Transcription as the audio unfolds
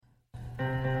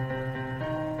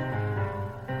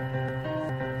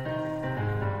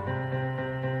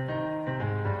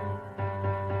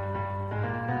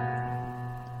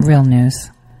Real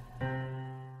news.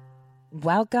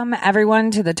 Welcome,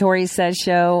 everyone, to the Tori Says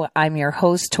Show. I'm your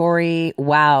host, Tori.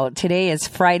 Wow. Today is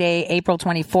Friday, April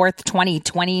 24th,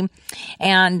 2020.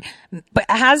 But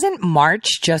hasn't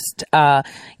March just, been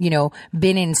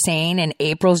insane and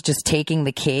April's just taking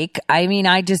the cake? I mean,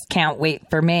 I just can't wait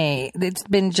for May. It's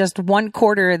been just one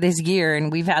quarter of this year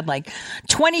and we've had like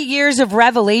 20 years of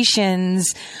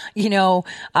revelations,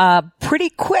 pretty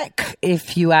quick,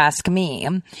 if you ask me.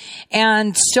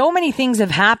 And so many things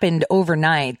have happened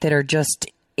overnight that are just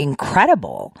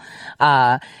incredible,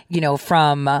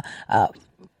 from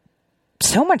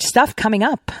so much stuff coming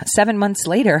up 7 months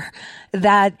later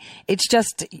that it's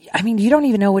just, you don't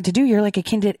even know what to do. You're like a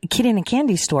kid in a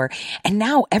candy store. And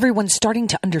now everyone's starting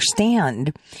to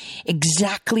understand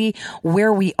exactly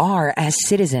where we are as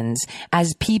citizens,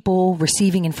 as people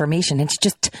receiving information. It's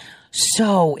just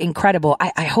so incredible.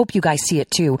 I hope you guys see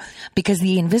it too, because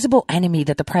the invisible enemy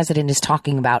that the president is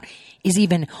talking about is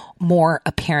even more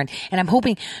apparent. And I'm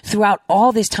hoping throughout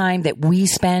all this time that we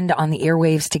spend on the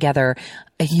airwaves together,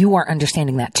 you are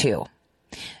understanding that too.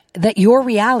 That your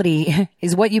reality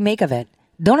is what you make of it.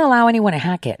 Don't allow anyone to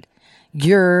hack it.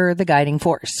 You're the guiding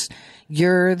force.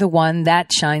 You're the one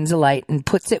that shines a light and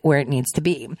puts it where it needs to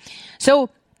be. So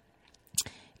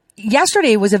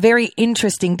yesterday was a very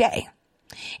interesting day.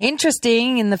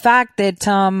 Interesting in the fact that,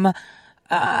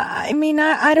 I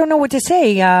don't know what to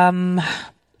say.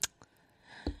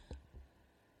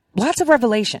 Lots of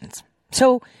revelations.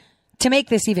 So to make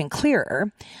this even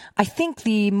clearer, I think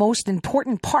the most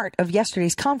important part of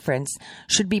yesterday's conference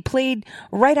should be played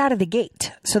right out of the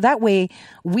gate. So that way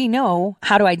we know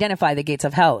how to identify the gates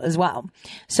of hell as well.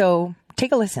 So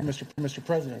take a listen. Mr.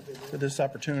 President, for this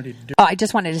opportunity to do. I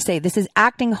just wanted to say this is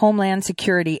Acting Homeland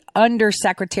Security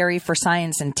Undersecretary for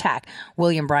Science and Tech,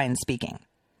 William Bryan speaking.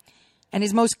 And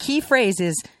his most key phrase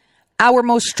is, our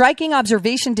most striking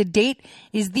observation to date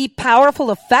is the powerful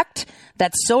effect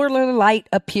that solar light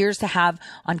appears to have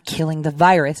on killing the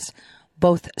virus,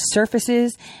 both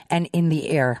surfaces and in the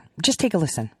air. Just take a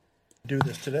listen. Do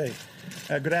this today.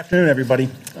 Good afternoon, everybody.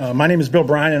 My name is Bill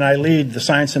Bryan, and I lead the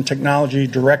Science and Technology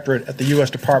Directorate at the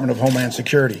U.S. Department of Homeland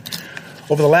Security.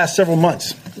 Over the last several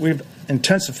months, we've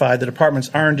intensified the department's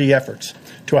R&D efforts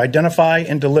to identify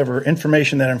and deliver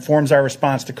information that informs our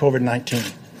response to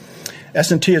COVID-19.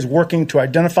 S&T is working to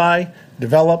identify,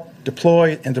 develop,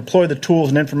 deploy the tools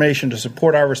and information to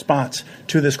support our response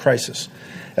to this crisis.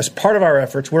 As part of our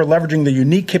efforts, we're leveraging the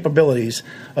unique capabilities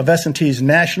of S&T's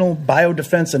National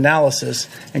Biodefense Analysis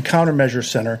and Countermeasures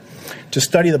Center to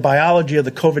study the biology of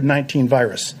the COVID-19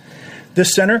 virus.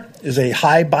 This center is a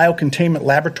high biocontainment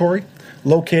laboratory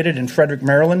located in Frederick,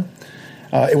 Maryland.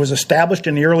 It was established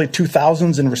in the early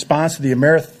 2000s in response to the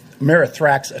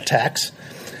Amerithrax attacks,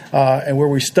 and where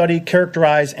we study,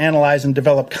 characterize, analyze, and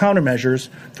develop countermeasures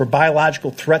for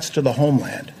biological threats to the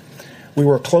homeland. We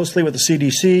work closely with the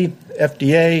CDC,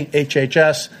 FDA,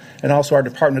 HHS, and also our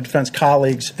Department of Defense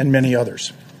colleagues and many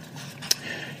others.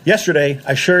 Yesterday,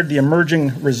 I shared the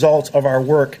emerging results of our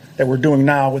work that we're doing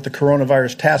now with the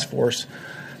Coronavirus Task Force.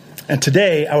 And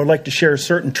today, I would like to share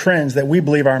certain trends that we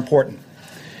believe are important.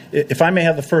 If I may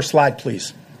have the first slide,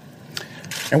 please.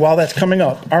 And while that's coming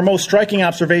up, our most striking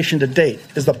observation to date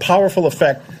is the powerful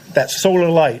effect that solar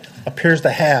light appears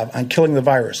to have on killing the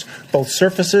virus, both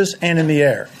surfaces and in the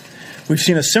air. We've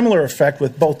seen a similar effect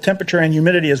with both temperature and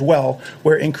humidity as well,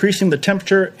 where increasing the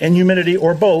temperature and humidity,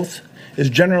 or both, is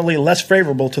generally less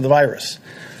favorable to the virus.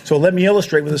 So let me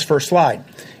illustrate with this first slide.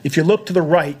 If you look to the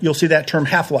right, you'll see that term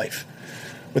half-life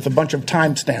with a bunch of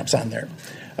time stamps on there.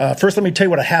 First, let me tell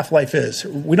you what a half-life is.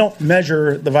 We don't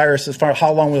measure the virus as far as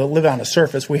how long will it live on a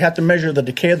surface. We have to measure the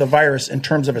decay of the virus in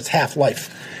terms of its half-life,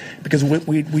 because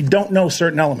we don't know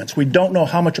certain elements. We don't know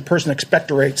how much a person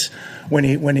expectorates when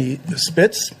he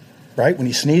spits, right? When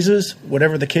he sneezes,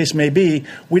 whatever the case may be,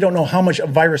 we don't know how much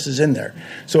virus is in there.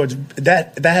 So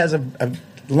that has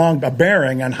a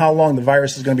bearing on how long the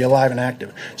virus is going to be alive and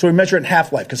active. So we measure it in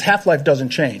half-life, because half-life doesn't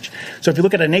change. So if you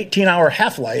look at an 18-hour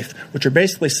half-life, what you're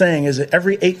basically saying is that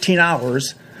every 18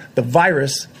 hours, the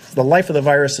life of the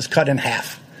virus is cut in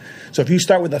half. So if you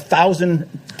start with 1,000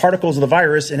 particles of the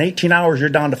virus, in 18 hours you're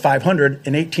down to 500.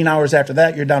 In 18 hours after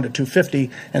that, you're down to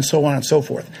 250, and so on and so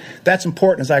forth. That's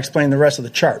important as I explain the rest of the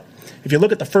chart. If you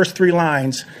look at the first three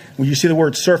lines, when you see the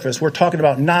word surface, we're talking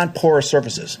about non-porous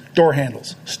surfaces, door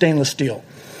handles, stainless steel.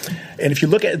 And if you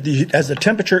look at as the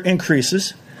temperature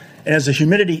increases and as the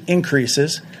humidity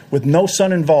increases with no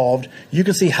sun involved, you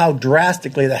can see how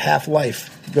drastically the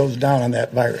half-life goes down on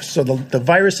that virus. So the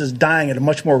virus is dying at a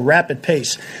much more rapid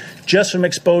pace just from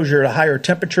exposure to higher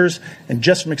temperatures and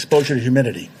just from exposure to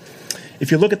humidity.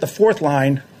 If you look at the fourth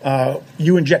line,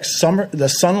 you inject the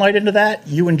sunlight into that,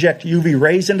 you inject UV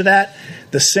rays into that.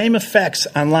 The same effects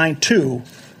on line 2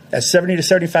 at 70 to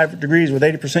 75 degrees with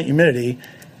 80% humidity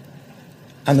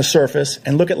on the surface,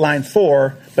 and look at line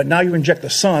 4, but now you inject the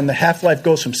sun, the half-life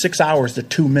goes from 6 hours to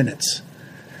 2 minutes.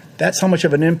 That's how much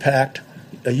of an impact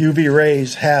UV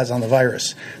rays has on the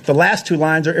virus. The last two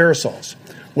lines are aerosols.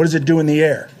 What does it do in the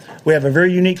air? We have a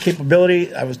very unique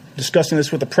capability. I was discussing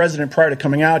this with the president prior to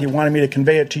coming out. He wanted me to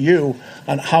convey it to you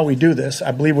on how we do this.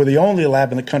 I believe we're the only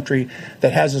lab in the country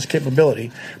that has this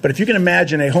capability. But if you can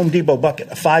imagine a Home Depot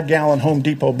bucket, a 5-gallon Home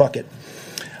Depot bucket,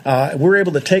 we're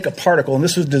able to take a particle, and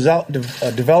this was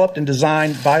developed and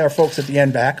designed by our folks at the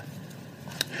NBAC.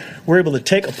 We're able to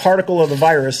take a particle of the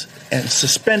virus and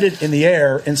suspend it in the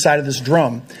air inside of this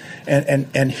drum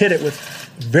and hit it with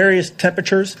various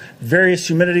temperatures, various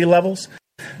humidity levels,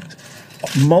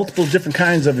 multiple different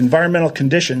kinds of environmental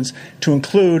conditions to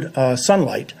include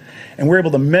sunlight. And we're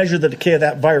able to measure the decay of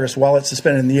that virus while it's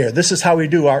suspended in the air. This is how we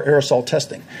do our aerosol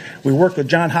testing. We work with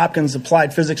Johns Hopkins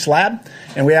Applied Physics Lab,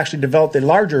 and we actually developed a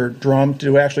larger drum to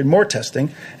do actually more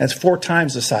testing, and it's 4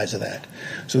 times the size of that.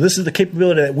 So this is the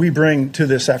capability that we bring to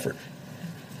this effort.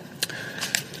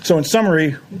 So in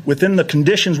summary, within the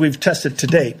conditions we've tested to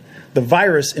date, the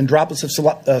virus in droplets of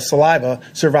saliva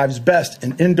survives best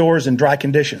in indoors and dry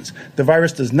conditions. The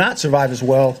virus does not survive as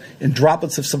well in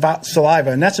droplets of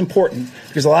saliva, and that's important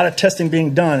because a lot of testing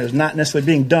being done is not necessarily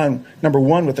being done, number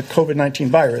 1, with the COVID-19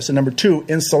 virus, and number 2,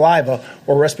 in saliva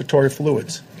or respiratory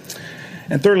fluids.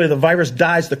 And thirdly, the virus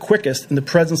dies the quickest in the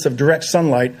presence of direct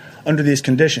sunlight under these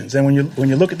conditions. And when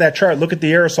you look at that chart, look at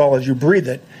the aerosol as you breathe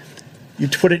it. You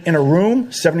put it in a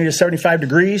room, 70 to 75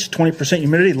 degrees, 20%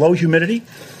 humidity, low humidity.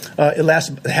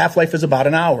 The half-life is about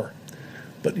an hour.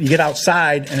 But you get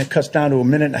outside and it cuts down to a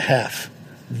minute and a half.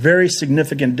 Very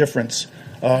significant difference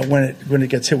when it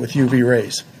gets hit with UV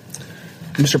rays.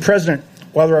 Mr. President,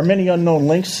 while there are many unknown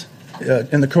links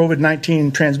in the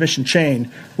COVID-19 transmission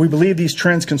chain, we believe these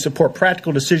trends can support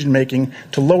practical decision-making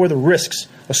to lower the risks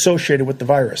associated with the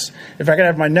virus. If I could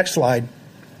have my next slide,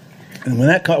 and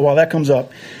while that comes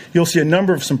up, you'll see a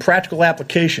number of some practical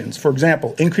applications. For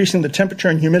example, increasing the temperature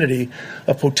and humidity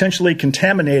of potentially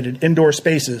contaminated indoor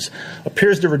spaces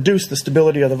appears to reduce the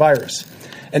stability of the virus.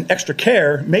 And extra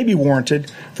care may be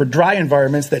warranted for dry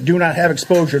environments that do not have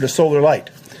exposure to solar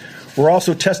light. We're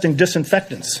also testing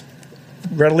disinfectants,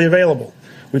 readily available.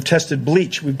 We've tested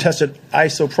bleach. We've tested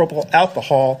isopropyl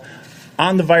alcohol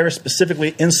on the virus,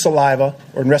 specifically in saliva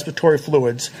or in respiratory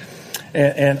fluids.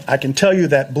 And I can tell you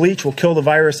that bleach will kill the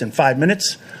virus in 5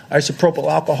 minutes. Isopropyl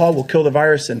alcohol will kill the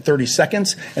virus in 30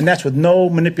 seconds, and that's with no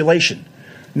manipulation,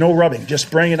 no rubbing, just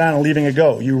spraying it on and leaving it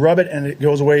go. You rub it, and it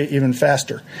goes away even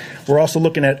faster. We're also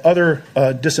looking at other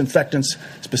disinfectants,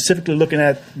 specifically looking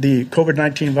at the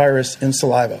COVID-19 virus in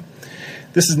saliva.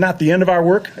 This is not the end of our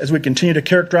work as we continue to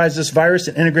characterize this virus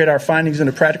and integrate our findings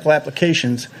into practical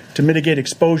applications to mitigate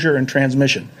exposure and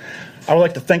transmission. I would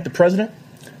like to thank the President,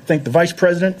 thank the Vice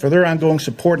President for their ongoing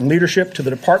support and leadership to the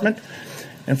Department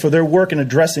and for their work in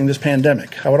addressing this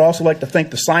pandemic. I would also like to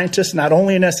thank the scientists, not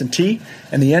only in S&T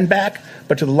and the NBAC,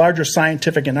 but to the larger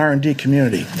scientific and R&D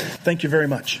community. Thank you very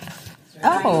much.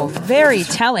 Oh, very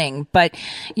telling. But,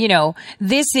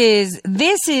 this is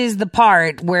the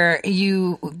part where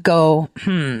you go,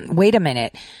 wait a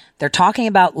minute. They're talking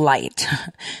about light.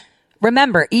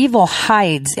 Remember, evil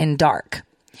hides in dark.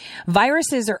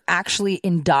 Viruses are actually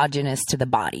endogenous to the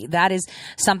body. That is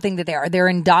something that they are. They're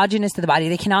endogenous to the body.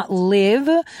 They cannot live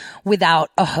without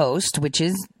a host, which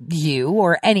is you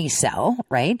or any cell,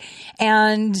 right?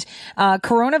 And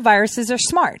coronaviruses are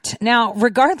smart. Now,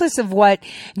 regardless of what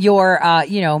your,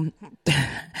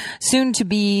 soon to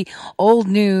be old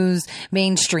news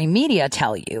mainstream media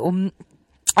tell you,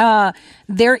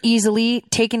 they're easily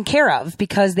taken care of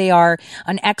because they are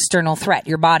an external threat.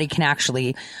 Your body can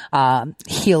actually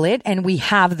heal it, and we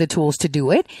have the tools to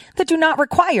do it that do not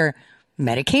require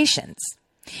medications.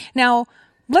 Now,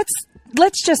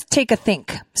 let's just take a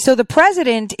think. So the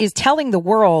president is telling the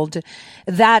world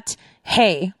that,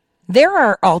 hey, there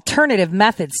are alternative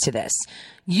methods to this.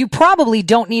 You probably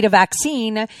don't need a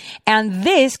vaccine, and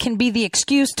this can be the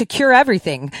excuse to cure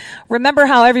everything. Remember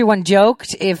how everyone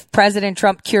joked if President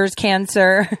Trump cures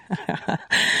cancer,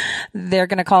 they're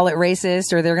going to call it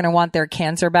racist or they're going to want their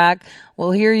cancer back?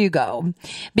 Well, here you go.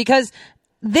 Because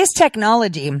this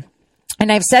technology,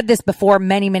 and I've said this before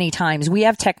many, many times, we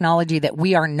have technology that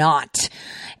we are not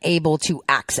able to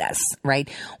access, right?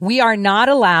 We are not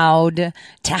allowed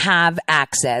to have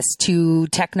access to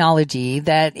technology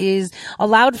that is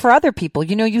allowed for other people.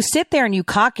 You sit there and you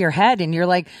cock your head and you're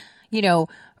like,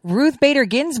 Ruth Bader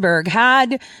Ginsburg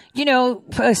had,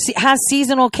 has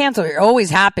seasonal cancer. It always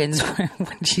happens when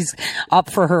she's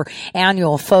up for her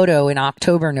annual photo in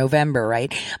October, November,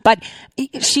 right? But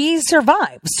she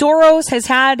survived. Soros has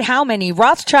had how many?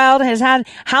 Rothschild has had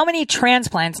how many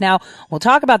transplants? Now, we'll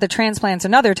talk about the transplants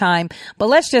another time, but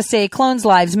let's just say clones'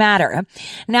 lives matter.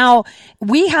 Now,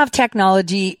 we have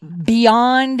technology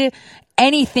beyond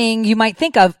anything you might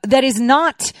think of that is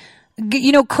not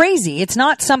crazy. It's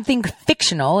not something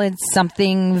fictional. It's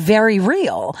something very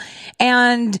real.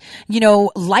 And,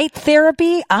 light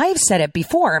therapy, I've said it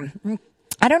before.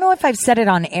 I don't know if I've said it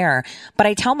on air, but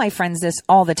I tell my friends this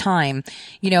all the time.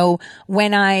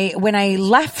 When I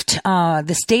left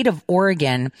the state of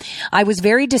Oregon, I was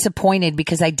very disappointed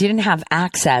because I didn't have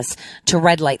access to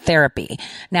red light therapy.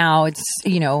 Now it's,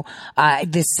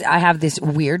 I have this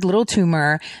weird little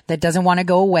tumor that doesn't want to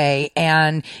go away.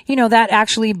 And, that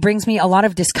actually brings me a lot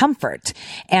of discomfort.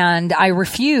 And I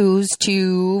refuse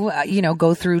to,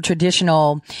 go through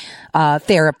traditional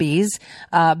therapies,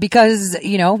 because,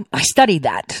 I studied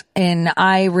that and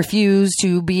I refuse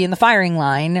to be in the firing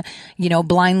line,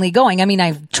 blindly going. I mean,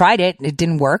 I've tried it. It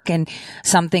didn't work, and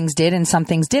some things did and some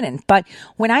things didn't. But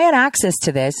when I had access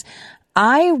to this,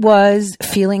 I was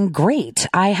feeling great.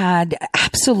 I had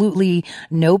absolutely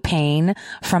no pain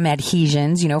from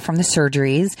adhesions, from the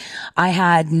surgeries. I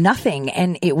had nothing,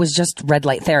 and it was just red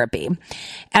light therapy.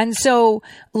 And so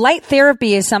light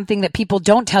therapy is something that people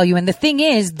don't tell you. And the thing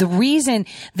is, the reason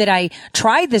that I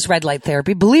tried this red light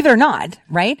therapy, believe it or not,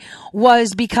 right,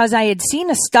 was because I had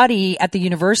seen a study at the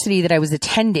university that I was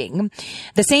attending.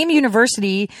 The same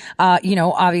university,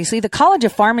 obviously the College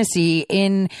of Pharmacy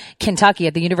in Kentucky,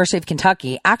 at the University of Kentucky,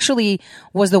 actually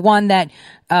was the one that,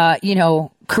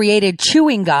 created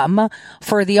chewing gum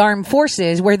for the armed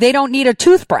forces where they don't need a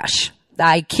toothbrush.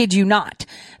 I kid you not.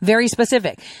 Very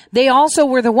specific. They also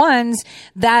were the ones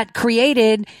that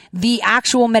created the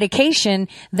actual medication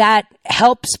that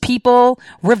helps people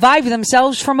revive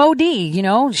themselves from OD,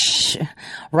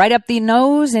 right up the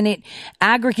nose, and it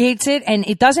aggregates it, and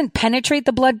it doesn't penetrate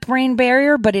the blood-brain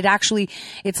barrier, but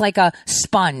it's like a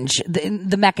sponge,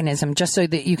 the mechanism, just so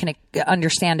that you can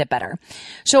understand it better.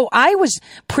 So I was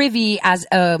privy as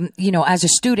a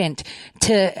student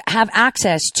to have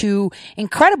access to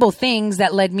incredible things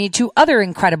that led me to other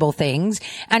incredible things,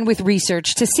 and with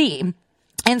research to see.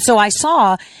 And so I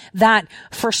saw that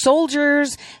for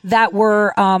soldiers that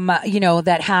were,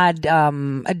 that had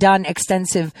done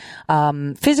extensive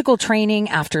physical training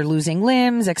after losing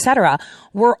limbs, etc.,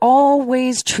 were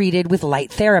always treated with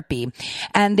light therapy.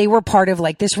 And they were part of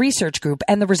this research group,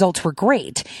 and the results were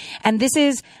great. And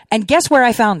guess where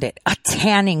I found it? A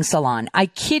tanning salon. I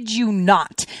kid you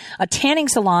not. A tanning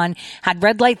salon had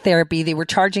red light therapy. They were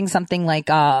charging something like,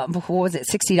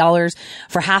 $60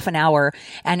 for half an hour.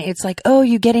 And it's like,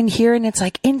 oh, you get in here and it's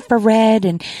like infrared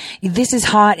and this is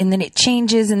hot, and then it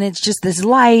changes and it's just this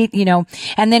light,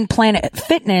 and then Planet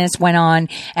Fitness went on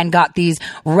and got these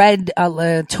red,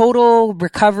 total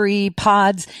recovery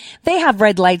pods. They have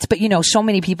red lights, but so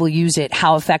many people use it.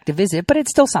 How effective is it? But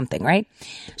it's still something, right?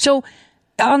 So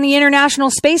on the International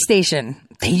Space Station,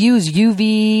 they use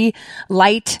UV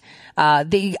light.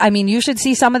 You should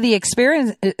see some of the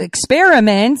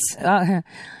experiments,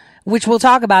 which we'll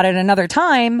talk about at another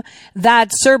time, that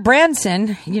Sir Branson,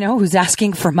 who's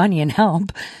asking for money and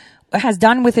help, has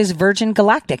done with his Virgin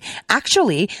Galactic.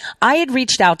 Actually, I had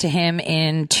reached out to him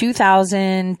in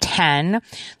 2010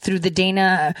 through the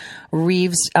Dana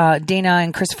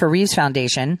and Christopher Reeves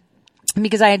Foundation,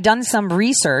 because I had done some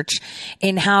research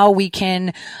in how we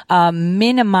can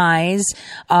minimize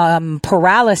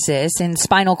paralysis in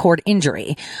spinal cord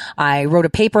injury. I wrote a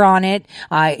paper on it.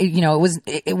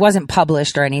 It wasn't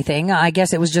published or anything. I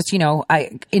guess it was just,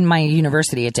 in my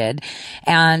university it did.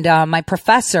 And my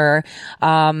professor,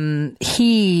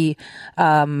 he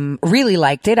really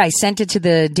liked it. I sent it to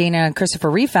the Dana and Christopher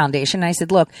Reeve Foundation. I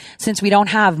said, look, since we don't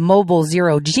have mobile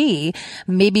 0G,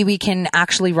 maybe we can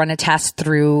actually run a test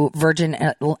through Virgin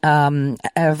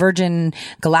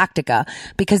Galactica,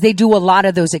 because they do a lot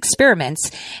of those experiments.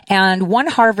 And one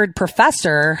Harvard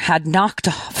professor had knocked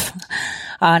off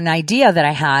an idea that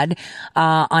I had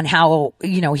on how,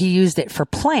 he used it for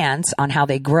plants, on how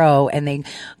they grow, and they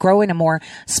grow in a more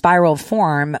spiral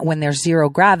form when there's zero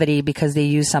gravity, because they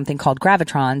use something called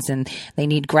gravitrons, and they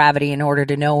need gravity in order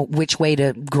to know which way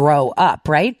to grow up,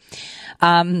 right?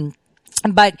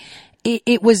 But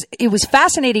it was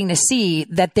fascinating to see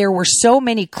that there were so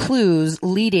many clues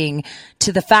leading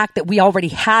to the fact that we already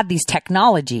had these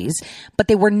technologies, but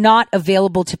they were not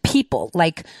available to people.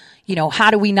 Like, how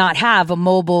do we not have a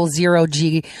mobile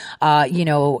 0G,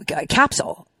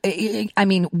 capsule? I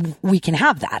mean, we can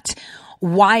have that.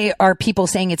 why are people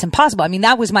saying it's impossible? I mean,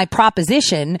 that was my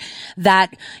proposition,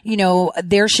 that,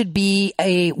 there should be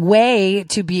a way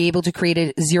to be able to create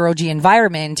a zero G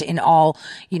environment in all,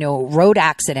 road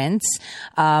accidents,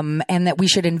 and that we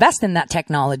should invest in that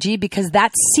technology, because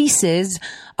that ceases,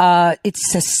 it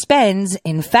suspends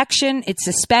infection. It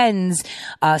suspends,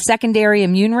 secondary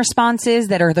immune responses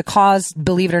that are the cause,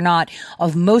 believe it or not,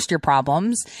 of most of your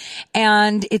problems.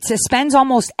 And it suspends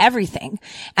almost everything.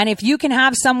 And if you can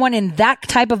have someone in that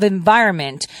type of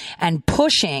environment and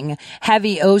pushing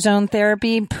heavy ozone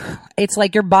therapy, it's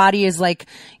like your body is like,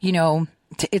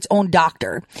 its own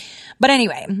doctor. But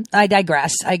anyway, I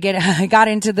digress. I got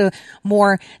into the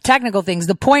more technical things.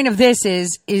 The point of this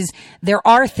is there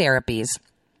are therapies.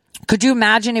 Could you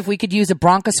imagine if we could use a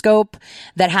bronchoscope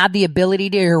that had the ability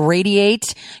to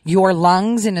irradiate your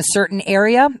lungs in a certain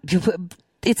area?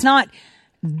 It's not,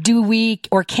 do we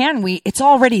or can we? It's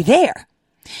already there.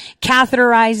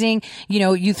 Catheterizing,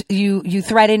 you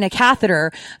thread in a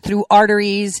catheter through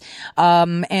arteries,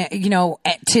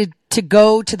 to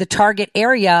go to the target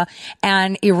area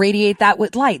and irradiate that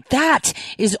with light. That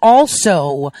is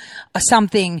also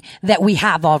something that we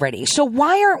have already. So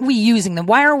why aren't we using them?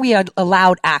 Why aren't we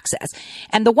allowed access?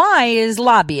 And the why is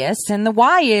lobbyists, and the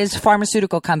why is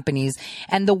pharmaceutical companies,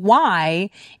 and the why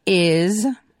is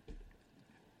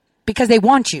because they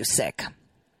want you sick.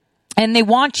 And they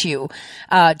want you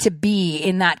to be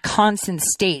in that constant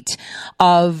state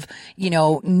of,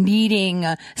 needing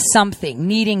something,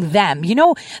 needing them.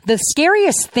 The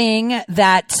scariest thing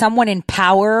that someone in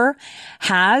power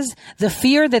has, the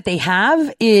fear that they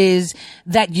have, is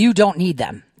that you don't need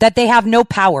them, that they have no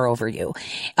power over you.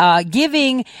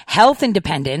 Giving health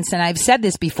independence, and I've said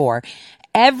this before,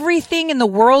 everything in the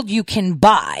world you can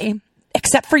buy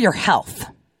except for your health.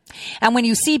 And when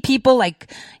you see people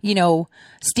like,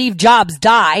 Steve Jobs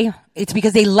die, it's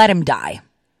because they let him die.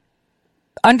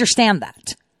 Understand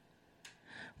that.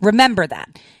 Remember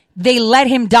that. They let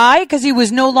him die because he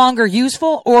was no longer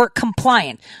useful or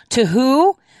compliant. To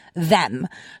who? Them.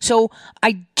 So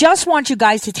I just want you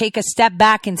guys to take a step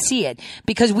back and see it,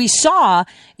 because we saw,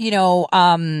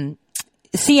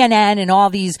 CNN and all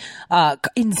these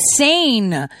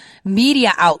insane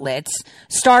media outlets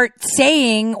start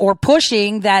saying or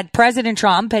pushing that President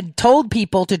Trump had told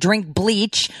people to drink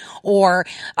bleach or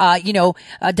ingest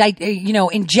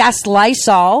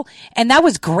Lysol, and that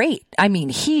was great. I mean,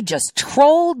 he just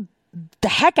trolled the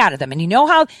heck out of them. And you know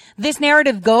how this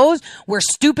narrative goes, where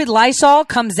stupid Lysol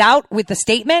comes out with a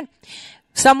statement?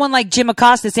 Someone like Jim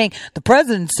Acosta saying, the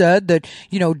president said that,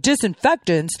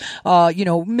 disinfectants,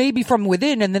 maybe from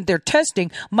within, and then their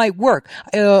testing might work.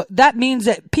 That means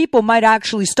that people might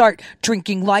actually start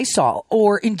drinking Lysol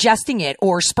or ingesting it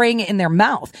or spraying it in their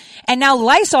mouth. And now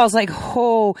Lysol's like,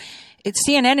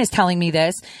 CNN is telling me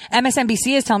this.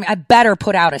 MSNBC is telling me I better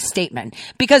put out a statement,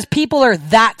 because people are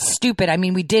that stupid. I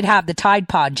mean, we did have the Tide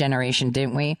Pod generation,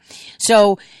 didn't we?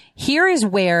 So here is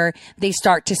where they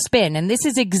start to spin. And this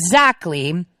is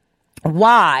exactly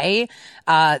why,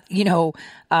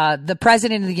 the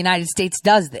president of the United States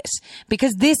does this,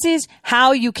 because this is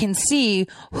how you can see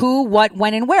who, what,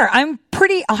 when, and where. I'm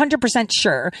pretty 100%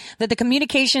 sure that the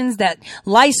communications that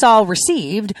Lysol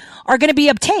received are going to be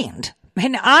obtained.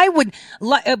 And I would,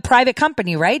 a private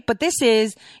company, right? But this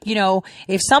is,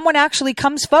 if someone actually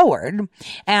comes forward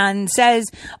and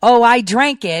says, oh, I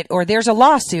drank it, or there's a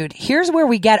lawsuit, here's where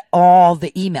we get all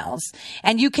the emails.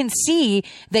 And you can see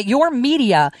that your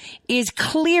media is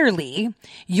clearly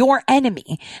your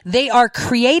enemy. They are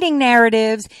creating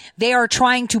narratives. They are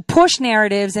trying to push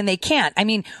narratives, and they can't. I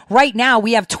mean, right now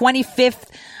we have 25th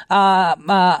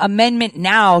Amendment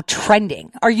now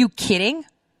trending. Are you kidding?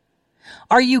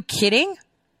 Are you kidding?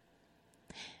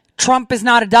 Trump is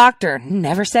not a doctor.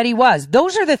 Never said he was.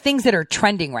 Those are the things that are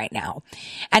trending right now.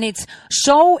 And it's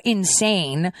so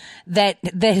insane that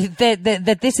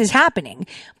this is happening.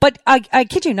 But I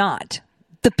kid you not.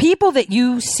 The people that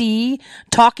you see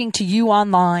talking to you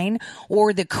online,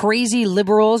 or the crazy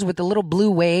liberals with the little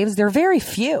blue waves, they're very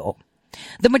few.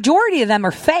 The majority of them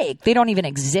are fake. They don't even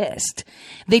exist.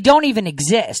 They don't even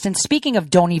exist. And speaking of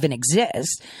don't even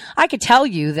exist, I could tell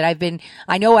you that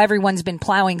I know everyone's been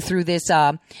plowing through this,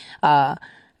 patent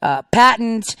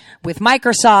with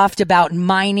Microsoft about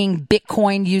mining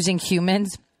Bitcoin using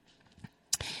humans.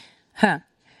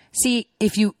 See,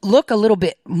 if you look a little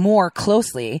bit more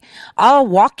closely, I'll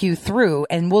walk you through,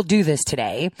 and we'll do this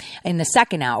today in the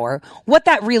second hour, what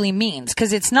that really means.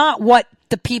 Because it's not what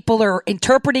the people are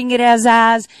interpreting it as,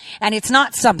 and it's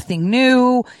not something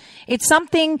new. It's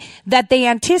something that they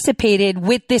anticipated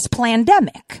with this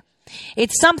pandemic.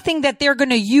 It's something that they're going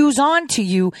to use on to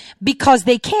you because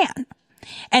they can.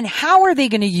 And how are they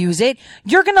going to use it?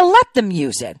 You're going to let them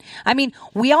use it. I mean,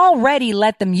 we already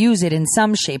let them use it in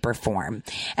some shape or form.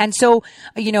 And so,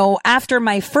 after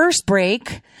my first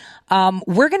break, I'm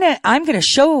going to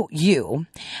show you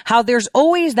how there's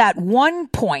always that one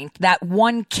point, that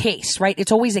one case, right?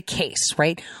 It's always a case,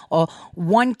 right?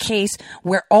 One case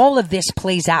where all of this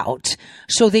plays out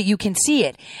so that you can see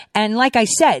it. And like I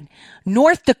said,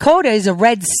 North Dakota is a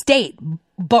red state,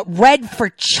 but red for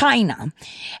China.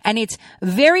 And it's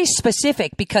very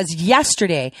specific because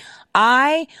yesterday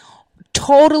I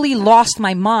totally lost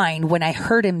my mind when I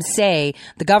heard him say,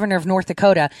 the governor of North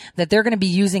Dakota, that they're going to be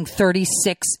using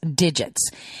 36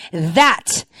 digits.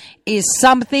 That is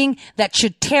something that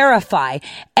should terrify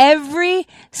every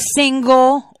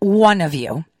single one of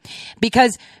you.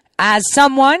 Because as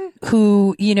someone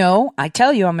who, I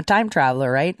tell you I'm a time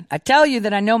traveler, right? I tell you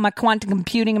that I know my quantum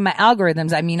computing and my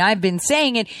algorithms. I mean, I've been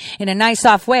saying it in a nice,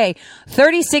 soft way.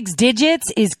 36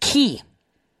 digits is key.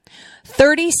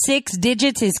 36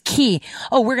 digits is key.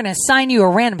 Oh, we're going to assign you a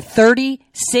random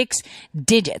 36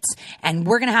 digits. And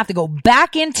we're going to have to go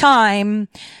back in time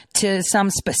to some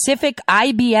specific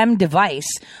IBM device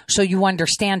so you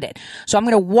understand it. So I'm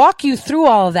going to walk you through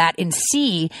all of that and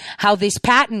see how this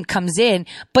patent comes in,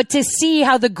 but to see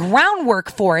how the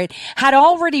groundwork for it had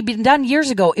already been done years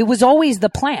ago. It was always the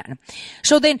plan.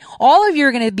 So then all of you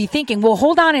are going to be thinking, well,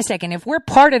 hold on a second. If we're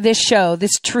part of this show,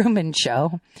 this Truman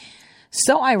Show,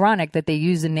 so ironic that they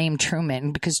use the name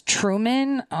Truman because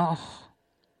Truman,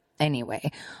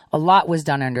 anyway, a lot was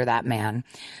done under that man.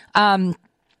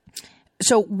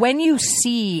 So when you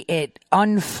see it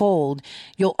unfold,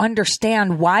 you'll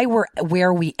understand why we're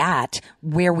where we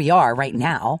are right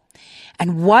now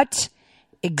and what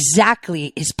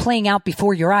exactly is playing out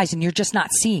before your eyes and you're just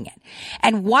not seeing it.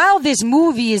 And while this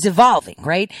movie is evolving,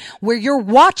 right, where you're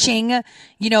watching,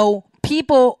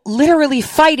 people literally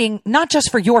fighting, not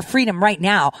just for your freedom right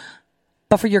now,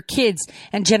 but for your kids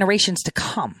and generations to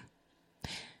come.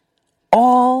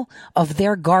 All of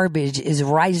their garbage is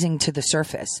rising to the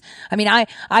surface. I mean,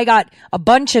 I got a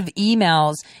bunch of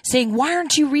emails saying, why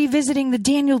aren't you revisiting the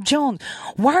Daniel Jones?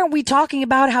 Why aren't we talking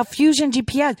about how Fusion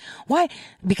GPS? Why?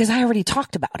 Because I already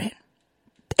talked about it.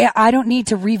 I don't need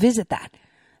to revisit that.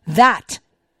 That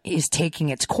is taking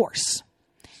its course.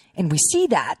 And we see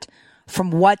that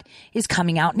from what is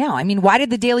coming out now. I mean, why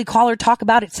did the Daily Caller talk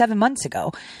about it 7 months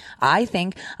ago? I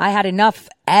think I had enough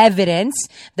evidence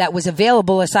that was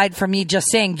available aside from me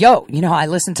just saying, I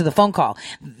listened to the phone call.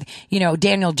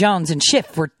 Daniel Jones and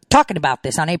Schiff were talking about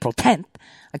this on April 10th.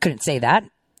 I couldn't say that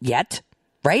yet,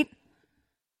 right?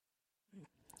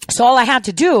 So all I had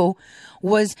to do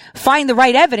was find the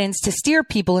right evidence to steer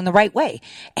people in the right way.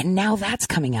 And now that's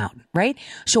coming out, right?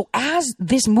 So as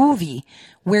this movie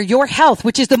where your health,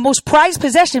 which is the most prized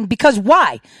possession, because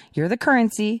why? You're the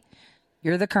currency,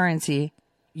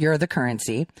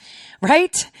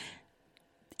 right?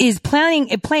 Is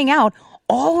playing out.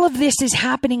 All of this is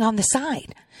happening on the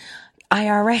side.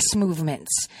 IRS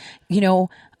movements,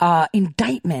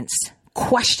 indictments,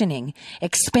 questioning,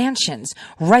 expansions,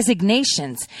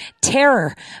 resignations,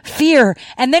 terror, fear.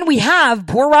 And then we have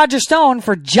poor Roger Stone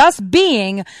for just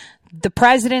being the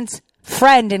president's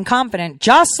friend and confidant,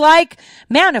 just like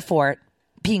Manafort,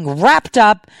 being wrapped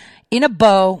up in a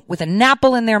bow with an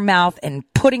apple in their mouth and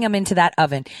putting them into that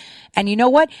oven. And you know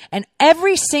what? And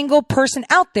every single person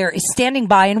out there is standing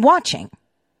by and watching.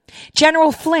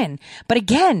 General Flynn. But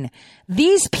again,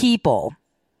 these people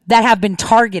that have been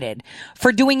targeted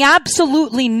for doing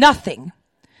absolutely nothing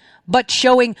but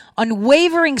showing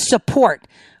unwavering support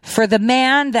for the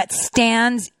man that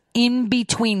stands in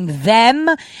between them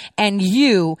and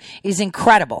you is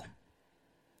incredible.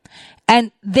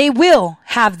 And they will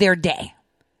have their day.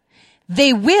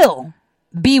 They will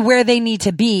be where they need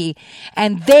to be,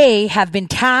 and they have been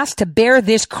tasked to bear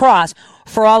this cross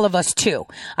for all of us too.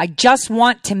 I just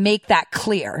want to make that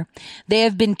clear. They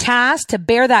have been tasked to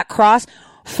bear that cross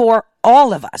for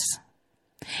all of us.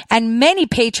 And many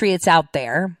patriots out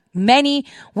there, many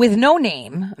with no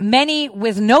name, many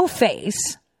with no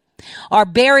face, are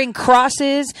bearing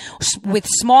crosses with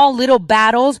small little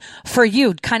battles for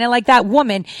you. Kind of like that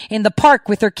woman in the park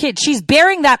with her kids. She's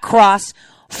bearing that cross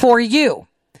for you.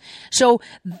 So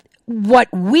what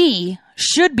we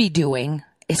should be doing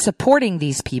is supporting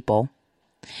these people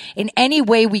in any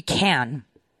way we can,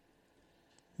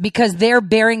 because they're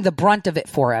bearing the brunt of it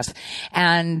for us.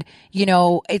 And,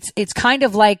 it's kind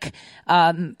of like,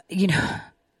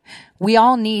 we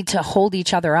all need to hold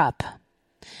each other up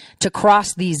to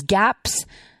cross these gaps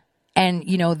and,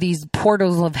 these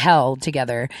portals of hell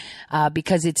together,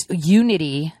 because it's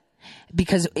unity.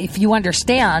 Because if you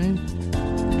understand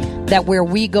that where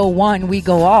we go one, we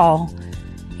go all,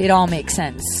 it all makes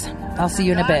sense. I'll see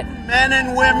you in a bit. Men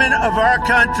and women of our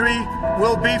country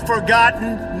will be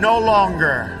forgotten no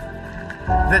longer.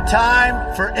 The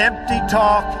time for empty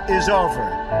talk is over.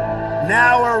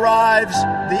 Now arrives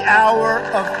the hour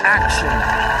of action.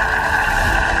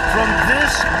 From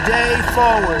this day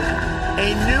forward,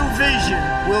 a new vision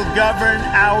will govern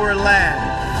our land.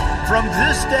 From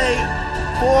this day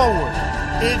forward,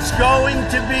 it's going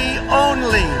to be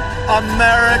only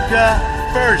America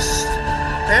first.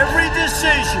 Every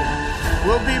decision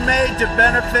will be made to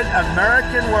benefit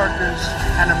American workers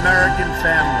and American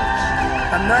families.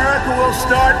 America will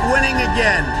start winning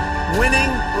again, winning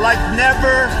like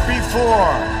never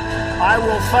before. I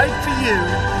will fight for you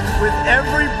with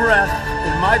every breath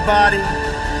in my body,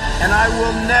 and I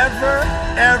will never,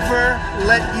 ever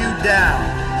let you down.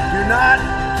 Do not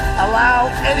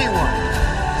allow anyone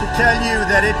to tell you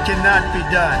that it cannot be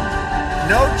done.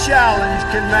 No challenge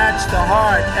can match the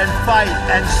heart and fight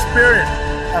and spirit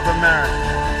of America.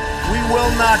 We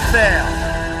will not fail.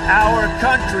 Our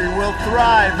country will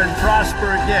thrive and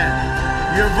prosper again.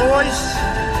 Your voice,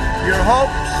 your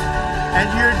hopes, and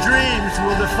your dreams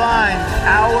will define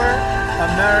our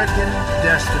American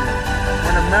destiny.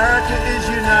 When America is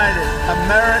united,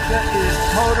 America is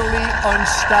totally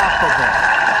unstoppable.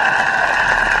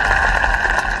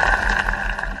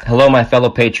 Hello, my fellow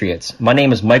patriots. My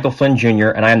name is Michael Flynn Jr.,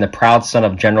 and I am the proud son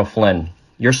of General Flynn.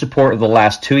 Your support of the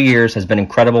last 2 years has been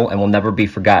incredible and will never be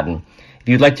forgotten. If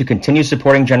you'd like to continue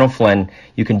supporting General Flynn,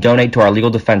 you can donate to our Legal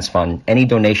Defense Fund. Any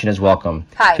donation is welcome.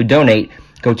 Hi. To donate,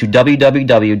 go to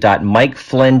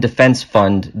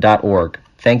www.mikeflynndefensefund.org.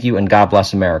 Thank you, and God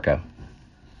bless America.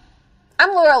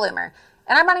 I'm Laura Loomer,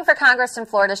 and I'm running for Congress in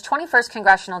Florida's 21st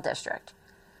Congressional District.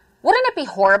 Wouldn't it be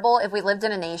horrible if we lived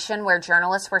in a nation where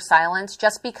journalists were silenced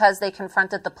just because they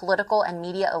confronted the political and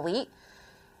media elite?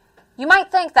 You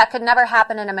might think that could never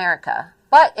happen in America,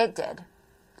 but it did.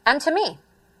 And to me.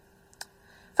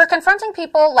 For confronting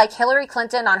people like Hillary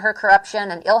Clinton on her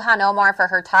corruption and Ilhan Omar for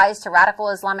her ties to radical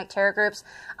Islamic terror groups,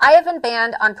 I have been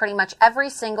banned on pretty much every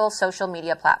single social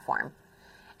media platform.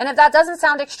 And if that doesn't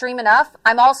sound extreme enough,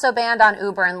 I'm also banned on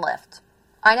Uber and Lyft.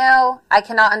 I know, I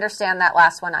cannot understand that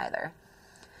last one either.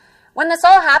 When this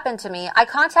all happened to me, I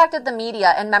contacted the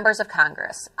media and members of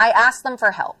Congress. I asked them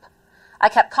for help. I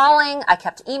kept calling, I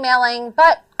kept emailing,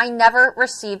 but I never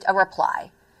received a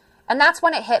reply. And that's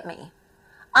when it hit me.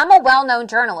 I'm a well-known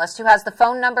journalist who has the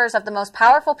phone numbers of the most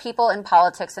powerful people in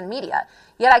politics and media,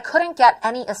 yet I couldn't get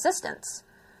any assistance.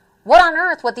 What on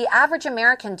earth would the average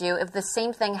American do if the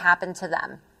same thing happened to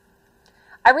them?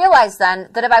 I realized then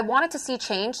that if I wanted to see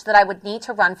change, that I would need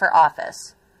to run for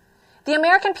office. The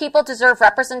American people deserve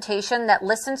representation that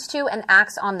listens to and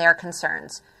acts on their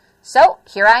concerns. So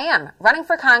here I am, running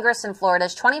for Congress in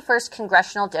Florida's 21st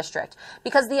Congressional District,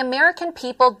 because the American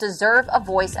people deserve a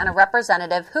voice and a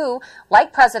representative who,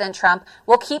 like President Trump,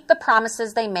 will keep the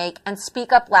promises they make and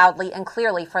speak up loudly and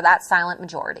clearly for that silent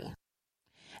majority.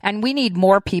 And we need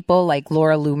more people like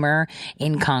Laura Loomer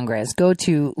in Congress. Go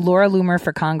to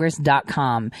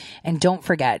lauraloomerforcongress.com. And don't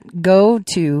forget, go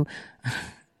to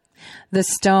the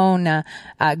Stone,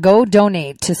 go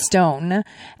donate to Stone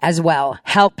as well.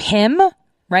 Help him,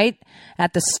 right?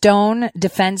 At the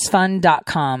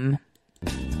stonedefensefund.com.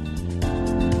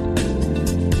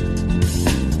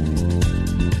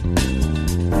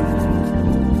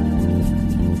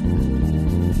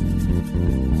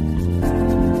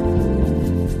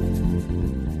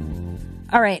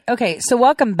 All right. Okay. So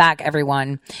welcome back,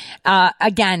 everyone.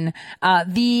 Again,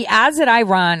 the ads that I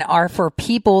run are for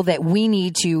people that we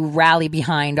need to rally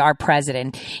behind our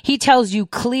president. He tells you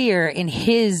clear in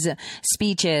his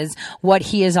speeches what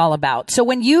he is all about. So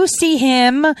when you see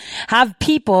him have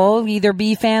people, either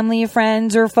be family,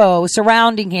 friends, or foes,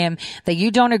 surrounding him that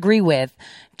you don't agree with,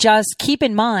 just keep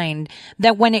in mind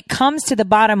that when it comes to the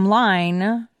bottom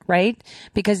line, right?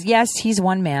 Because yes, he's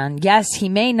one man. Yes, he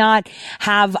may not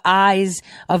have eyes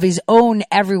of his own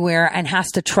everywhere and has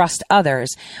to trust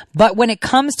others. But when it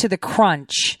comes to the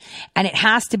crunch and it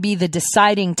has to be the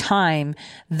deciding time,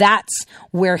 that's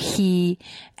where he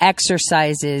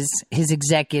exercises his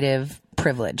executive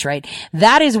privilege, right?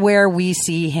 That is where we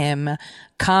see him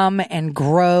come and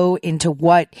grow into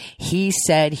what he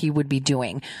said he would be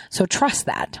doing. So trust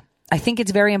that. I think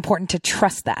it's very important to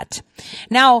trust that.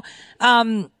 Now,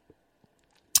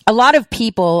 a lot of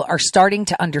people are starting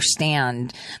to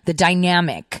understand the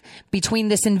dynamic between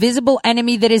this invisible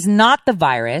enemy that is not the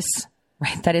virus,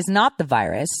 right? That is not the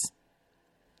virus,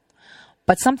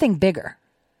 but something bigger.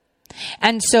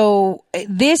 And so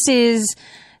this is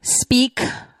Speak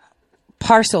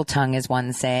parcel tongue, as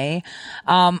one say.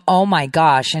 Oh my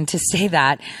gosh. And to say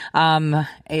that,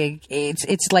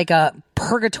 it's like a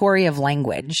purgatory of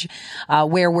language,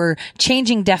 where we're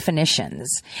changing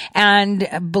definitions.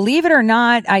 And believe it or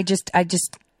not, I just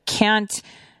can't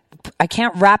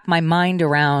wrap my mind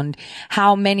around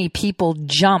how many people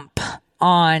jump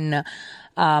on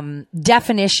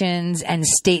definitions and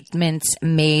statements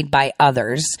made by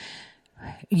others.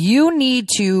 You need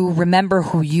to remember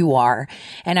who you are.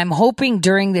 And I'm hoping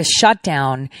during this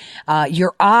shutdown,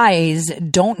 your eyes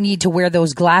don't need to wear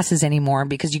those glasses anymore,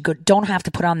 because you don't have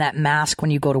to put on that mask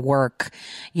when you go to work,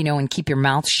 and keep your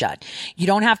mouth shut. You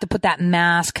don't have to put that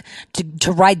mask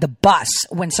to ride the bus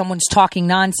when someone's talking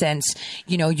nonsense.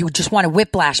 You just want to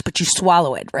whiplash, but you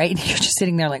swallow it, right? You're just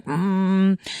sitting there like,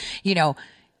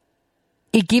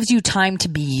 it gives you time to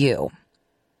be you.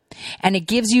 And it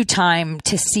gives you time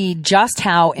to see just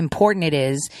how important it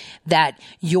is that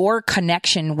your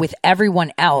connection with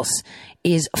everyone else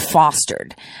is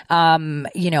fostered.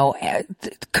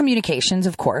 Communications,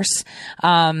 of course.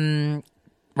 Right?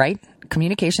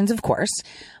 Communications, of course.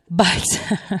 But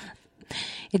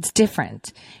it's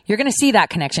different. You're going to see that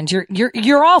connection.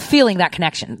 You're all feeling that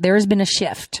connection. There has been a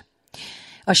shift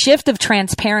of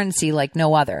transparency like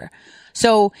no other.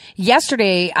 So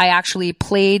yesterday I actually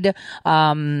played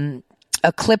a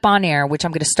clip on air, which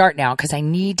I'm going to start now because I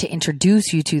need to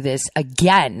introduce you to this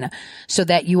again so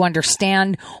that you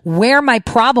understand where my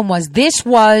problem was. This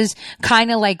was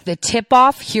kind of like the tip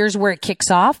off. Here's where it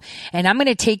kicks off. And I'm going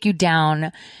to take you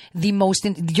down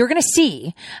you're going to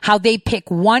see how they pick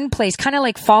one place, kind of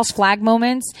like false flag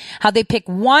moments, how they pick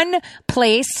one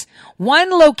place, one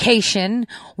location,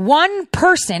 one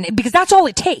person, because that's all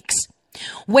it takes.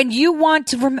 When you want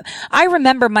to, I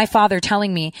remember my father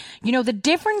telling me, the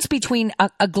difference between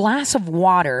a glass of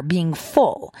water being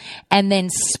full and then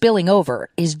spilling over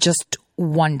is just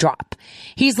one drop.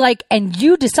 He's like, and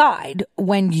you decide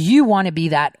when you want to be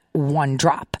that one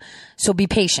drop. So be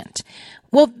patient.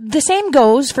 Well, the same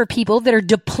goes for people that are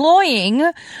deploying,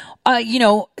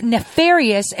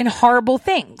 nefarious and horrible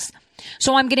things.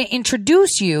 So I'm going to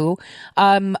introduce you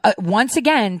once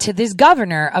again to this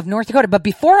governor of North Dakota. But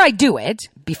before I do it,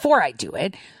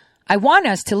 I want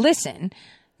us to listen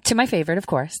to my favorite, of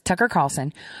course, Tucker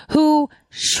Carlson, who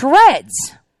shreds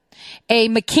a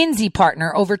McKinsey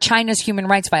partner over China's human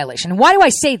rights violation. Why do I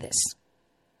say this?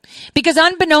 Because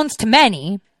unbeknownst to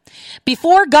many,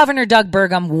 before Governor Doug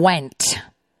Burgum went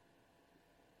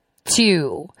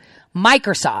to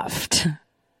Microsoft,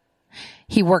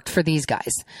 he worked for these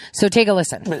guys. So take a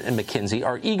listen. And McKinsey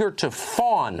are eager to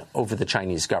fawn over the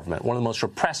Chinese government, one of the most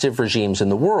repressive regimes in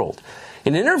the world.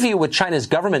 In an interview with China's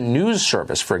government news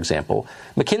service, for example,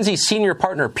 McKinsey's senior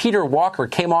partner Peter Walker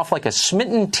came off like a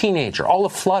smitten teenager, all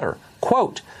aflutter.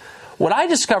 Quote, "What I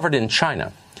discovered in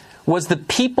China was the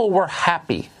people were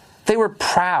happy. They were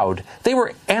proud. They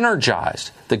were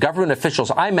energized. The government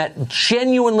officials I met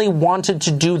genuinely wanted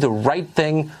to do the right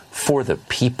thing for the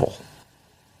people."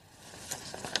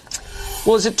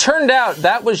 Well, as it turned out,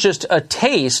 that was just a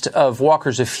taste of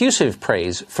Walker's effusive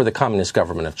praise for the Communist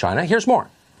government of China. Here's more.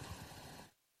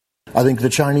 I think the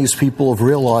Chinese people have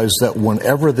realized that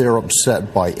whenever they're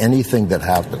upset by anything that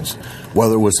happens,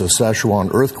 whether it was the Sichuan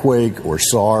earthquake or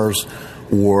SARS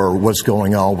or what's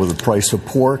going on with the price of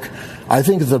pork, I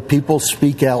think the people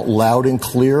speak out loud and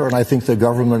clear, and I think the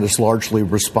government is largely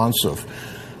responsive.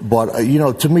 But,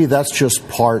 to me, that's just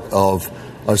part of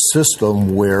a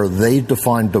system where they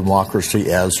define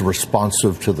democracy as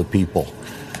responsive to the people.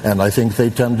 And I think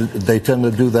they tend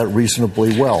to do that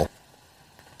reasonably well.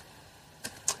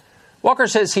 Walker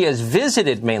says he has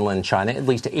visited mainland China at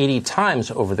least 80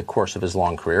 times over the course of his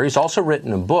long career. He's also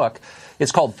written a book.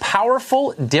 It's called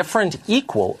Powerful, Different,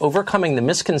 Equal: Overcoming the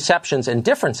Misconceptions and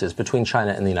Differences Between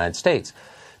China and the United States.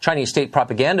 Chinese state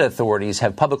propaganda authorities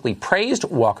have publicly praised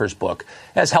Walker's book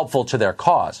as helpful to their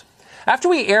cause. After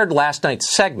we aired last night's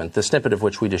segment, the snippet of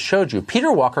which we just showed you,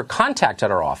 Peter Walker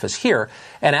contacted our office here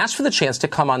and asked for the chance to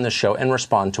come on the show and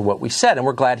respond to what we said, and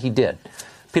we're glad he did.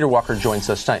 Peter Walker joins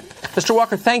us tonight. Mr.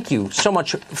 Walker, thank you so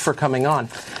much for coming on.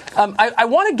 I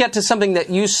want to get to something that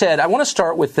you said. I want to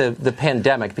start with the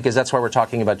pandemic, because that's why we're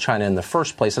talking about China in the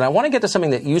first place. And I want to get to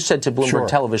something that you said to Bloomberg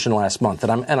Television last month,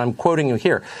 and I'm quoting you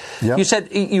here. Yep. You said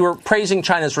you were praising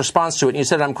China's response to it, and you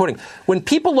said, I'm quoting, "When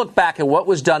people look back at what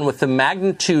was done with the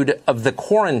magnitude of the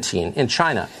quarantine in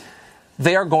China,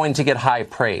 they are going to get high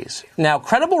praise." Now,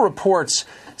 credible reports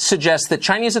suggest that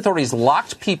Chinese authorities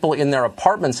locked people in their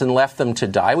apartments and left them to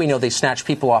die. We know they snatched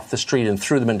people off the street and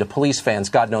threw them into police vans.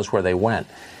 God knows where they went.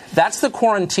 That's the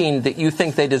quarantine that you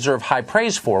think they deserve high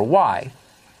praise for. Why?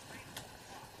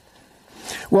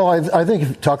 Well, I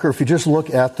think, Tucker, if you just look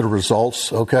at the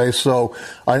results, okay, so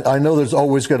I know there's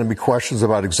always going to be questions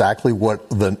about exactly what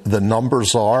the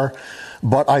numbers are,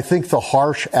 but I think the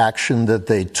harsh action that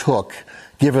they took,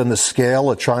 given the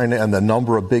scale of China and the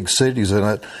number of big cities in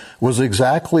it, was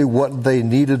exactly what they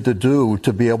needed to do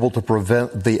to be able to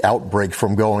prevent the outbreak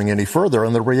from going any further.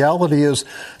 And the reality is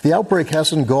the outbreak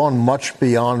hasn't gone much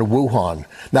beyond Wuhan.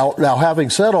 Now, having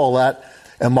said all that,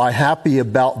 am I happy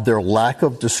about their lack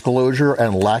of disclosure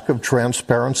and lack of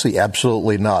transparency?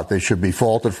 Absolutely not. They should be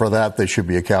faulted for that. They should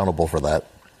be accountable for that.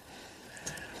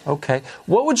 Okay.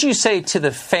 What would you say to the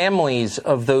families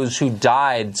of those who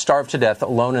died, starved to death,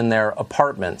 alone in their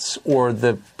apartments, or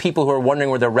the people who are wondering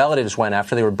where their relatives went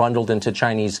after they were bundled into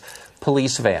Chinese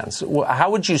police vans? How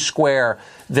would you square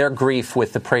their grief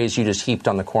with the praise you just heaped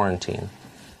on the quarantine?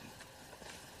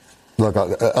 Look,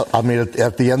 I mean,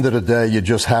 at the end of the day, you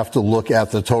just have to look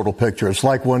at the total picture. It's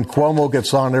like when Cuomo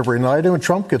gets on every night and when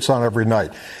Trump gets on every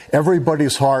night.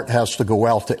 Everybody's heart has to go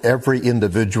out to every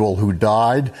individual who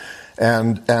died.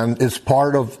 And it's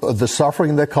part of the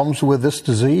suffering that comes with this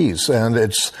disease. And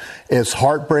it's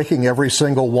heartbreaking. Every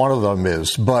single one of them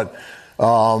is. But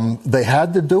they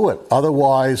had to do it.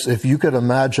 Otherwise, if you could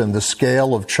imagine the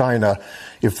scale of China,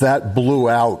 if that blew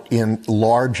out in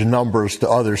large numbers to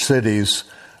other cities,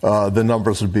 the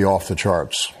numbers would be off the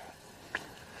charts.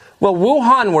 Well,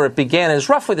 Wuhan, where it began, is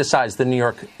roughly the size of the New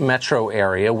York metro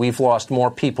area. We've lost more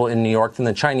people in New York than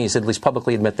the Chinese at least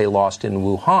publicly admit they lost in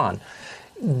Wuhan.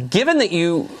 Given that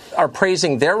you are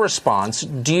praising their response,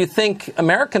 do you think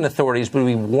American authorities would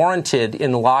be warranted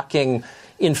in locking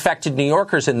infected New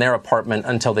Yorkers in their apartment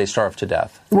until they starve to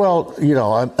death? Well,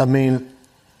 I mean,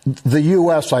 the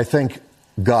U.S., I think,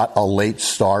 got a late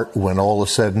start when all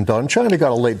is said and done. China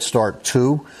got a late start,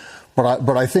 too.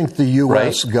 But I think the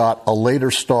U.S. got a later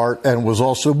start and was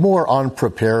also more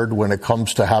unprepared when it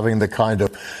comes to having the kind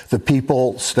of the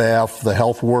people, staff, the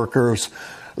health workers,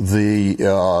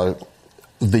 the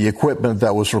equipment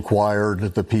that was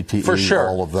required, the PPE, for sure.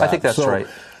 All of that. I think that's right.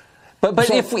 But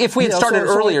if we had started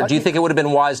earlier, do you think it would have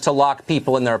been wise to lock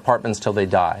people in their apartments till they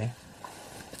die?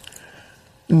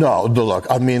 No, look,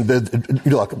 I mean, there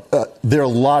are a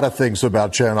lot of things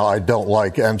about China I don't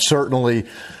like, and certainly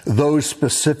those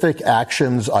specific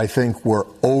actions I think were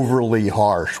overly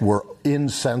harsh, were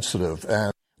insensitive.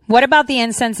 And what about the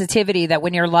insensitivity that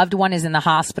when your loved one is in the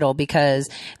hospital because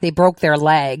they broke their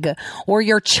leg, or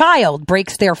your child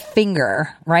breaks their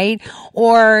finger, right?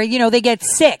 Or, they get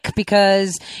sick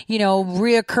because,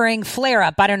 reoccurring flare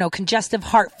up, I don't know, congestive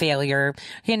heart failure,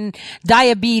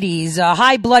 diabetes,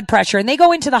 high blood pressure, and they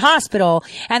go into the hospital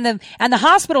and the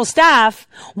hospital staff,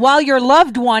 while your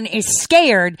loved one is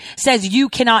scared, says you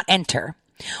cannot enter.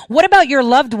 What about your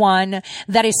loved one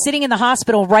that is sitting in the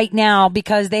hospital right now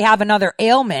because they have another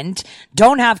ailment,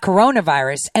 don't have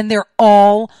coronavirus, and they're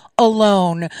all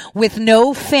alone with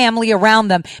no family around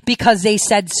them because they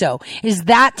said so? Is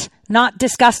that not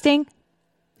disgusting?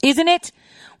 Isn't it?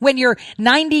 When you're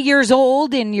 90 years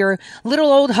old and your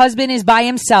little old husband is by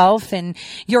himself and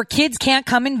your kids can't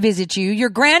come and visit you, your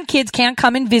grandkids can't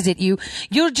come and visit you,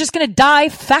 you're just going to die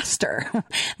faster.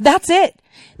 That's it.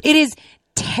 It is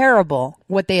terrible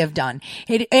what they have done.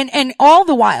 And all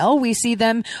the while we see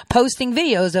them posting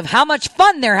videos of how much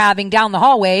fun they're having down the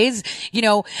hallways,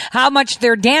 how much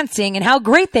they're dancing and how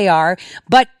great they are.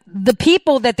 But the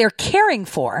people that they're caring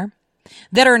for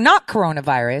that are not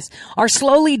coronavirus are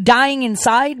slowly dying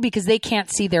inside because they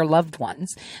can't see their loved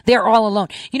ones. They're all alone.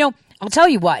 I'll tell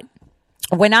you what.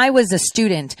 When I was a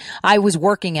student, I was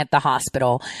working at the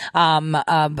hospital,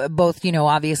 both,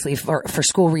 obviously for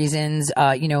school reasons,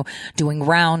 doing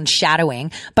round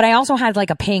shadowing, but I also had like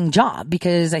a paying job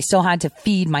because I still had to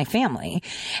feed my family.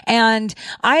 And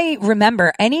I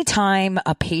remember anytime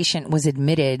a patient was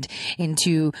admitted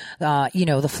into,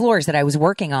 the floors that I was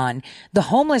working on, the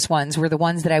homeless ones were the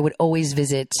ones that I would always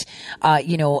visit,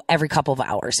 every couple of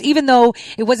hours. Even though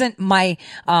it wasn't my,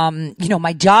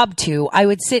 my job to, I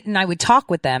would sit and I would talk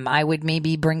with them. I would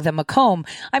maybe bring them a comb.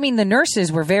 I mean, the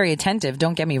nurses were very attentive,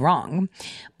 don't get me wrong,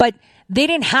 but they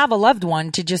didn't have a loved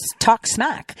one to just talk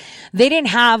smack. They didn't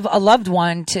have a loved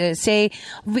one to say,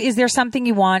 is there something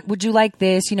you want? Would you like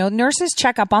this? Nurses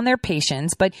check up on their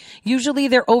patients, but usually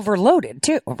they're overloaded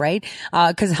too, right?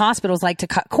 Cause hospitals like to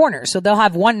cut corners. So they'll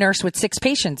have one nurse with 6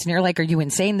 patients and you're like, are you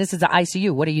insane? This is the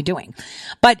ICU. What are you doing?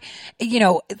 But,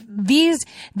 these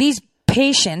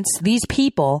patients, these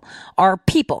people are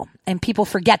people, and people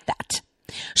forget that.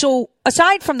 So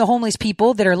aside from the homeless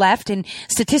people that are left, and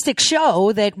statistics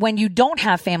show that when you don't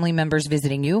have family members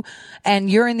visiting you and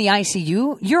you're in the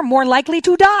ICU, you're more likely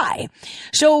to die.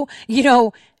 So,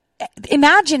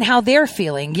 imagine how they're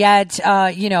feeling. Yet,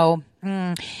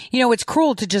 it's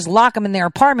cruel to just lock them in their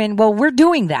apartment. Well, we're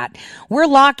doing that. We're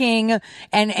locking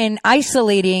and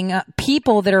isolating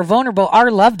people that are vulnerable,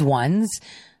 our loved ones,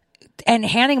 and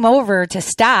handing them over to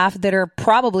staff that are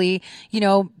probably,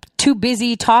 too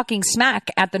busy talking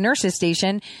smack at the nurses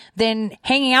station than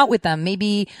hanging out with them,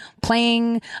 maybe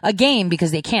playing a game because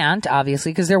they can't,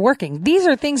 obviously, because they're working. These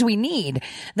are things we need.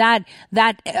 I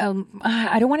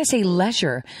don't want to say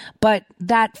leisure, but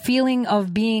that feeling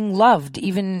of being loved,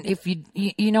 even if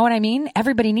you know what I mean?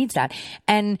 Everybody needs that.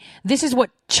 And this is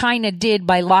what China did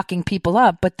by locking people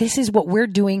up, but this is what we're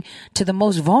doing to the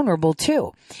most vulnerable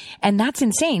too. And that's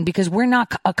insane because we're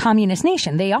not a communist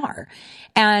nation. They are.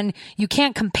 And you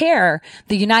can't compare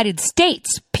the United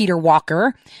States, Peter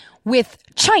Walker, with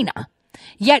China.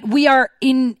 Yet we are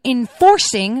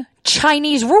enforcing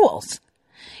Chinese rules.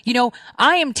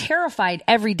 I am terrified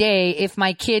every day if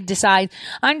my kid decides,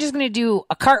 I'm just going to do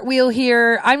a cartwheel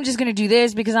here. I'm just going to do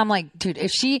this because I'm like, dude,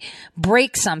 if she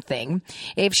breaks something,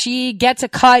 if she gets a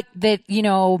cut that,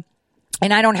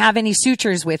 and I don't have any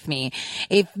sutures with me,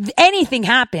 if anything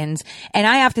happens and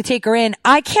I have to take her in,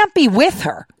 I can't be with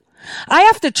her. I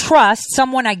have to trust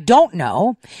someone I don't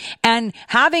know. And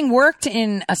having worked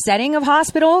in a setting of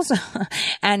hospitals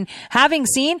and having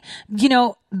seen,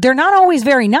 they're not always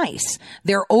very nice.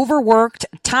 They're overworked,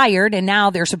 tired, and now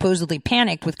they're supposedly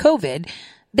panicked with COVID.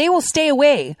 They will stay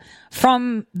away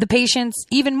from the patients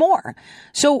even more.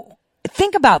 So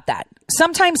think about that.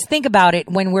 Sometimes think about it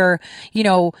when we're,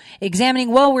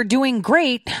 examining, well, we're doing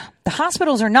great. The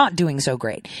hospitals are not doing so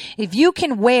great. If you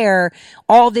can wear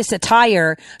all this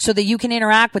attire so that you can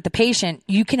interact with the patient,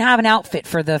 you can have an outfit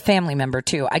for the family member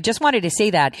too. I just wanted to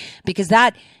say that because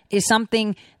that is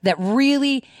something that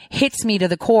really hits me to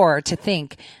the core to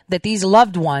think that these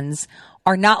loved ones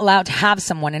are not allowed to have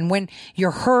someone. And when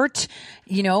you're hurt,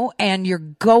 and you're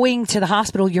going to the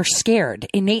hospital, you're scared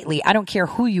innately. I don't care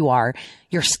who you are.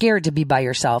 You're scared to be by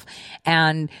yourself.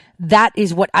 And that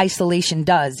is what isolation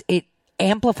does. It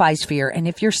amplifies fear. And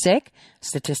if you're sick,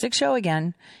 statistics show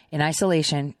again, in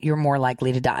isolation, you're more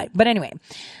likely to die. But anyway,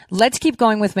 let's keep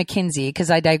going with McKinsey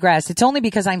because I digress. It's only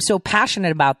because I'm so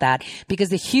passionate about that because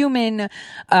the human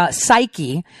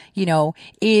psyche,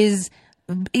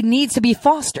 it needs to be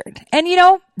fostered. And,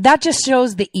 that just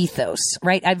shows the ethos,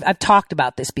 right? I've talked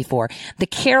about this before. The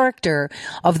character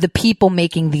of the people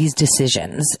making these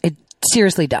decisions. It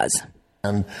seriously does.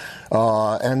 And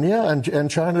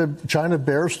China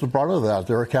bears the brunt of that.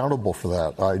 They're accountable for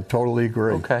that. I totally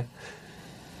agree.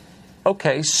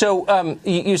 Okay. So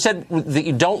you said that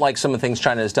you don't like some of the things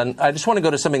China has done. I just want to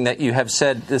go to something that you have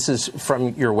said. This is from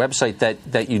your website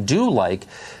that you do like.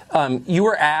 You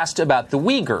were asked about the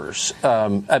Uyghurs.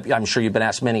 I'm sure you've been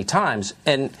asked many times.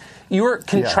 And you were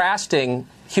contrasting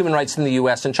human rights in the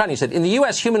U.S. and China. You said, in the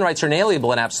U.S., human rights are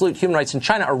inalienable and absolute. Human rights in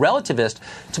China are relativist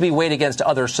to be weighed against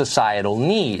other societal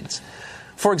needs.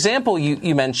 For example,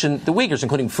 you mentioned the Uyghurs,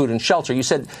 including food and shelter. You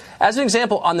said, as an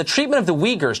example, on the treatment of the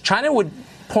Uyghurs, China would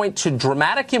point to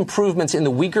dramatic improvements in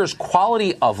the Uyghurs'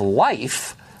 quality of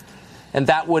life, and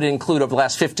that would include over the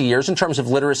last 50 years in terms of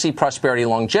literacy, prosperity,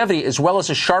 and longevity, as well as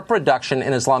a sharp reduction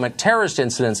in Islamic terrorist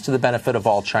incidents to the benefit of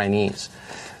all Chinese.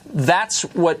 That's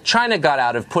what China got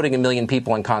out of putting 1 million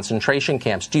people in concentration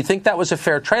camps. Do you think that was a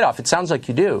fair trade-off? It sounds like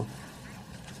you do.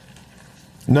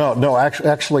 No,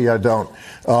 actually I don't.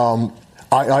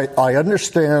 I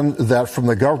understand that from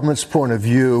the government's point of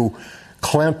view,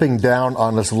 clamping down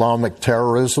on Islamic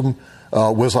terrorism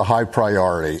was a high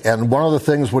priority. And one of the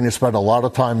things when you spend a lot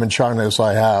of time in China, as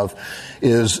I have,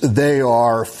 is they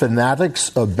are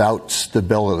fanatics about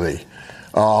stability.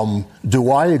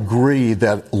 Do I agree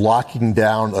that locking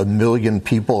down 1 million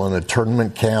people in a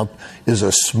internment camp is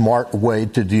a smart way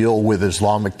to deal with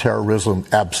Islamic terrorism?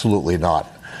 Absolutely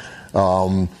not.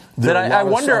 But I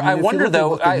wonder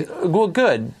though, well,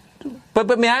 good.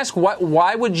 But may I ask,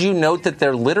 why would you note that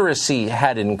their literacy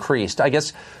had increased? I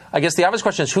guess the obvious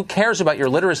question is, who cares about your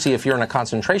literacy if you're in a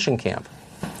concentration camp?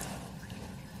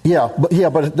 Yeah,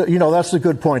 but that's a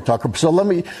good point, Tucker. So let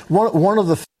me one of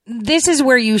the. This is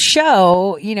where you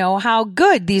show, how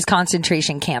good these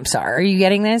concentration camps are. Are you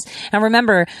getting this? And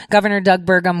remember, Governor Doug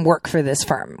Burgum worked for this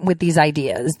firm with these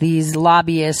ideas, these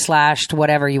lobbyists /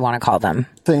 whatever you want to call them.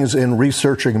 Things in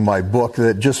researching my book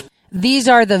that just. These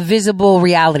are the visible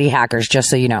reality hackers, just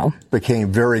so you know. Became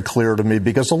very clear to me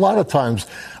because a lot of times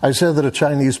I said to the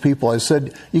Chinese people, I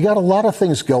said, you got a lot of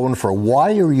things going for.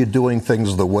 Why are you doing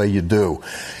things the way you do?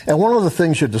 And one of the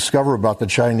things you discover about the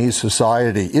Chinese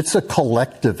society, it's a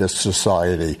collectivist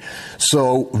society.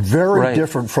 So very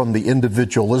different from the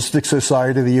individualistic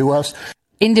society of the U.S.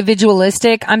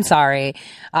 individualistic. I'm sorry.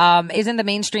 Isn't the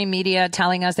mainstream media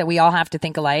telling us that we all have to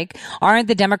think alike? Aren't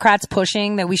the Democrats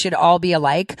pushing that we should all be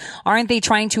alike? Aren't they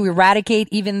trying to eradicate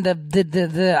even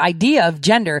the idea of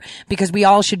gender because we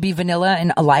all should be vanilla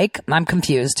and alike? I'm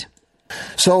confused.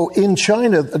 So in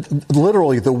China,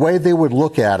 literally, the way they would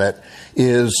look at it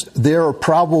is there are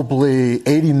probably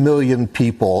 80 million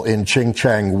people in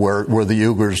Xinjiang where the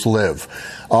Uyghurs live.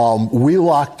 We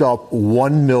locked up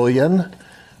 1 million.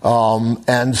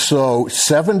 And so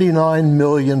 79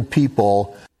 million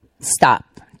people. Stop.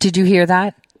 Did you hear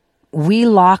that? We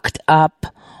locked up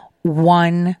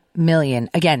 1 million.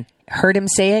 Again, heard him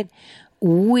say it.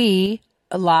 We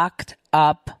locked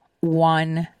up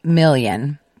 1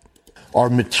 million. Are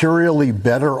materially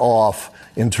better off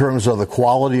in terms of the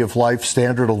quality of life,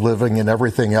 standard of living, and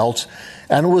everything else.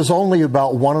 And it was only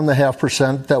about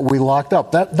 1.5% that we locked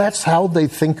up. That's how they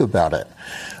think about it.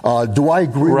 Do I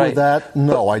agree with that?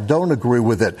 No, I don't agree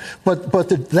with it. But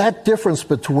that difference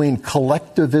between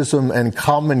collectivism and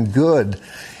common good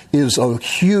is a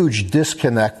huge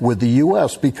disconnect with the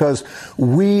U.S. because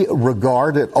we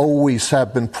regard it, always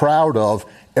have been proud of,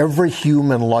 every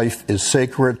human life is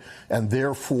sacred, and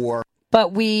therefore...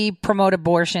 But we promote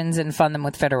abortions and fund them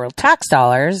with federal tax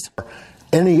dollars.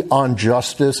 Any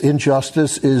injustice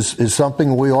is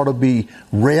something we ought to be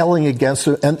railing against,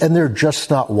 and they're just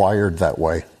not wired that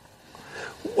way.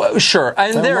 Well, sure.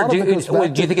 And do you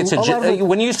think it's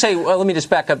when you say, well, let me just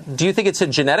back up, do you think it's a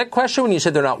genetic question when you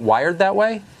said they're not wired that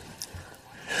way?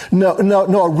 No,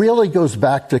 it really goes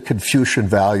back to Confucian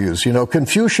values. You know,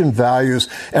 Confucian values,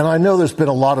 and I know there's been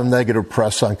a lot of negative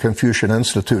press on Confucian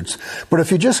institutes, but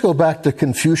if you just go back to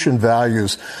Confucian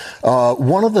values,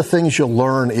 one of the things you'll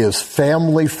learn is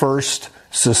family first,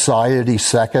 society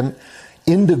second,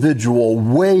 individual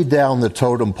way down the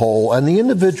totem pole, and the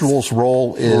individual's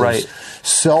role is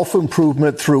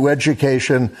self-improvement through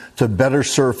education to better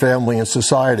serve family and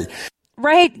society.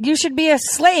 Right? You should be a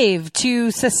slave to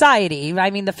society.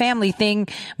 I mean, the family thing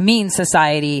means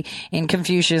society in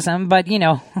Confucianism, but, you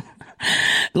know,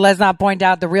 let's not point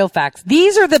out the real facts.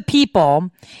 These are the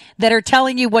people that are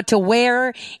telling you what to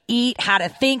wear, eat, how to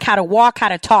think, how to walk, how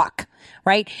to talk,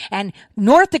 right? And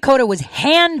North Dakota was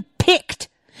hand-picked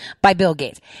by Bill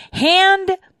Gates.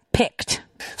 Hand-picked.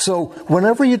 So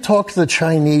whenever you talk to the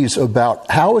Chinese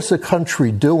about how is the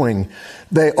country doing,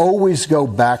 they always go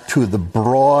back to the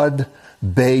broad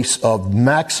base of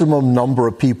maximum number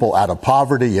of people out of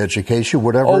poverty, education,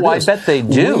 whatever it is. I bet they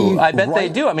do. They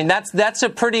do. I mean, that's a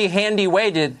pretty handy way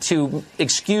to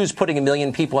excuse putting 1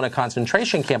 million people in a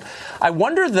concentration camp. I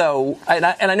wonder, though, and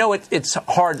I know it's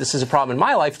hard. This is a problem in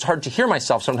my life. It's hard to hear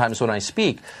myself sometimes when I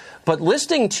speak. But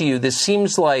listening to you, this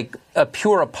seems like a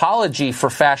pure apology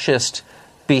for fascist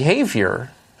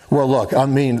behavior. Well, look, I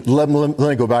mean, let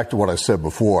me go back to what I said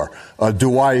before.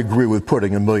 Do I agree with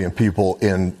putting 1 million people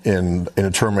in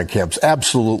internment camps?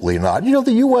 Absolutely not. You know,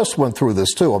 the U.S. went through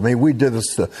this, too. I mean, we did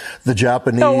this to the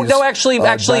Japanese. Actually,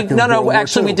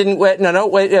 we didn't. Wait.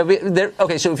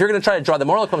 Okay, so if you're going to try to draw the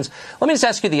moral equivalence, let me just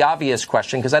ask you the obvious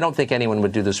question, because I don't think anyone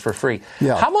would do this for free.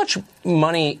 Yeah. How much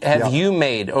money have you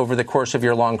made over the course of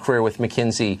your long career with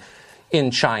McKinsey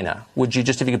in China? Would you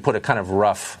just, if you could put a kind of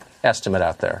rough estimate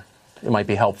out there? It might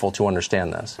be helpful to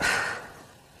understand this.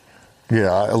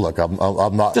 Yeah, look, I'm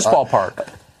not... Just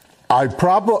ballpark. I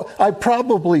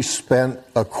probably spent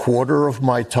a quarter of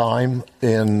my time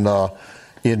in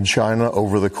China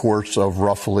over the course of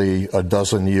roughly a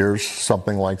dozen years,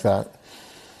 something like that.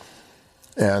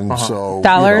 And so...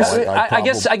 Dollars? You know, I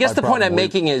guess the point I'm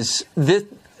making is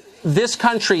this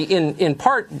country, in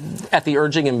part at the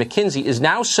urging of McKinsey, is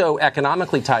now so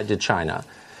economically tied to China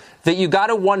that you got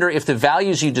to wonder if the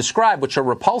values you describe, which are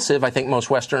repulsive, I think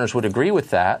most Westerners would agree with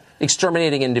that,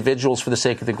 exterminating individuals for the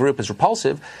sake of the group is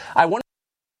repulsive. I wonder.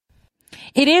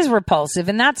 It is repulsive,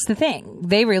 and that's the thing.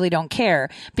 They really don't care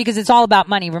because it's all about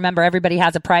money. Remember, everybody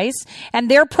has a price,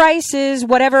 and their price is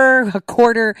whatever a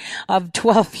quarter of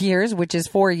 12 years, which is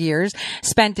 4 years,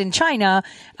 spent in China,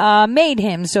 made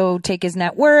him. So take his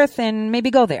net worth and maybe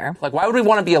go there. Like, why would we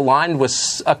want to be aligned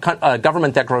with a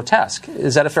government that grotesque?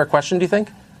 Is that a fair question, do you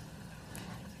think?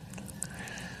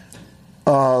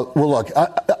 Well, look,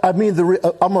 I mean,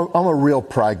 I'm a real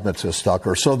pragmatist,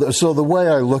 Tucker. So the way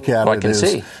I look at it is,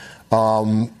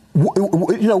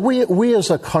 we as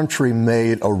a country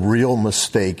made a real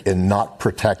mistake in not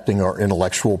protecting our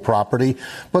intellectual property.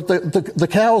 But the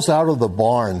cow's out of the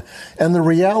barn, and the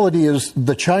reality is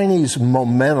the Chinese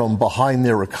momentum behind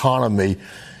their economy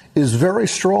is very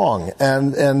strong,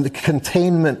 and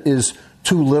containment is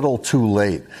too little, too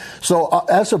late. So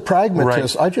as a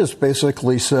pragmatist, I just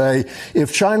basically say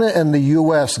if China and the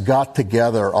U.S. got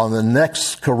together on the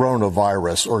next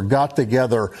coronavirus or got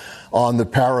together on the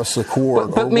Paris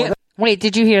Accord. Wait,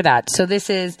 did you hear that? So this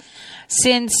is,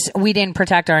 since we didn't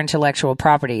protect our intellectual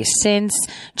property, since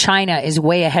China is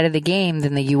way ahead of the game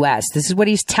than the U.S., this is what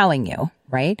he's telling you,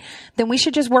 right? Then we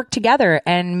should just work together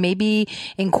and maybe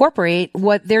incorporate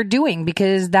what they're doing,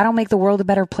 because that'll make the world a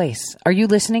better place. Are you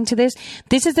listening to this?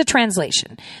 This is the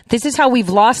translation. This is how we've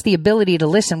lost the ability to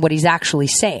listen what he's actually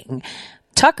saying.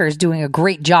 Tucker's doing a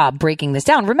great job breaking this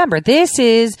down. Remember, this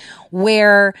is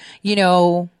where,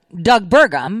 Doug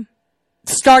Burgum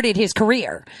started his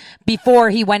career before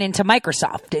he went into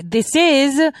Microsoft. This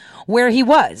is where he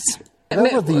was.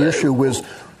 Remember, the issue is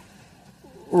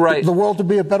the world to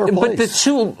be a better place. But the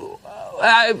two,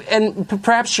 and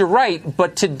perhaps you're right,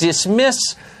 but to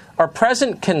dismiss our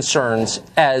present concerns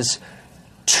as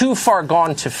too far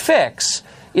gone to fix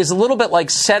is a little bit like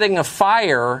setting a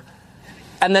fire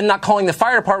and then not calling the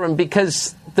fire department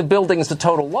because the building's a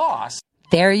total loss.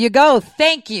 There you go.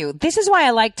 Thank you. This is why I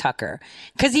like Tucker,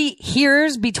 because he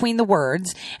hears between the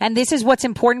words, and this is what's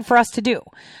important for us to do.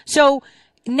 So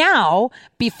now,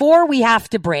 before we have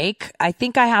to break, I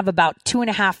think I have about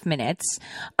 2.5 minutes.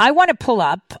 I want to pull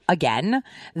up again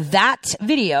that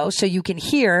video so you can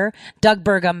hear Doug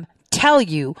Burgum tell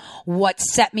you what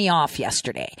set me off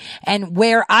yesterday and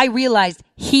where I realized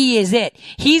he is it.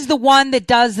 He's the one that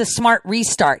does the smart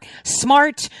restart.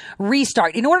 Smart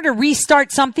restart. In order to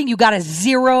restart something, you got to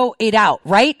zero it out,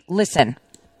 right? Listen.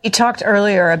 You talked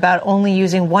earlier about only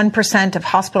using 1% of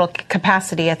hospital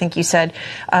capacity. I think you said.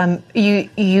 Do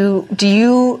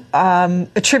you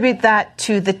attribute that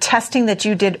to the testing that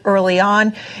you did early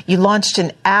on? You launched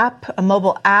an app, a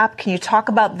mobile app. Can you talk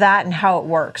about that and how it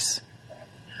works?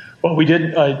 Well, we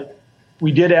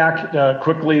did act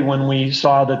quickly when we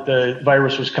saw that the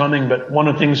virus was coming. But one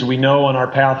of the things we know on our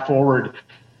path forward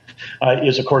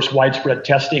is, of course, widespread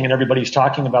testing, and everybody's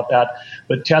talking about that.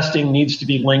 But testing needs to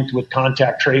be linked with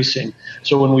contact tracing.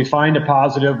 So when we find a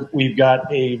positive, we've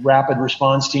got a rapid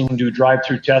response team to do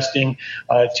drive-through testing,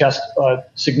 test a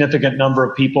significant number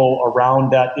of people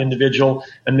around that individual,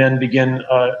 and then begin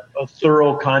a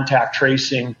thorough contact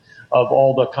tracing of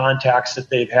all the contacts that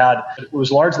they've had. It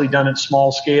was largely done at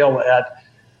small scale, at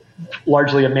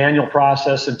largely a manual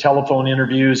process and telephone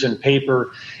interviews and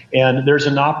paper. And there's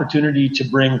an opportunity to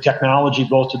bring technology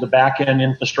both to the back-end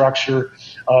infrastructure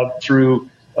through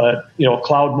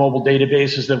cloud mobile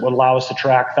databases that would allow us to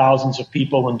track thousands of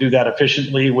people and do that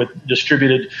efficiently with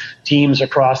distributed teams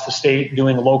across the state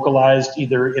doing localized,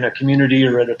 either in a community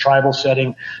or at a tribal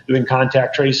setting, doing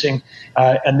contact tracing.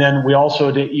 And then we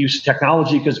also use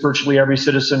technology because virtually every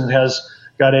citizen has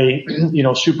got a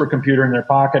supercomputer in their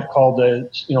pocket called a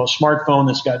smartphone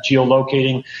that's got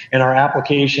geolocating, and our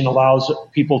application allows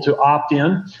people to opt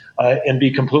in and be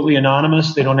completely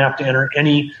anonymous. They don't have to enter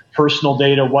any personal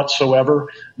data whatsoever,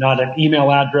 not an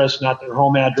email address, not their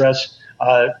home address,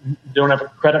 don't have a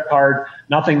credit card,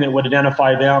 nothing that would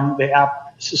identify them. The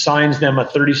app assigns them a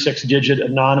 36-digit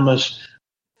anonymous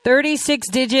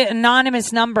 36-digit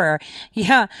anonymous number.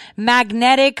 Yeah,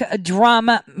 magnetic drum.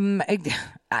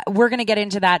 We're going to get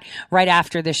into that right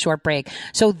after this short break.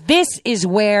 So this is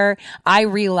where I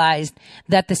realized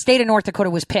that the state of North Dakota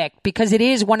was picked because it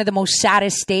is one of the most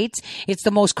saddest states. It's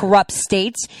the most corrupt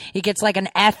states. It gets like an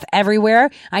F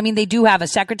everywhere. I mean, they do have a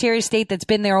Secretary of State that's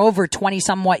been there over 20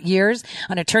 somewhat years,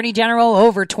 an Attorney General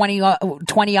over 20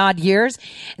 odd years.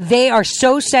 They are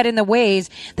so set in the ways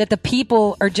that the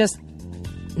people are just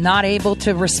not able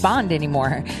to respond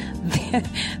anymore.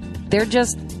 They're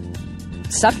just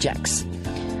subjects.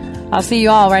 I'll see you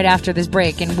all right after this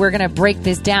break, and we're going to break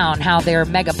this down, how their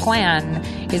mega plan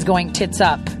is going tits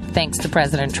up thanks to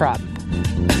President Trump.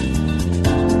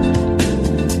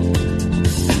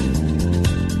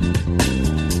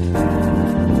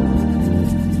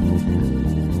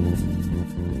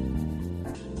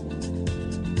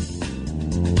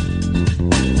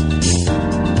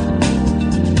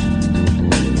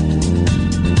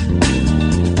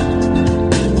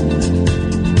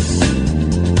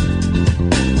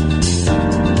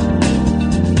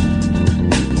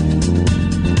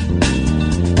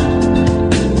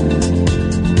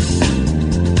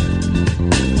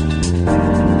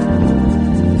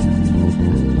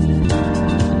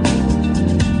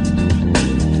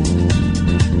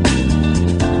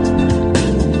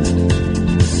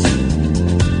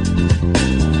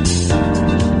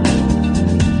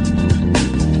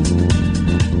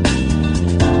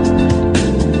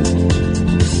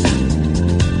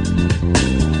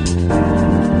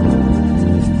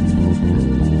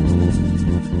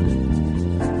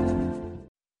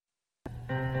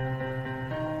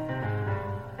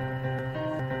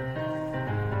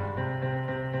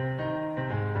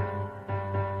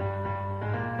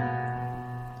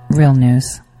 Real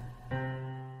news.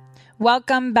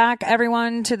 Welcome back,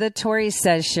 everyone, to the Tori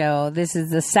Says Show. This is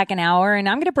the second hour, and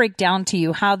I'm going to break down to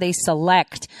you how they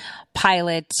select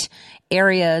pilot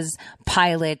areas,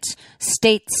 pilot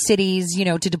states, cities,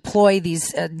 to deploy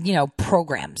these,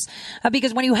 programs.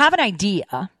 Because when you have an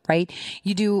idea, right,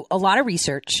 you do a lot of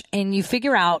research and you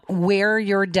figure out where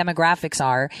your demographics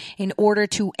are in order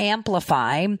to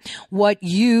amplify what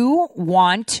you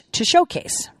want to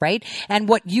showcase, right? And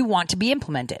what you want to be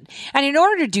implemented. And in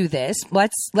order to do this,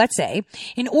 let's say,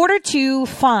 in order to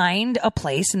find a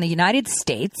place in the United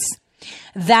States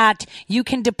that you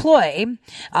can deploy,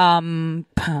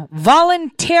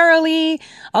 voluntarily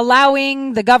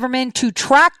allowing the government to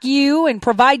track you and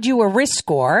provide you a risk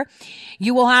score,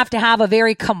 you will have to have a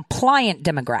very compliant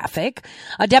demographic,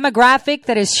 a demographic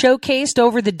that is showcased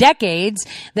over the decades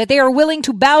that they are willing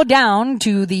to bow down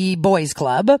to the boys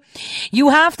club. You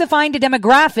have to find a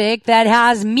demographic that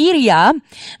has media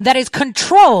that is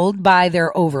controlled by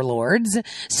their overlords,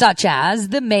 such as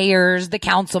the mayors, the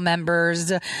council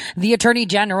members, the attorney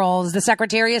generals, the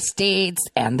secretary of states,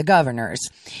 and the governors.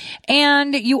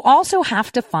 And you also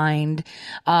have to find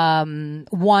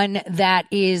one that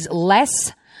is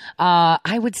less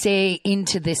I would say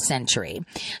into this century.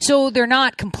 So they're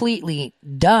not completely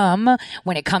dumb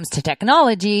when it comes to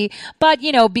technology, but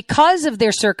because of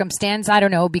their circumstance, I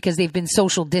don't know, because they've been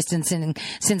social distancing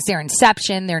since their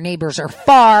inception, their neighbors are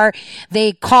far,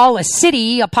 they call a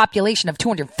city a population of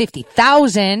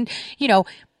 250,000,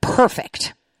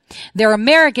 perfect. They're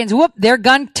Americans, they're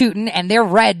gun tooting and they're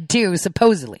red too,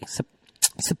 supposedly,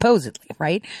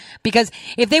 right? Because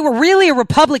if they were really a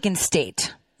Republican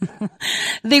state,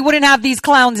 they wouldn't have these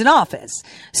clowns in office.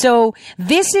 So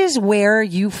this is where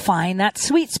you find that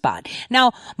sweet spot.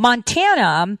 Now,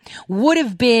 Montana would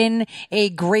have been a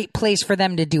great place for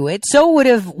them to do it. So would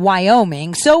have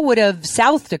Wyoming. So would have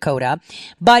South Dakota.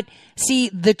 But see,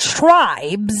 the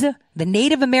tribes, the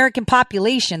Native American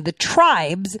population, the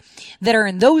tribes that are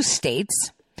in those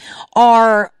states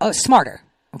are smarter.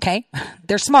 Okay?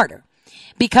 They're smarter.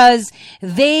 Because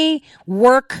they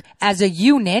work as a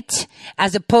unit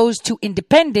as opposed to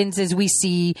independence as we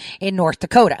see in North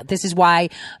Dakota. This is why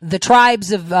the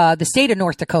tribes of the state of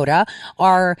North Dakota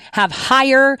have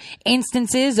higher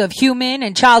instances of human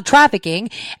and child trafficking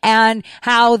and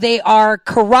how they are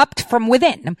corrupt from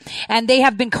within. And they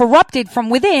have been corrupted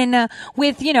from within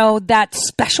with, that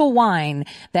special wine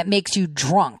that makes you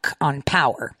drunk on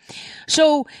power.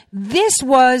 So this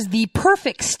was the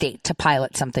perfect state to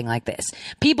pilot something like this.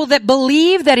 People that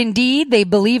believe that indeed they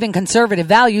believe in conservative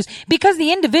values because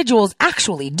the individuals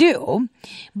actually do,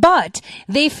 but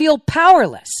they feel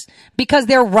powerless because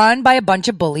they're run by a bunch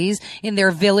of bullies in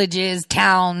their villages,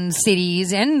 towns,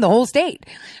 cities, and the whole state.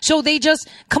 So they just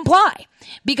comply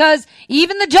because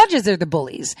even the judges are the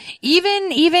bullies.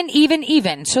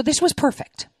 Even. So this was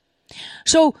perfect.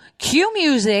 So Q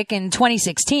Music in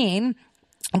 2016,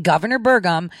 Governor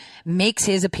Burgum makes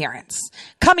his appearance,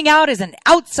 coming out as an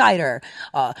outsider,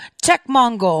 tech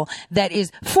Mongol that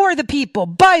is for the people,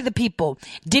 by the people.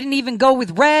 Didn't even go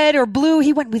with red or blue.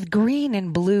 He went with green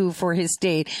and blue for his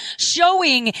state,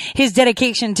 showing his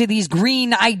dedication to these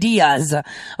green ideas.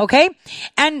 Okay.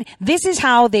 And this is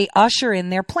how they usher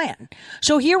in their plan.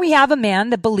 So here we have a man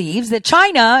that believes that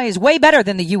China is way better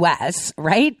than the U.S.,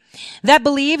 right? That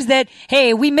believes that,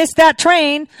 hey, we missed that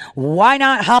train. Why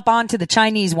not hop onto the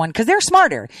Chinese one? Because they're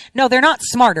smarter. No, they're not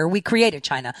smarter. We created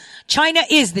China. China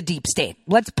is the deep state.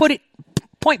 Let's put it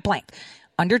point blank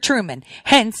under Truman,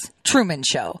 hence Truman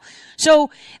Show. So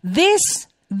this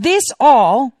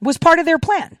all was part of their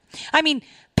plan. I mean,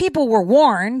 people were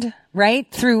warned, right,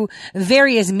 through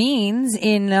various means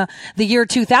in the year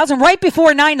 2000, right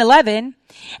before 9/11.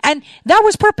 And that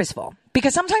was purposeful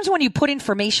because sometimes when you put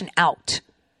information out,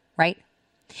 right,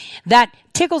 that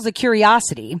tickles the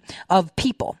curiosity of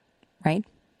people, right?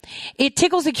 It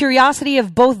tickles the curiosity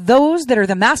of both those that are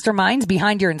the masterminds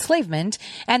behind your enslavement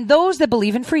and those that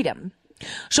believe in freedom.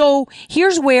 So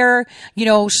here's where,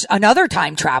 another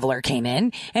time traveler came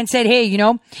in and said, hey,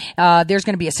 there's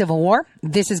going to be a civil war.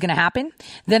 This is going to happen.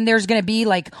 Then there's going to be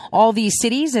like all these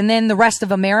cities and then the rest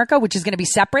of America, which is going to be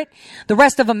separate. The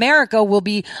rest of America will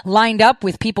be lined up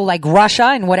with people like Russia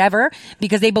and whatever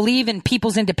because they believe in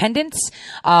people's independence.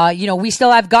 We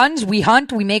still have guns. We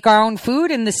hunt. We make our own food.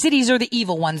 And the cities are the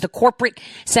evil ones, the corporate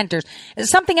centers.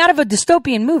 Something out of a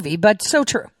dystopian movie, but so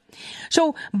true.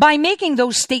 So by making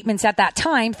those statements at that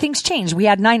time, things changed. We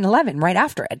had 9/11 right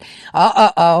after it.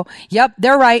 Yep,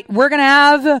 they're right. We're going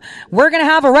to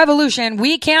have a revolution.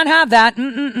 We can't have that.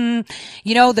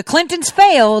 The Clintons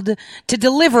failed to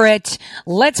deliver it.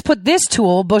 Let's put this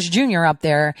tool, Bush Jr., up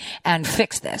there and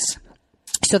fix this.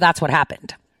 So that's what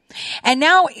happened. And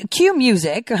now cue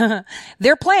music.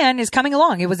 Their plan is coming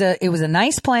along. It was a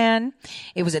nice plan.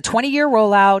 It was a 20-year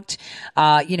rollout.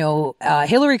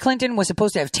 Hillary Clinton was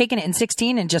supposed to have taken it in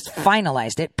 2016 and just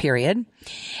finalized it, period.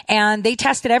 And they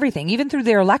tested everything, even through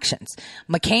their elections.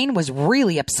 McCain was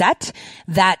really upset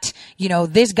that,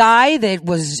 this guy that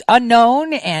was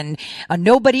unknown and a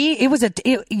nobody,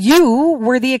 you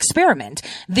were the experiment.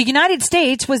 The United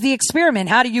States was the experiment.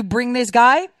 How do you bring this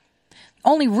guy?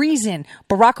 Only reason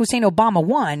Barack Hussein Obama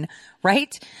won,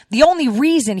 right? The only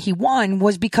reason he won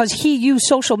was because he used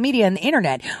social media and the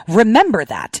internet. Remember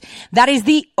that. That is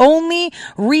the only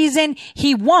reason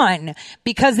he won,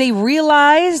 because they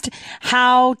realized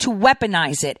how to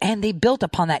weaponize it and they built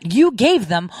upon that. You gave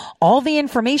them all the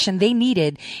information they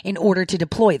needed in order to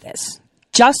deploy this.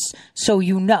 Just so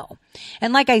you know.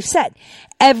 And like I said,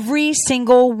 every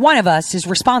single one of us is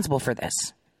responsible for this.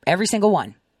 Every single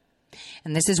one.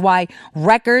 And this is why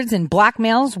records and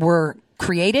blackmails were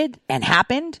created and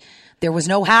happened. There was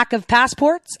no hack of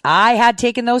passports. I had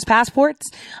taken those passports.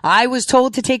 I was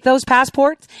told to take those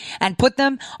passports and put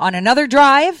them on another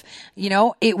drive.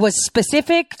 It was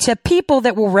specific to people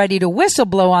that were ready to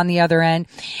whistleblow on the other end.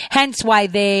 Hence why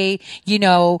they,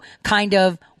 kind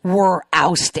of were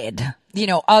ousted.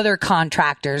 Other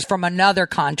contractors from another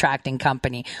contracting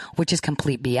company, which is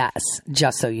complete BS,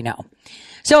 just so you know.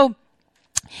 So,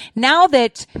 now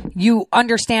that you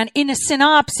understand in a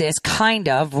synopsis, kind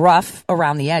of rough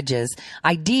around the edges,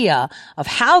 idea of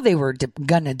how they were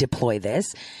going to deploy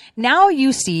this, now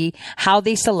you see how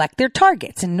they select their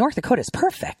targets. And North Dakota is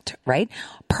perfect, right?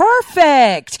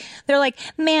 Perfect. They're like,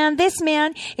 man, this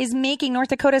man is making North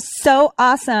Dakota so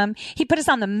awesome. He put us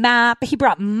on the map. He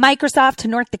brought Microsoft to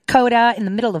North Dakota in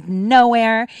the middle of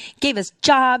nowhere, gave us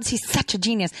jobs. He's such a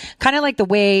genius. Kind of like the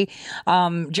way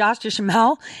Josh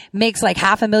Duhamel makes like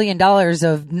 $500,000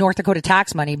 of North Dakota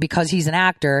tax money because he's an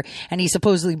actor and he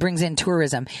supposedly brings in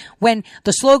tourism. When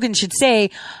the slogan should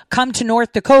say, come to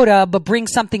North Dakota, but bring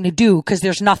something to do, because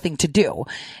there's nothing to do.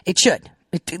 It should.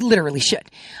 It literally should.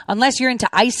 Unless you're into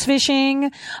ice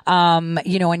fishing, and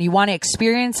you want to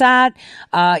experience that,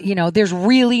 there's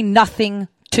really nothing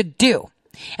to do.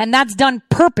 And that's done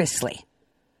purposely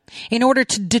in order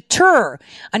to deter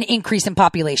an increase in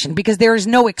population, because there is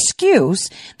no excuse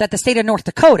that the state of North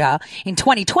Dakota in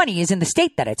 2020 is in the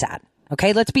state that it's at.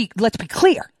 Okay. Let's be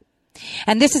clear.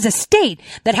 And this is a state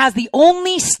that has the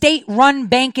only state-run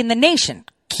bank in the nation.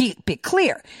 Keep it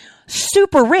clear.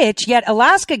 Super rich, yet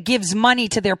Alaska gives money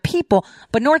to their people,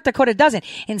 but North Dakota doesn't.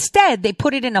 Instead, they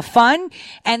put it in a fund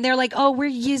and they're like, oh, we're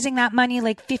using that money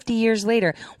like 50 years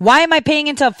later. Why am I paying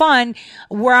into a fund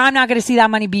where I'm not going to see that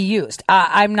money be used?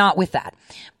 I'm not with that.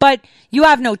 But you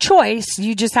have no choice.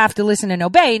 You just have to listen and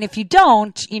obey. And if you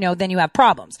don't, then you have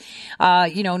problems.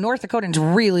 North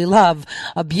Dakotans really love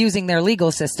abusing their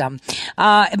legal system.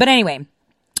 But anyway,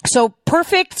 so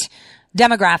perfect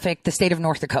demographic, the state of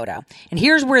North Dakota. And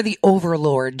here's where the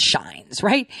overlord shines,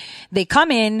 right? They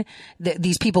come in,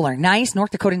 these people are nice.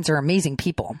 North Dakotans are amazing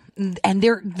people. And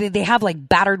they have like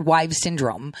battered wives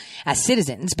syndrome as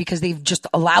citizens because they've just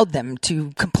allowed them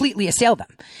to completely assail them.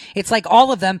 It's like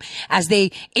all of them, as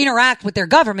they interact with their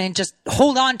government, just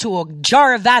hold on to a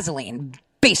jar of Vaseline.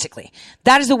 Basically,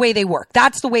 that is the way they work.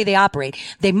 That's the way they operate.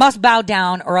 They must bow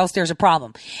down or else there's a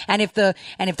problem. And if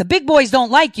the big boys don't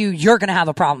like you, you're going to have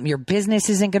a problem. Your business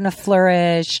isn't going to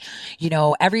flourish.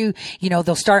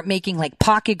 They'll start making like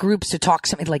pocket groups to talk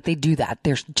something, like they do that.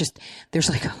 There's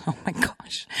like, oh my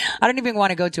gosh, I don't even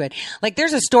want to go to it. Like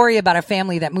there's a story about a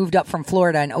family that moved up from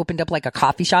Florida and opened up like a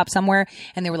coffee shop somewhere.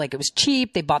 And they were like, it was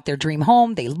cheap. They bought their dream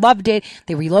home. They loved it.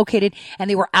 They relocated and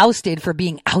they were ousted for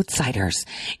being outsiders.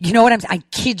 You know what I'm saying? I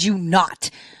kid you not.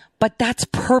 But that's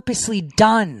purposely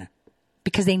done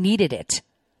because they needed it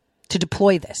to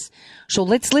deploy this. So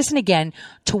let's listen again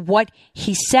to what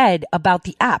he said about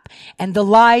the app and the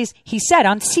lies he said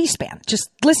on C-SPAN. Just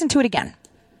listen to it again.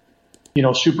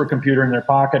 Supercomputer in their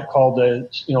pocket called a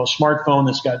smartphone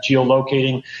that's got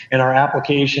geolocating, and our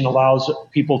application allows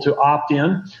people to opt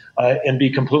in and be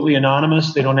completely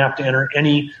anonymous. They don't have to enter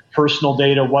any personal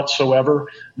data whatsoever,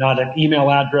 not an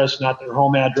email address, not their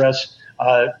home address.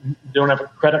 They don't have a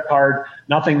credit card,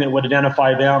 nothing that would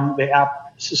identify them. The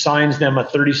app assigns them a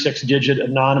 36-digit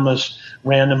anonymous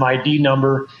random ID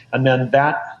number, and then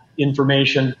that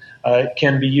information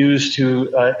can be used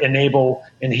to enable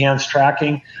enhanced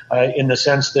tracking in the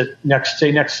sense that next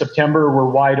September we're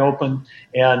wide open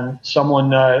and someone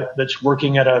that's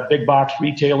working at a big box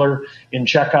retailer in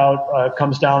checkout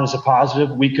comes down as a positive,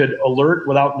 we could alert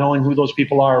without knowing who those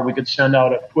people are. We could send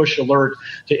out a push alert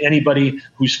to anybody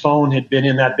whose phone had been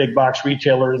in that big box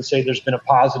retailer and say there's been a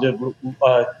positive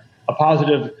a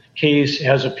positive case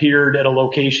has appeared at a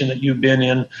location that you've been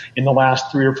in the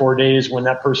last 3 or 4 days when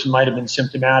that person might have been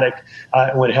symptomatic,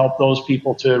 it would help those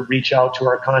people to reach out to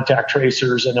our contact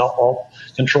tracers and help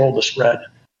control the spread.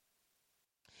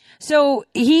 So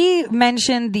he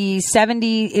mentioned the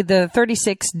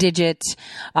 36-digit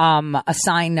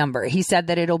assigned number. He said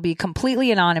that it'll be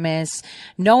completely anonymous.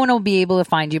 No one will be able to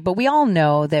find you. But we all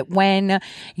know that when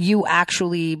you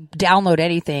actually download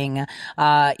anything,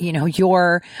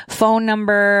 your phone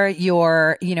number,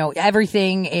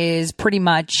 everything is pretty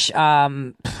much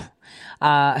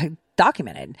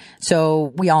documented.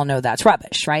 So we all know that's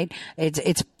rubbish, right?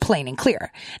 It's plain and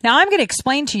clear. Now I'm going to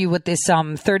explain to you what this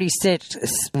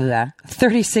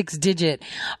 36-digit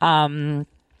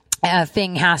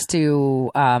thing has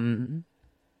to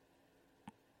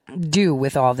do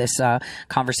with all this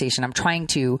conversation. I'm trying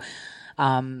to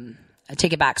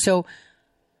take it back. So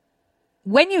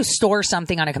when you store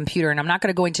something on a computer, and I'm not going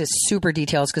to go into super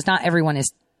details because not everyone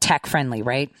is tech friendly,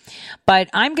 right? But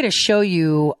I'm going to show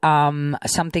you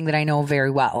something that I know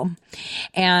very well.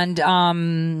 And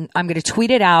I'm going to tweet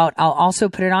it out. I'll also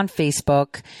put it on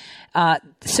Facebook.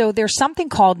 So there's something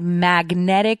called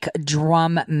magnetic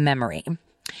drum memory.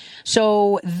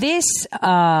 So this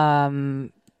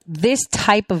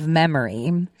type of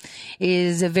memory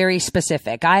is very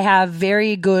specific. I have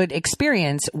very good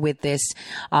experience with this.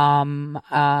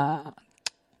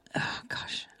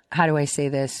 How do I say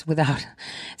this without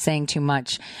saying too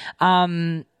much? A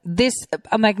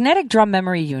magnetic drum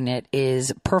memory unit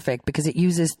is perfect because it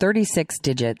uses 36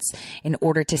 digits in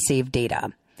order to save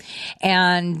data.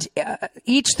 And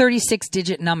each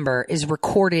 36-digit number is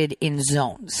recorded in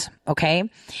zones, okay?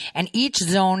 And each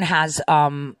zone has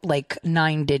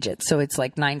 9 digits, so it's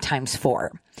like 9 times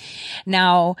 4.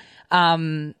 Now,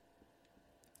 the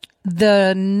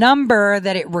number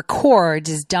that it records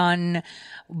is done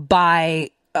by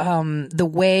the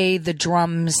way the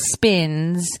drum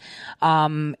spins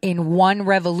in one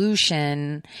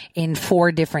revolution in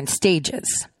 4 different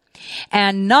stages.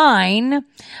 And 9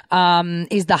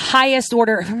 is the highest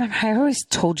order. Remember, I always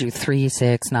told you 3,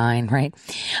 6, 9, right?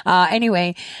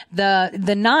 Anyway,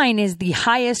 the 9 is the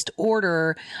highest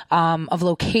order of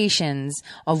locations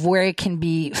of where it can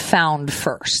be found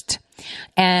first.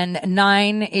 And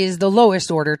 9 is the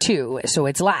lowest order too, so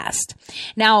it's last.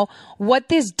 Now, what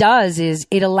this does is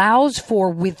it allows for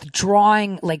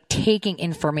withdrawing, like taking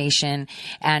information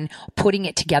and putting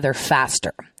it together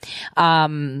faster.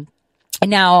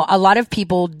 Now, a lot of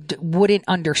people wouldn't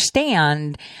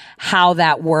understand how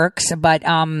that works, but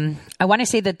I want to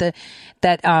say that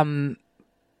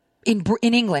in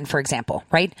England, for example,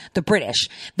 right? The British,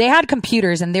 they had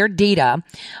computers and their data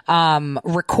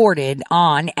recorded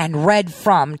on and read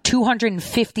from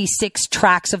 256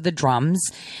 tracks of the drums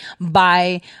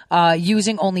by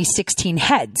using only 16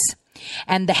 heads.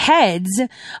 And the heads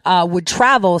would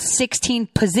travel 16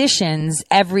 positions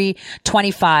every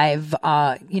 25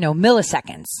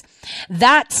 milliseconds.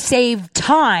 That saved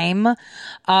time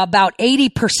about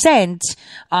 80%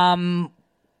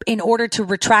 in order to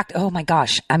retract. Oh my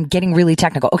gosh, I'm getting really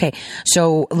technical. Okay,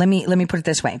 so let me put it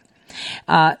this way.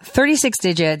 36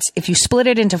 digits. If you split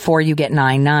it into 4, you get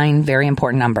 9. 9, very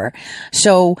important number.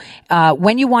 So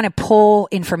when you want to pull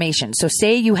information, so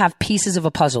say you have pieces of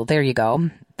a puzzle. There you go.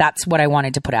 That's what I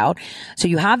wanted to put out. So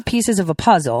you have pieces of a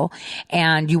puzzle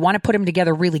and you want to put them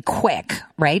together really quick,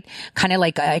 right? Kind of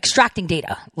like extracting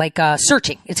data, like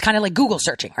searching. It's kind of like Google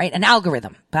searching, right? An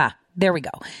algorithm. There we go.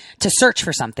 To search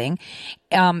for something.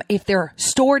 If they're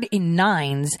stored in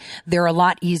 9s, they're a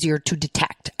lot easier to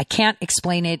detect. I can't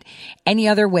explain it any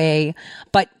other way.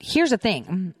 But here's the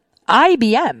thing.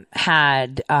 IBM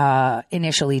had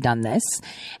initially done this,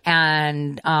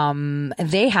 and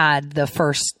they had the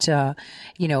first,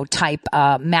 type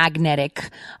magnetic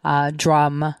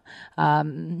drum,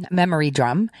 memory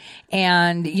drum,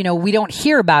 and we don't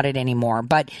hear about it anymore.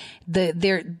 But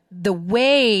the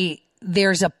way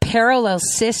there's a parallel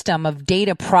system of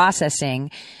data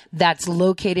processing that's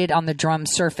located on the drum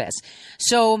surface.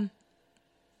 So,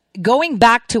 going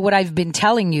back to what I've been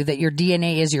telling you, that your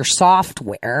DNA is your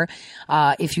software,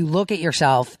 if you look at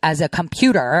yourself as a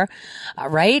computer,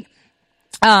 right?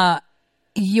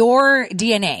 Your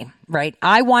DNA, right?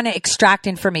 I want to extract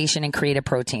information and create a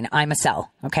protein. I'm a cell,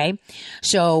 okay?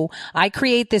 So I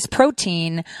create this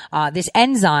protein, this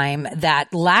enzyme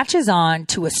that latches on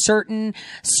to a certain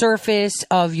surface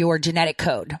of your genetic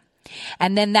code.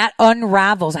 And then that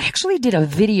unravels. I actually did a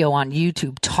video on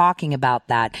YouTube talking about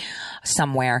that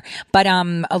somewhere, but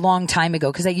a long time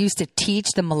ago, because I used to teach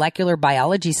the molecular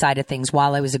biology side of things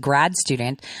while I was a grad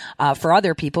student for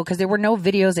other people, because there were no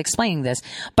videos explaining this.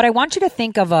 But I want you to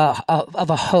think of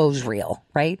a hose reel,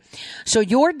 right? So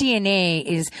your DNA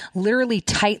is literally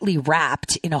tightly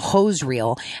wrapped in a hose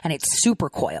reel, and it's super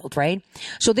coiled, right?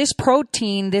 So this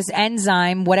protein, this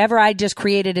enzyme, whatever I just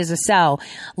created as a cell,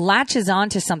 latches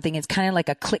onto something. It's kind of like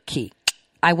a click key.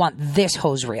 I want this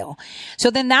hose reel.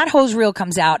 So then that hose reel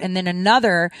comes out, and then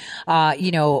another,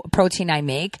 protein I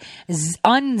make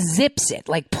unzips it,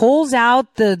 like pulls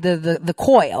out the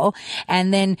coil,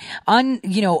 and then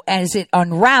as it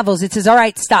unravels, it says, all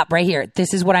right, stop right here.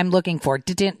 This is what I'm looking for.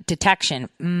 Detection.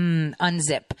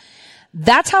 Unzip.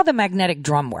 That's how the magnetic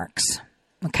drum works.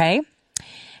 Okay.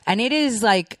 And it is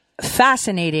like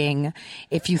fascinating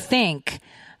if you think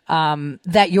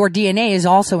that your DNA is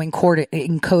also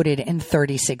encoded in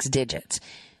 36 digits.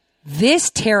 This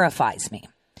terrifies me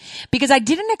because I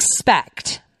didn't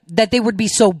expect that they would be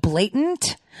so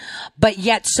blatant, but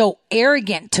yet so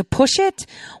arrogant to push it,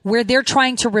 where they're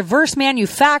trying to reverse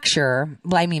manufacture,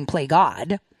 play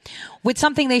God, with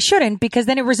something they shouldn't, because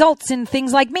then it results in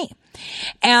things like me.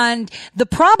 And the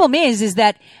problem is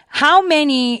that how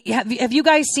many, have you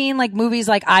guys seen like movies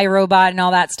like iRobot and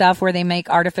all that stuff where they make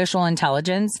artificial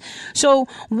intelligence? So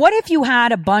what if you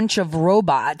had a bunch of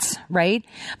robots, right?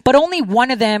 But only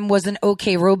one of them was an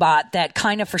okay robot that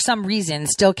kind of, for some reason,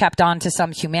 still kept on to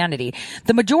some humanity.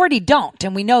 The majority don't.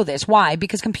 And we know this. Why?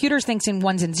 Because computers think in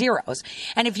ones and zeros.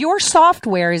 And if your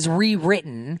software is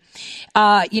rewritten,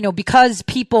 because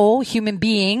people, human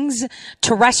beings,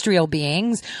 terrestrial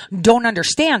beings, don't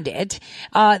understand it,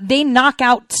 they knock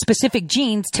out specific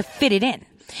genes to fit it in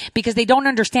because they don't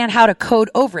understand how to code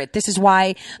over it. This is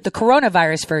why the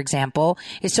coronavirus, for example,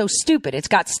 is so stupid. It's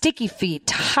got sticky feet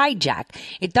to hijack.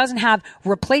 It doesn't have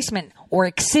replacement or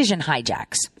excision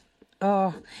hijacks. Oh,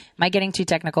 am I getting too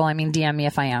technical? DM me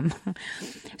if I am.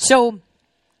 So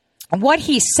what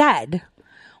he said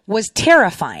was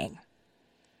terrifying,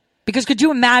 because could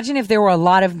you imagine if there were a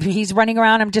lot of bees running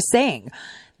around? I'm just saying.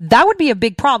 That would be a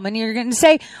big problem. And you're going to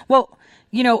say, well,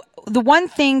 the one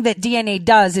thing that DNA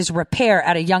does is repair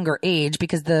at a younger age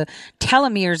because the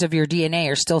telomeres of your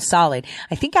DNA are still solid.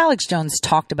 I think Alex Jones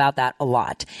talked about that a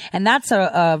lot. And that's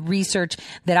a research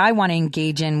that I want to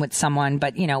engage in with someone,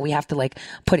 but we have to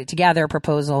put it together,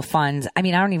 proposal, funds. I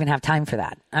don't even have time for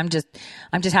that. I'm just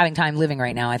having time living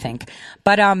right now, I think.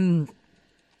 But,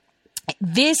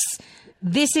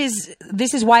 This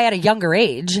is why at a younger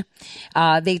age,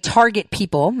 they target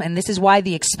people. And this is why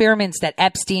the experiments that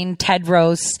Epstein,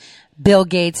 Tedros, Bill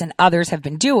Gates, and others have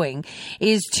been doing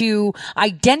is to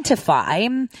identify,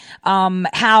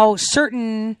 how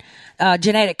certain,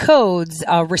 genetic codes,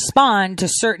 respond to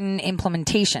certain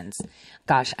implementations.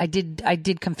 Gosh, I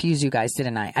did confuse you guys,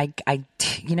 didn't I? And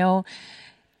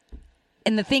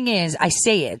the thing is, I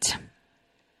say it.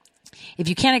 If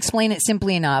you can't explain it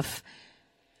simply enough,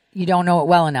 you don't know it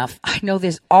well enough. I know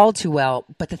this all too well,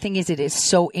 but the thing is, it is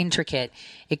so intricate.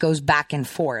 It goes back and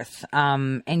forth.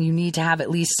 And you need to have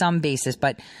at least some basis,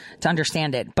 but to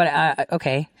understand it. But,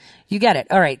 okay. You get it.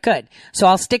 All right, good. So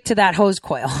I'll stick to that hose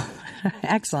coil.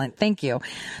 Excellent. Thank you.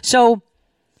 So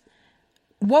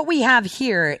what we have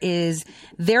here is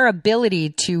their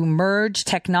ability to merge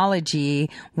technology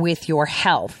with your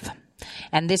health.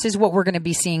 And this is what we're going to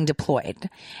be seeing deployed.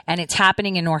 And it's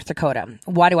happening in North Dakota.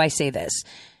 Why do I say this?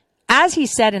 As he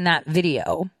said in that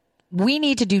video, we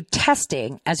need to do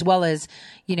testing as well as,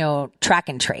 track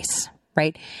and trace,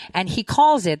 right? And he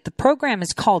calls it, the program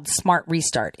is called Smart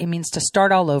Restart. It means to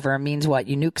start all over. It means what?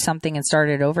 You nuke something and start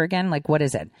it over again? What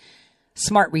is it?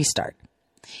 Smart Restart.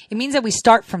 It means that we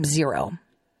start from zero.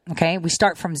 Okay. We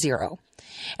start from zero.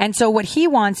 And so what he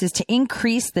wants is to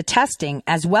increase the testing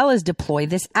as well as deploy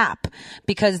this app,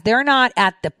 because they're not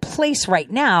at the place right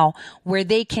now where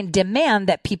they can demand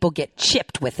that people get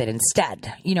chipped with it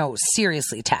instead,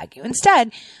 seriously tag you.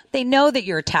 Instead, they know that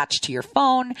you're attached to your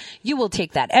phone. You will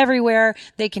take that everywhere.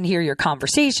 They can hear your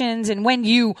conversations. And when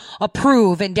you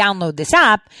approve and download this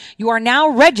app, you are now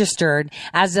registered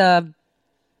as a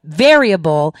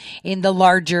variable in the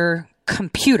larger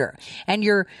computer, and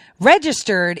you're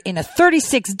registered in a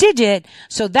 36 digit,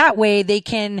 so that way they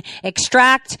can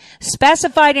extract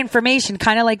specified information,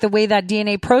 kind of like the way that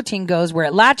DNA protein goes, where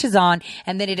it latches on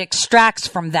and then it extracts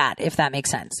from that, if that makes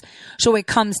sense. So it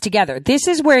comes together. This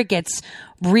is where it gets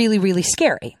really, really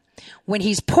scary, when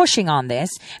he's pushing on this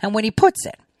and when he puts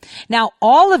it. Now,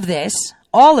 all of this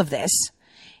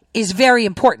is very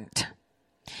important,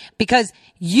 because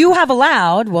you have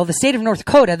allowed, the state of North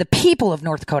Dakota, the people of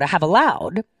North Dakota have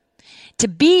allowed to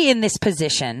be in this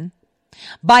position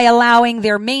by allowing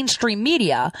their mainstream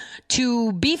media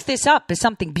to beef this up as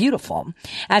something beautiful,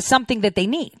 as something that they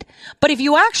need. But if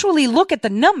you actually look at the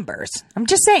numbers, I'm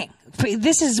just saying,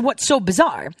 this is what's so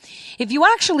bizarre. If you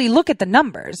actually look at the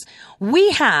numbers,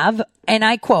 we have, and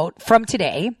I quote from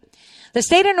today, the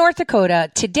state of North Dakota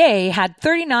today had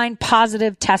 39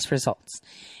 positive test results.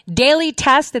 Daily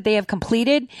tests that they have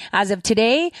completed as of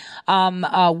today,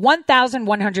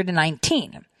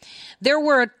 1,119. There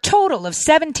were a total of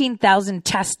 17,000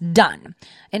 tests done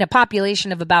in a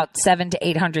population of about 700,000 to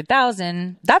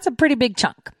 800,000. That's a pretty big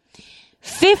chunk.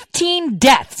 15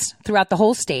 deaths throughout the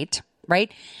whole state,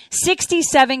 right?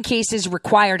 67 cases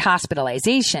required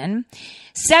hospitalization.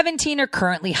 17 are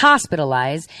currently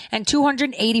hospitalized, and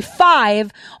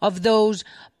 285 of those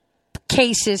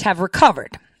cases have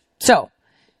recovered. So,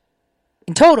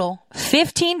 in total,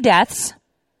 15 deaths,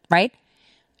 right?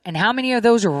 And how many of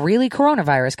those are really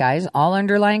coronavirus, guys? All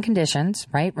underlying conditions,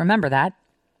 right? Remember that.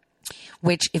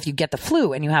 Which, if you get the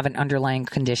flu and you have an underlying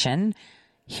condition,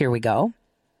 here we go.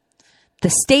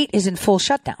 The state is in full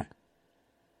shutdown.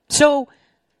 So,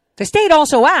 the state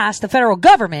also asked the federal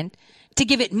government to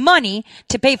give it money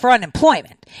to pay for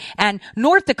unemployment. And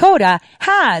North Dakota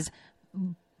has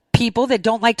people that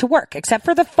don't like to work, except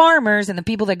for the farmers and the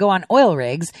people that go on oil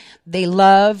rigs. They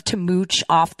love to mooch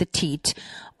off the teat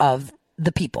of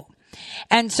the people.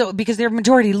 And so, because they're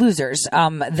majority losers,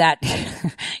 that,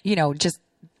 just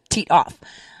teat off.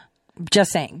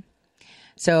 Just saying.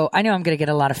 So I know I'm going to get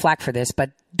a lot of flack for this,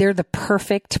 but they're the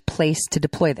perfect place to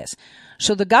deploy this.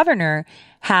 So the governor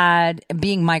had,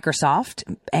 being Microsoft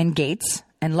and Gates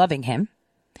and loving him,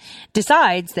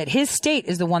 decides that his state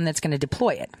is the one that's going to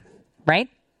deploy it, right?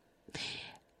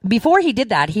 Before he did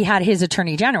that, he had his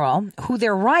attorney general, who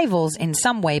they're rivals in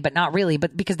some way, but not really,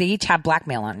 but because they each have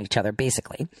blackmail on each other,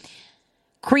 basically,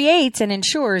 creates and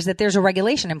ensures that there's a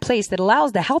regulation in place that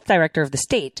allows the health director of the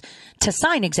state to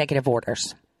sign executive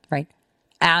orders, right,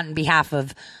 on behalf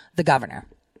of the governor.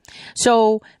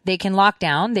 So they can lock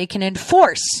down, they can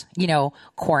enforce,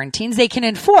 quarantines, they can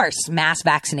enforce mass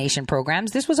vaccination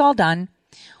programs. This was all done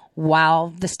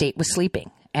while the state was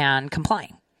sleeping and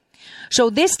complying. So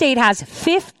this state has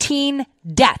 15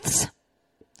 deaths.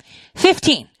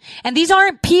 15. And these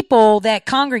aren't people that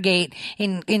congregate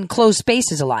in closed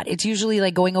spaces a lot. It's usually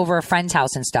like going over a friend's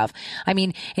house and stuff. I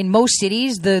mean, in most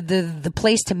cities, the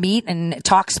place to meet and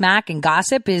talk smack and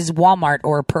gossip is Walmart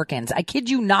or Perkins. I kid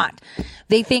you not.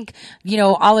 They think,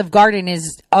 Olive Garden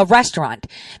is a restaurant.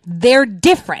 They're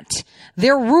different.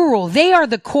 They're rural. They are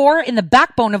the core and the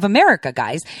backbone of America,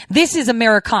 guys. This is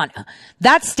Americana.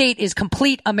 That state is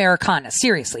complete Americana.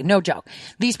 Seriously, no joke.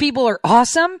 These people are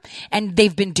awesome, and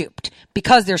they've been duped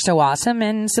because they're so awesome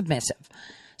and submissive.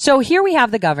 So here we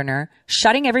have the governor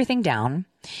shutting everything down,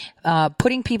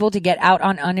 putting people to get out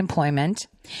on unemployment,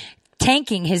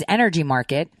 tanking his energy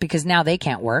market because now they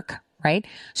can't work, right?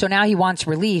 So now he wants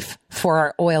relief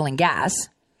for oil and gas,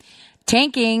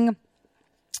 tanking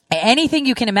anything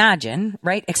you can imagine,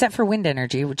 right? Except for wind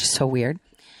energy, which is so weird.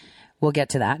 We'll get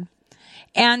to that.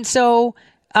 And so,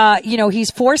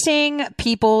 he's forcing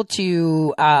people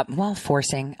to, I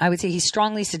would say he's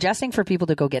strongly suggesting for people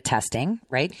to go get testing,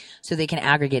 right? So they can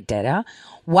aggregate data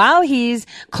while he's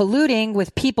colluding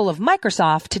with people of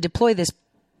Microsoft to deploy this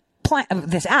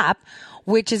app,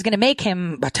 which is going to make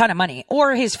him a ton of money,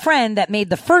 or his friend that made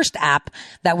the first app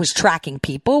that was tracking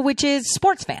people, which is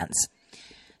sports fans.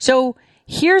 So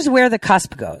here's where the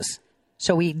cusp goes.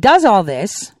 So he does all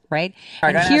this, right?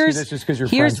 And here's this just because you're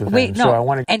friends with him. No. So I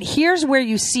want to. And here's where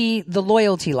you see the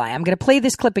loyalty lie. I'm going to play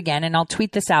this clip again, and I'll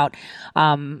tweet this out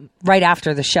right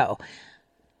after the show.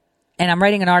 And I'm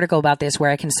writing an article about this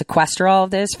where I can sequester all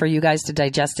of this for you guys to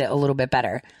digest it a little bit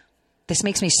better. This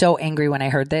makes me so angry when I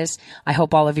heard this. I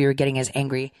hope all of you are getting as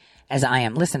angry as I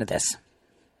am. Listen to this.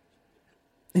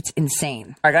 It's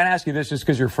insane. I got to ask you this just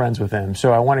because you're friends with him.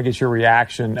 So I want to get your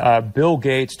reaction. Bill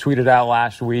Gates tweeted out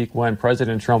last week when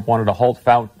President Trump wanted to halt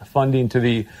funding to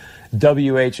the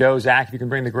WHO. Zach, if you can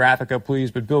bring the graphic up,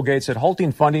 please. But Bill Gates said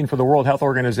halting funding for the World Health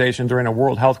Organization during a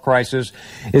world health crisis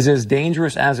is as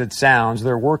dangerous as it sounds.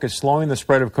 Their work is slowing the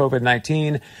spread of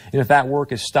COVID-19. And if that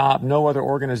work is stopped, no other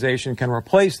organization can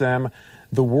replace them.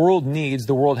 The world needs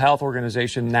the World Health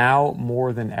Organization now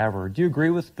more than ever. Do you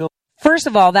agree with Bill? First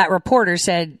of all, that reporter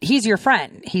said, he's your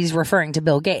friend. He's referring to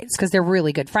Bill Gates because they're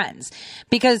really good friends.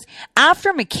 Because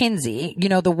after McKinsey,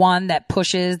 the one that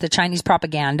pushes the Chinese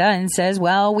propaganda and says,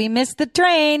 well, we missed the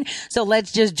train, so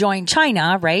let's just join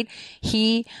China, right?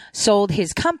 He sold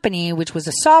his company, which was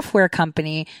a software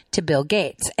company, to Bill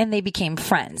Gates, and they became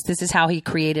friends. This is how he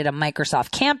created a Microsoft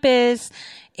campus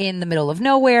in the middle of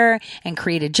nowhere and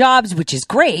created jobs, which is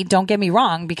great. Don't get me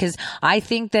wrong, because I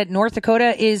think that North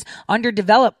Dakota is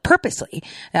underdeveloped purposely,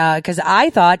 because I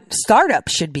thought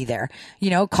startups should be there.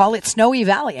 Call it Snowy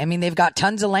Valley. I mean, they've got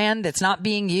tons of land that's not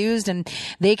being used and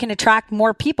they can attract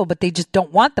more people, but they just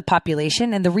don't want the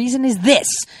population. And the reason is this.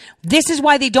 This is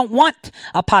why they don't want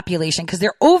a population, because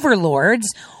their overlords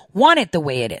want it the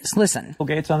way it is. Listen. Bill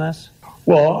Gates on this?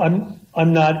 Well,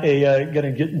 I'm not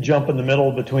going to jump in the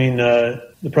middle between the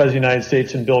President of the United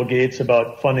States and Bill Gates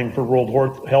about funding for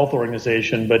World Health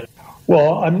Organization, but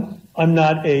I'm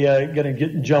not going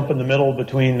to jump in the middle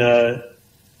between the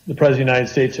President of the United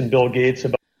States and Bill Gates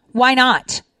about. Why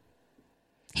not?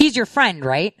 He's your friend,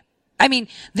 right? I mean,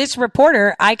 this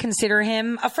reporter, I consider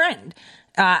him a friend.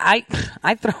 I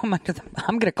throw him under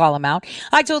I'm going to call him out.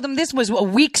 I told him this was a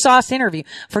weak sauce interview.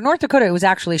 For North Dakota, it was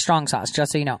actually strong sauce,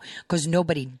 just so you know, because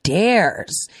nobody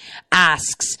dares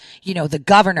asks, the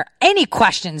governor any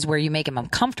questions where you make him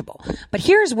uncomfortable. But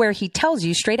here's where he tells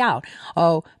you straight out,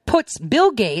 puts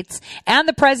Bill Gates and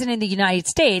the president of the United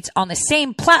States on the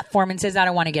same platform and says, I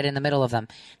don't want to get in the middle of them.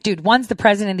 Dude, one's the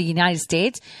president of the United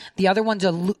States. The other one's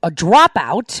a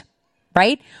dropout,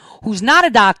 right? Who's not a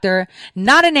doctor,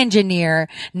 not an engineer,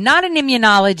 not an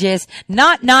immunologist,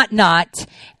 not,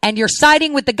 and you're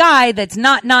siding with the guy that's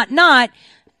not,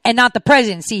 and not the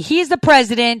president. See, he's the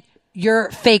president,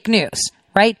 you're fake news,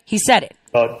 right? He said it.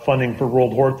 About funding for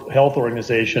World Health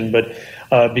Organization, but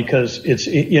because it's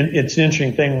an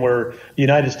interesting thing where the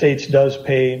United States does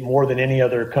pay more than any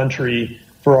other country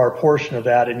for our portion of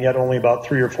that, and yet only about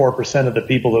 3 or 4% of the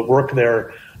people that work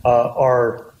there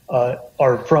are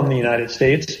from the United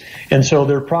States. And so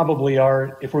there probably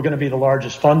are, if we're going to be the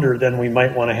largest funder, then we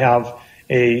might want to have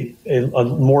a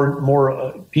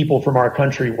more people from our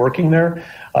country working there.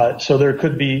 So there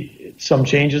could be some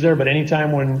changes there, but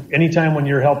anytime when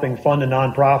you're helping fund a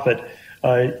nonprofit,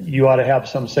 you ought to have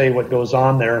some say what goes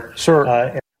on there.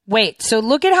 Sure. Wait, so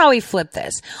look at how he flipped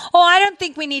this. I don't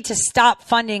think we need to stop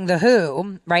funding the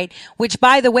WHO, right? Which,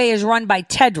 by the way, is run by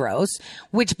Tedros,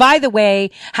 which, by the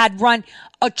way, had run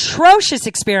atrocious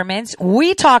experiments.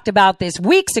 We talked about this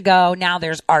weeks ago. Now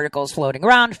there's articles floating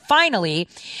around. Finally,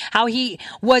 how he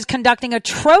was conducting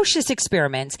atrocious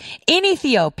experiments in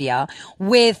Ethiopia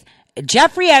with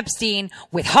Jeffrey Epstein,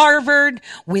 with Harvard,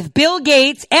 with Bill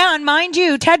Gates, and mind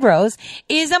you, Tedros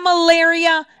is a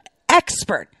malaria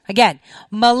expert. Again,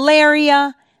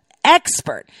 malaria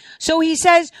expert. So he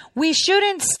says we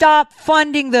shouldn't stop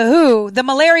funding the WHO, the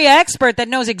malaria expert that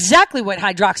knows exactly what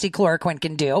hydroxychloroquine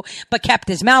can do, but kept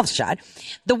his mouth shut.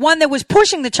 The one that was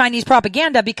pushing the Chinese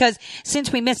propaganda, because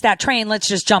since we missed that train, let's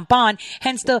just jump on.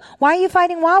 Hence the, why are you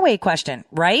fighting Huawei question,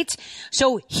 right?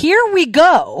 So here we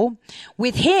go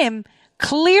with him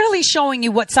clearly showing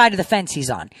you what side of the fence he's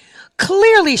on.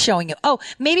 Clearly showing you,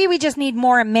 maybe we just need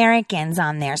more Americans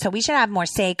on there, so we should have more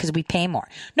say because we pay more.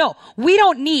 No, we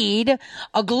don't need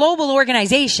a global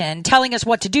organization telling us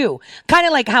what to do. Kind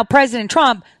of like how President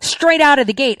Trump, straight out of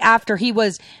the gate after he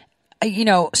was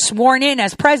sworn in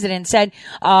as president, said,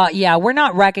 we're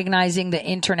not recognizing the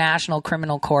International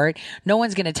Criminal Court. No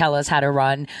one's going to tell us how to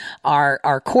run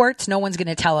our courts. No one's going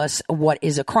to tell us what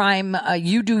is a crime.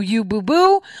 You do you,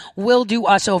 boo-boo. We'll do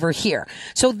us over here.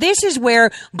 So this is where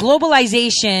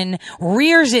globalization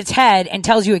rears its head and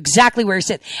tells you exactly where it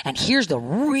sits. And here's the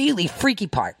really freaky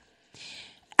part.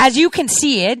 As you can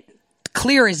see it,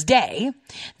 clear as day,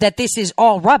 that this is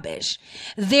all rubbish.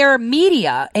 Their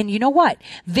media, and you know what?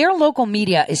 Their local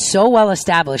media is so well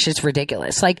established, it's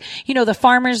ridiculous. Like, the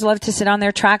farmers love to sit on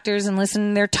their tractors and listen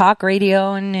to their talk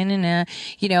radio and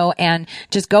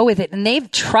just go with it. And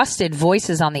they've trusted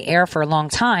voices on the air for a long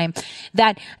time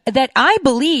that I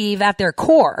believe at their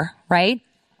core, right?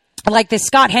 Like this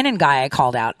Scott Hennon guy I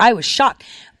called out. I was shocked.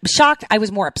 I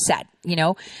was more upset,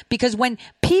 because when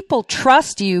people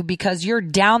trust you because you're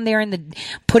down there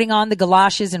putting on the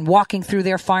galoshes and walking through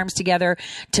their farms together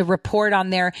to report on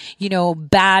their,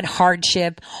 bad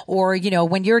hardship, or,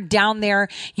 when you're down there,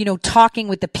 talking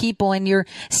with the people and you're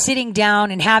sitting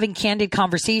down and having candid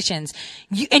conversations,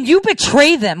 and you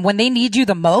betray them when they need you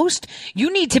the most,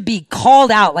 you need to be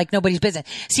called out like nobody's business.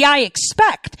 See, I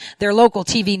expect their local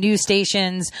TV news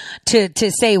stations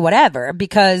to say whatever,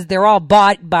 because they're all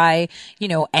bought by,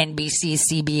 NBC,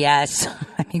 CBS.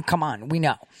 I mean, come on, we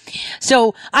know.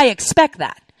 So I expect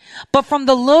that. but from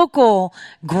the local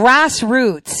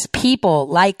grassroots people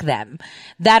like them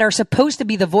that are supposed to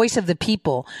be the voice of the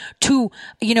people to,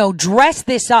 dress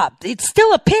this up. It's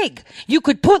still a pig. You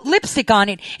could put lipstick on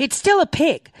it. It's still a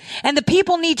pig. And the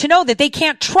people need to know that they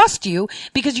can't trust you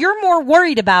because you're more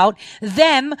worried about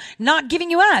them not giving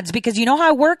you ads, because you know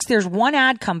how it works? There's one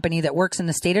ad company that works in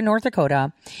the state of North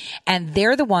Dakota, and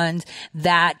they're the ones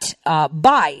that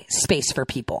buy space for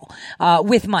people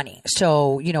with money.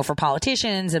 So, for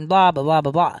politicians and blah, blah, blah,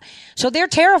 blah, blah. So they're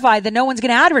terrified that no one's going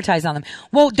to advertise on them.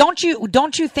 Well, don't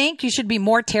you think you should be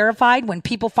more terrified when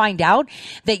people find out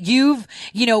that you've,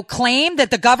 claimed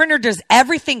that the governor does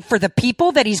everything for the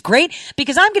people, that he's great?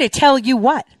 Because I'm going to tell you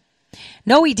what.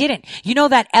 No, he didn't. You know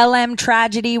that LM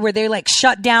tragedy where they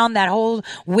shut down that whole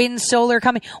wind solar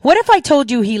company? What if I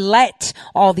told you he let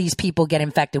all these people get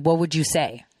infected? What would you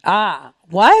say?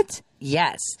 What?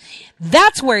 Yes.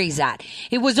 That's where he's at.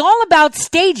 It was all about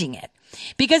staging it.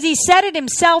 Because he said it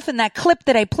himself in that clip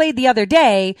that I played the other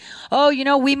day. Oh,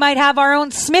 we might have our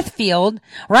own Smithfield,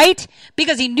 right?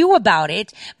 Because he knew about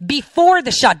it before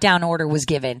the shutdown order was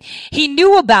given. He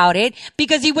knew about it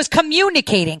because he was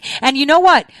communicating. And you know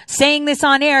what? Saying this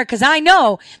on air, because I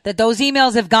know that those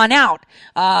emails have gone out.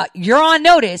 You're on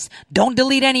notice. Don't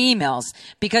delete any emails,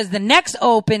 because the next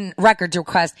open records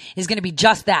request is going to be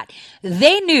just that.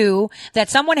 They knew that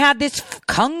someone had this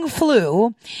kung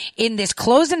flu in this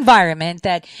closed environment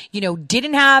that,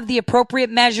 didn't have the appropriate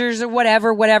measures or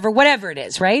whatever it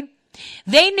is, right?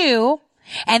 They knew,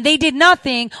 and they did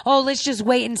nothing. Oh, let's just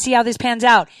wait and see how this pans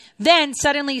out. Then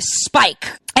suddenly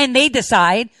spike, and they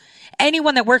decide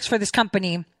anyone that works for this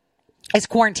company is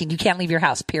quarantined. You can't leave your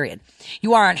house, period.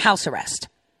 You are on house arrest.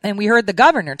 And we heard the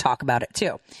governor talk about it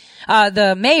too.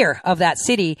 The mayor of that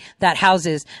city that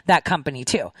houses that company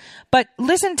too. But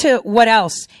listen to what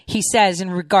else he says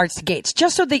in regards to Gates,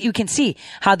 just so that you can see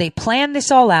how they plan this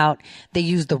all out. They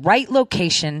use the right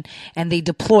location and they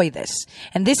deploy this.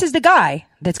 And this is the guy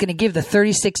that's going to give the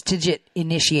 36-digit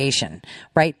initiation,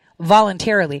 right?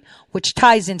 Voluntarily, which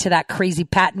ties into that crazy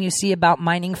patent you see about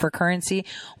mining for currency,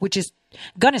 which is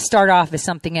going to start off as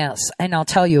something else. And I'll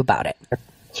tell you about it.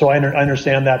 So I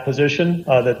understand that position,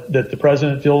 that the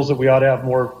president feels that we ought to have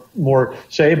more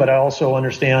say, but I also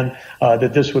understand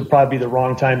that this would probably be the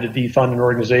wrong time to defund an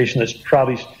organization that's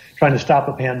probably trying to stop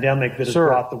a pandemic that has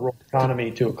brought the world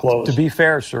economy to a close. To be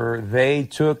fair, sir, they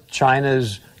took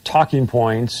China's talking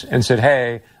points and said,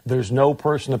 hey, there's no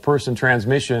person-to-person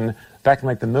transmission back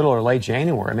in the middle or late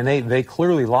January. I mean, they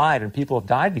clearly lied, and people have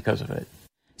died because of it.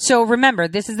 So remember,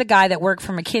 this is the guy that worked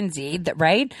for McKinsey,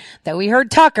 right? That we heard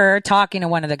Tucker talking to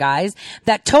one of the guys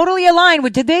that totally aligned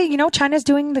with, China's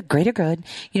doing the greater good.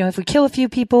 If we kill a few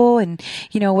people and,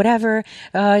 whatever,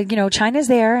 China's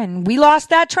there and we lost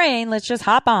that train. Let's just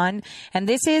hop on. And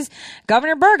this is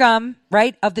Governor Burgum,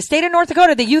 right? Of the state of North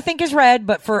Dakota that you think is red,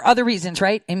 but for other reasons,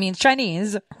 right? It means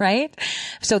Chinese, right?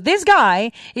 So this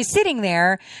guy is sitting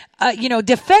there,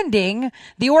 defending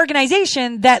the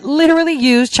organization that literally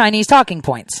used Chinese talking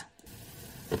points.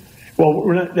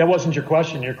 Well, that wasn't your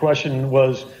question. Your question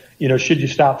was, should you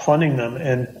stop funding them?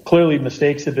 And clearly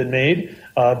mistakes have been made.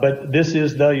 But this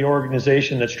is the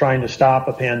organization that's trying to stop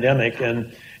a pandemic.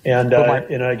 And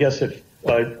I guess if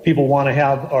people want to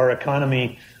have our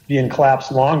economy be in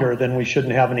collapse longer, then we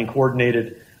shouldn't have any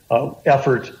coordinated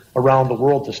effort around the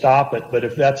world to stop it. But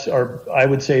if that's I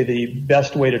would say the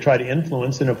best way to try to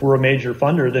influence, and if we're a major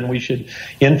funder, then we should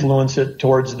influence it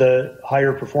towards the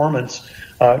higher performance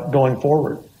going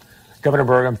forward. Governor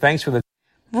Burgum, thanks for the...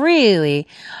 Really?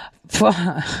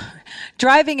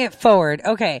 Driving it forward.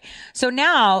 Okay. So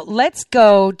now let's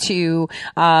go to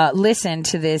listen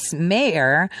to this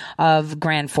mayor of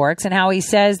Grand Forks and how he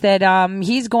says that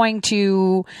he's going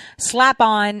to slap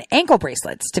on ankle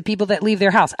bracelets to people that leave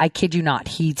their house. I kid you not.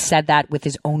 He said that with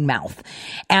his own mouth.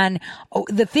 And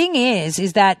the thing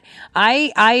is that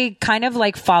I kind of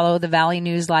follow the Valley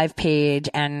News Live page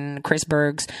and Chris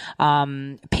Berg's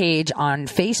page on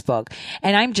Facebook.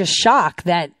 And I'm just shocked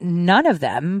that none of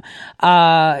them,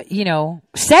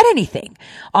 said anything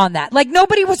on that.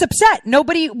 Nobody was upset.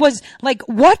 Nobody was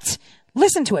what?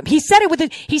 Listen to him. He said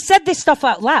he said this stuff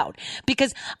out loud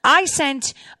because I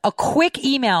sent a quick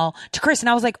email to Chris and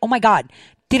I was like, oh my God,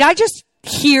 did I just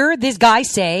hear this guy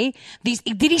say these?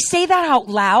 Did he say that out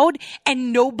loud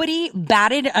and nobody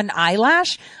batted an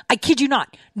eyelash? I kid you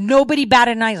not. Nobody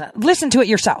batted an eyelash. Listen to it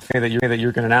yourself. That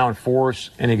you're going to now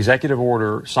enforce an executive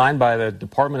order signed by the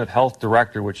Department of Health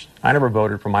director, which I never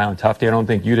voted for Mylan Tufte. I don't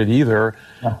think you did either.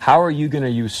 No. How are you going to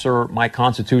usurp my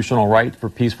constitutional right for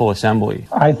peaceful assembly?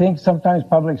 I think sometimes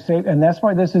public safety, and that's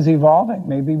why this is evolving.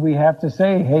 Maybe we have to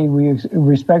say, hey, we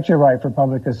respect your right for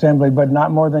public assembly, but not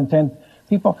more than 10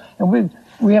 people, and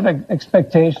we have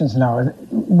expectations now.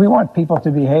 We want people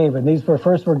to behave, and these were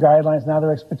guidelines, now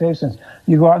they're expectations.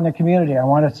 You go out in the community, I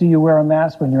want to see you wear a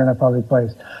mask when you're in a public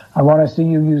place. I want to see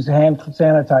you use hand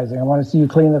sanitizing. I want to see you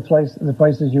clean the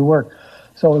places you work.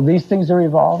 So these things are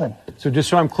evolving. So just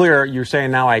so I'm clear, you're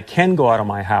saying now I can go out of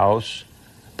my house,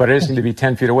 but I just need to be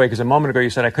 10 feet away, because a moment ago you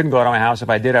said I couldn't go out of my house. If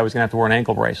I did, I was going to have to wear an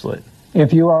ankle bracelet.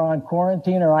 If you are on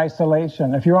quarantine or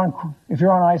isolation, if you're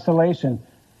on isolation,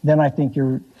 then I think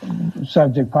you're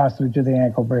subject possibly to the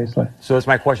ankle bracelet. So that's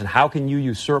my question. How can you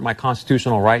usurp my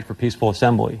constitutional right for peaceful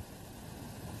assembly?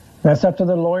 That's up to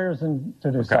the lawyers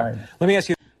to decide. Okay. Let me ask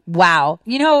you. Wow.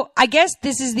 You know, I guess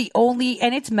this is the only,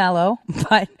 and it's mellow,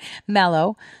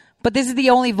 but this is the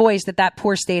only voice that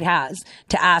poor state has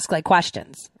to ask like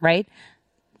questions, right?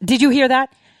 Did you hear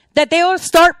that? That they'll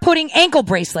start putting ankle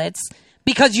bracelets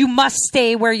because you must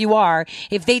stay where you are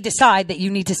if they decide that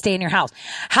you need to stay in your house.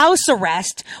 House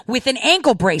arrest with an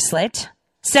ankle bracelet,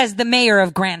 says the mayor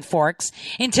of Grand Forks,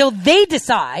 until they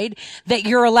decide that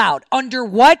you're allowed. Under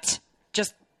what?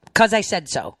 Just because I said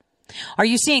so. Are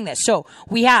you seeing this? So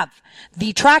we have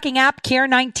the tracking app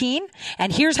Care19,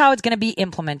 and here's how it's going to be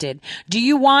implemented. Do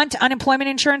you want unemployment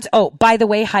insurance? Oh, by the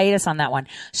way, hiatus on that one.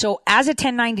 So as a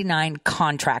 1099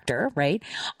 contractor, right,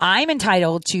 I'm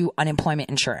entitled to unemployment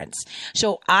insurance.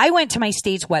 So I went to my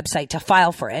state's website to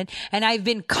file for it, and I've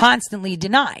been constantly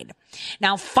denied.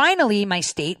 Now, finally, my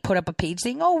state put up a page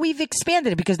saying, oh, we've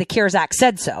expanded it because the CARES Act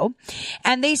said so.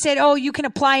 And they said, oh, you can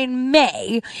apply in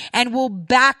May and we'll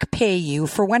back pay you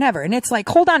for whenever. And it's like,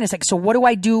 hold on a sec. So what do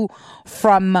I do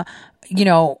from,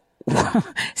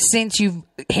 since you've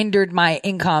hindered my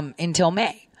income until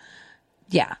May?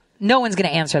 Yeah. No one's going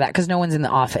to answer that because no one's in the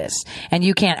office and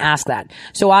you can't ask that.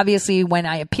 So obviously when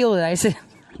I appealed it, I said,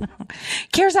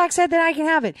 CARES Act said that I can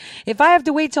have it. If I have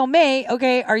to wait till May,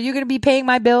 okay, are you going to be paying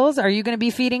my bills? Are you going to be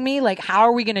feeding me? Like, how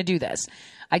are we going to do this?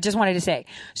 I just wanted to say.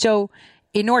 So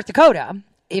in North Dakota,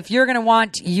 if you're going to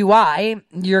want UI,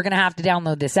 you're going to have to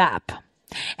download this app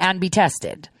and be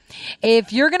tested.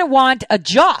 If you're going to want a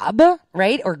job,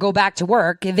 right, or go back to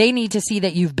work, they need to see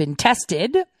that you've been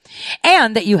tested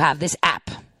and that you have this app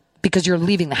because you're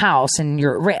leaving the house and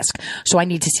you're at risk. So I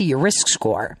need to see your risk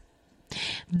score.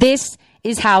 This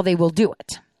is how they will do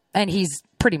it. And he's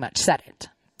pretty much said it.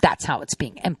 That's how it's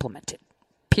being implemented.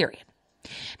 Period.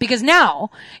 Because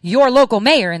now your local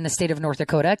mayor in the state of North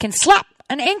Dakota can slap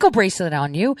an ankle bracelet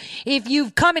on you if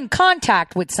you've come in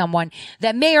contact with someone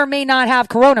that may or may not have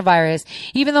coronavirus,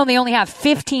 even though they only have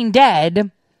 15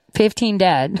 dead,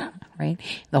 right?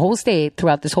 The whole state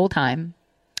throughout this whole time.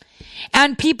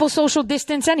 And people social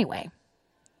distance anyway.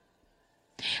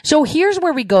 So here's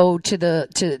where we go to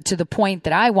the point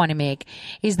that I want to make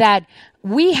is that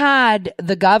we had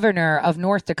the governor of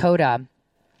North Dakota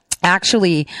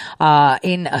actually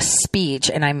in a speech,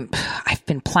 and I've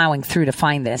been plowing through to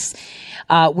find this,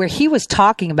 where he was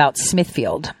talking about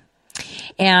Smithfield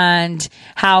and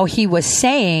how he was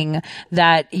saying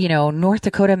that, North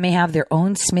Dakota may have their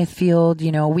own Smithfield,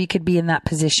 we could be in that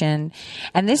position.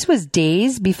 And this was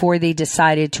days before they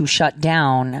decided to shut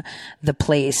down the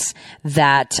place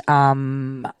that,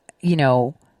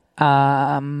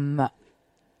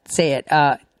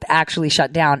 actually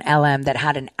shut down LM that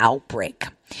had an outbreak.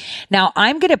 Now,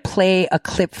 I'm going to play a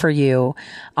clip for you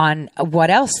on what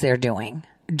else they're doing.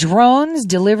 Drones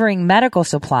delivering medical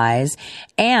supplies,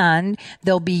 and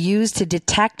they'll be used to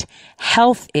detect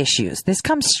health issues. This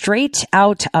comes straight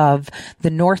out of the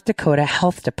North Dakota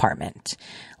Health Department.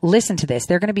 Listen to this.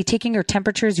 They're going to be taking your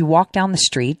temperature as you walk down the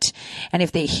street, and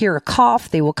if they hear a cough,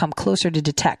 they will come closer to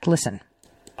detect. Listen.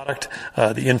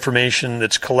 The information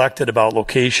that's collected about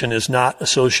location is not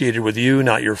associated with you,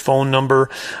 not your phone number,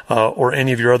 or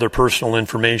any of your other personal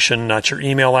information, not your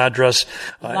email address.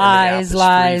 Lies. To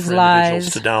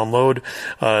download.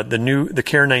 The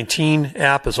Care19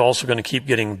 app is also going to keep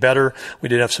getting better. We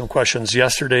did have some questions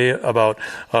yesterday about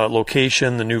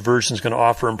location. The new version is going to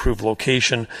offer improved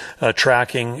location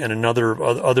tracking and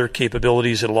other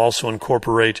capabilities. It'll also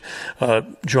incorporate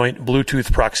joint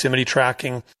Bluetooth proximity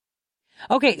tracking.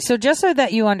 Okay, so just so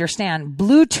that you understand,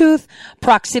 Bluetooth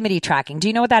proximity tracking. Do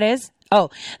you know what that is?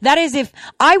 Oh, that is if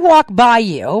I walk by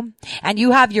you and you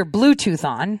have your Bluetooth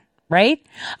on, right?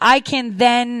 I can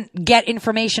then get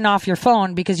information off your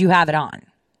phone because you have it on.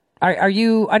 Are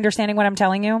you understanding what I'm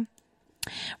telling you?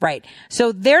 Right.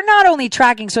 So they're not only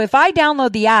tracking. So if I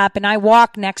download the app and I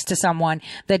walk next to someone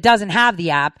that doesn't have the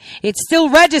app, it's still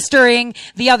registering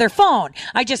the other phone.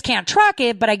 I just can't track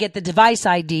it, but I get the device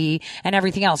ID and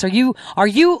everything else. Are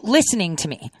you listening to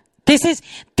me? This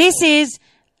is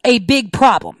a big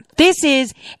problem. This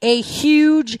is a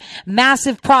huge,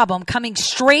 massive problem coming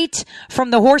straight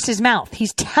from the horse's mouth.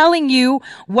 He's telling you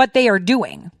what they are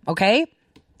doing, okay?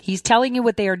 He's telling you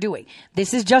what they are doing.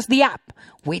 This is just the app.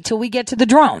 Wait till we get to the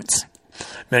drones.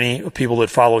 Many people that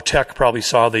follow tech probably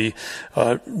saw the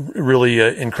really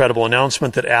incredible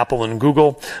announcement that Apple and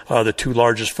Google, the two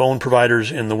largest phone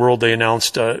providers in the world, they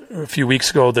announced a few weeks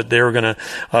ago that they were going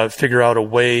to figure out a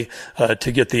way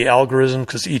to get the algorithm,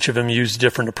 because each of them use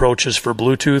different approaches for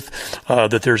Bluetooth,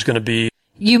 that there's going to be.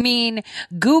 You mean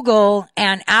Google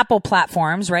and Apple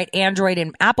platforms, right? Android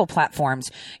and Apple platforms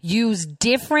use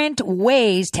different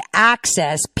ways to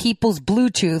access people's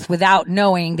Bluetooth without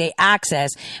knowing they access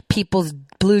people's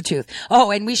Bluetooth. Oh,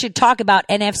 and we should talk about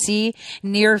NFC,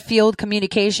 near field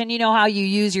communication. You know how you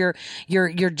use your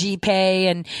GPay,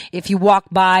 and if you walk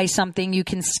by something, you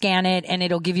can scan it and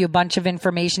it'll give you a bunch of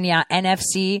information. Yeah,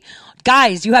 NFC.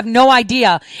 Guys, you have no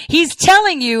idea. He's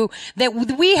telling you that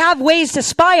we have ways to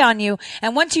spy on you.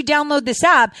 And once you download this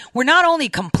app, we're not only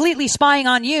completely spying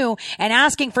on you and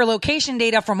asking for location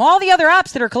data from all the other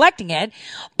apps that are collecting it,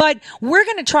 but we're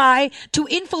going to try to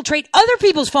infiltrate other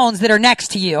people's phones that are next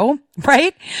to you,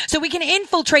 right? So we can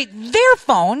infiltrate their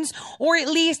phones, or at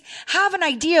least have an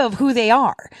idea of who they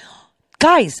are.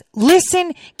 Guys,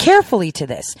 listen carefully to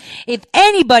this. If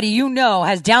anybody you know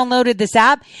has downloaded this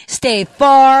app, stay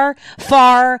far,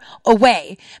 far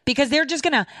away, because they're just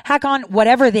going to hack on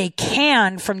whatever they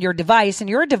can from your device. And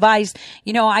your device,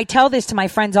 you know, I tell this to my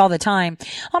friends all the time.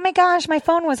 Oh my gosh, my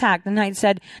phone was hacked. And I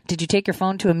said, did you take your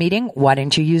phone to a meeting? Why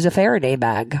didn't you use a Faraday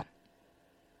bag?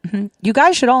 You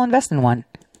guys should all invest in one.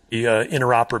 The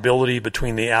interoperability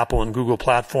between the Apple and Google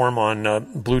platform on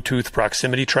Bluetooth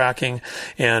proximity tracking,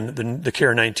 and the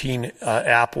Care 19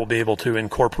 app will be able to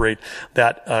incorporate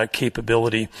that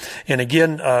capability. And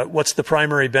again, what's the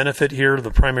primary benefit here?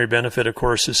 The primary benefit, of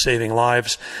course, is saving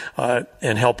lives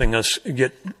and helping us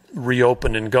get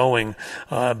reopened and going.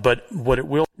 But what it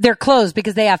will... They're closed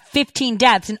because they have 15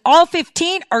 deaths, and all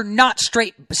 15 are not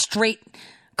straight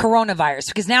coronavirus,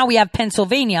 because now we have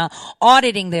Pennsylvania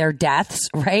auditing their deaths,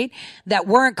 right? That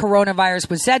weren't coronavirus,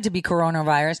 was said to be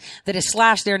coronavirus, that has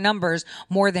slashed their numbers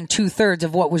more than 2/3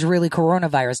 of what was really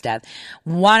coronavirus death.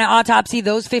 Want to autopsy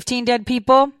those 15 dead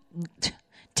people?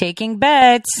 Taking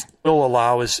bets. Will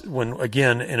allow is when,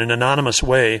 again, in an anonymous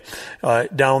way,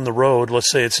 down the road, let's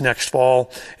say it's next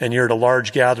fall and you're at a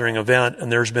large gathering event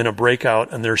and there's been a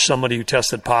breakout and there's somebody who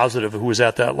tested positive who was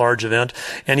at that large event,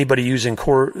 anybody using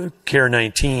Care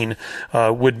 19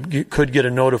 could get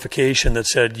a notification that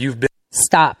said you've been...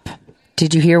 Stop.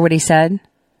 Did you hear what he said?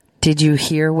 Did you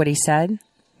hear what he said?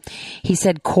 He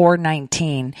said Core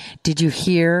 19. Did you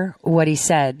hear what he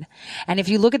said? And if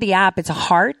you look at the app, it's a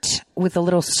heart with a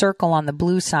little circle on the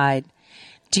blue side.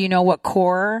 Do you know what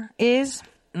Core is?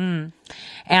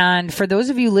 And for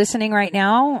those of you listening right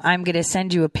now, I'm going to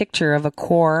send you a picture of a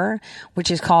Core,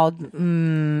 which is called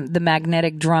the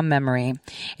magnetic drum memory.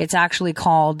 It's actually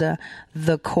called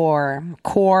the Core.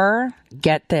 Core,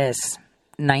 get this.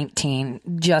 19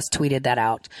 just tweeted that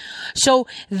out. So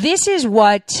this is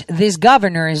what this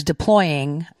governor is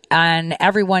deploying, and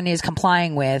everyone is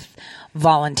complying with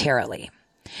voluntarily.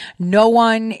 No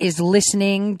one is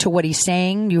listening to what he's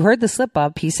saying. You heard the slip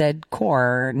up. He said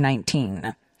Core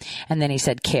 19, and then he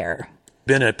said Care.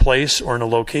 Been a place or in a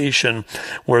location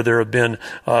where there have been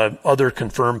other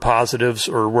confirmed positives,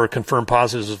 or where confirmed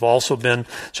positives have also been,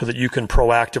 so that you can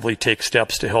proactively take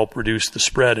steps to help reduce the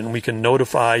spread. And we can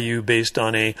notify you based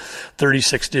on a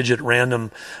 36-digit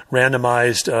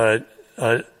randomized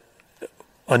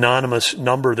anonymous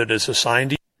number that is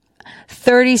assigned to you.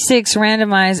 36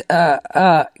 randomized,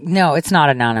 no, it's not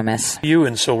anonymous.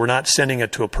 And so we're not sending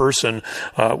it to a person.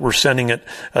 We're sending it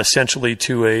essentially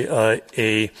to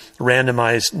a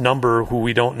randomized number who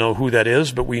we don't know who that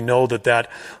is, but we know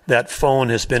that phone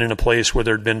has been in a place where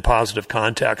there had been positive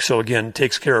contact. So again, it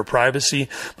takes care of privacy,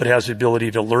 but has the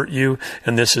ability to alert you.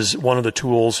 And this is one of the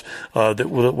tools that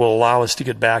will allow us to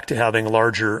get back to having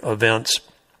larger events.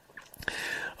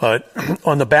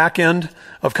 On the back end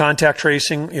of contact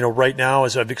tracing, right now,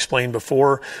 as I've explained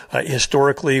before,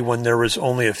 historically, when there was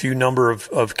only a few number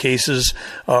of cases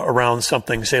around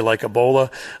something, say like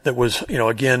Ebola, that was,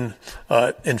 again,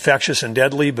 infectious and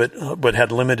deadly, but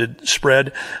had limited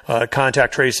spread,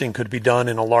 contact tracing could be done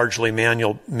in a largely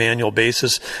manual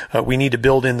basis. We need to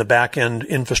build in the back end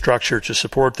infrastructure to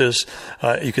support this.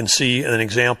 You can see an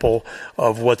example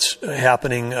of what's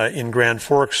happening in Grand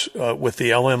Forks with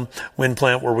the LM wind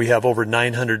plant, where we have over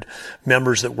 900 members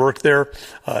members that work there,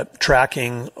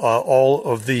 tracking all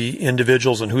of the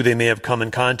individuals and who they may have come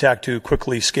in contact to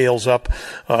quickly scales up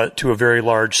to a very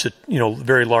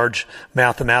large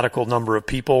mathematical number of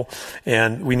people,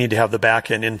 and we need to have the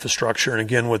back-end infrastructure. And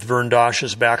again, with Vern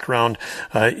Dosh's background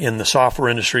in the software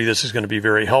industry, this is going to be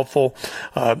very helpful.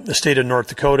 The state of North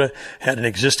Dakota had an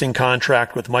existing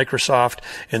contract with Microsoft,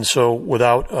 and so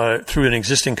through an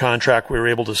existing contract, we were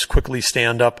able to quickly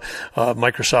stand up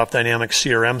Microsoft Dynamics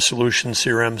CRM solution,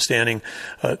 CRM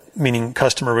meaning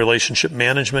customer relationship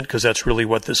management, because that's really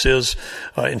what this is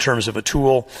in terms of a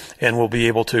tool, and we'll be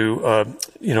able to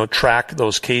track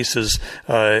those cases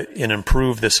and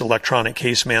improve this electronic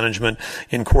case management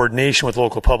in coordination with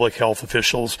local public health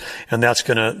officials, and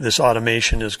this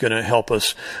automation is going to help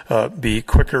us be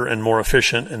quicker and more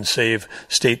efficient and save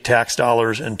state tax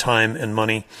dollars and time and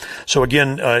money. So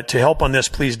again, to help on this,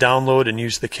 please download and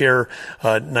use the CARE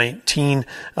 19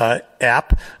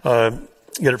 app.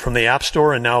 Get it from the App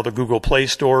Store and now the Google Play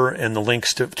Store, and the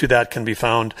links to that can be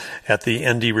found at the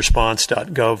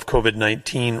ndresponse.gov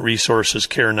COVID-19 resources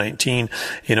CARE 19.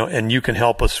 And you can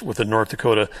help us with the North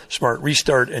Dakota Smart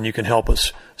Restart, and you can help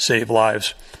us save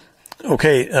lives.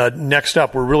 Okay, next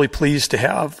up, we're really pleased to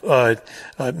have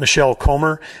Michelle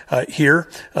Comer here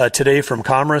today from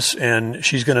Commerce, and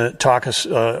she's going to talk us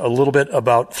a little bit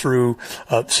about through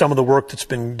some of the work that's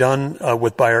been done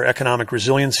by our economic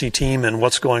resiliency team and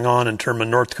what's going on in terms of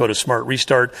North Dakota Smart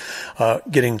Restart.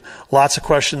 Getting lots of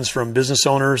questions from business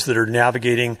owners that are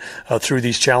navigating through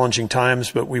these challenging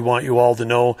times, but we want you all to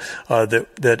know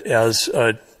that as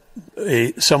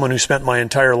someone who spent my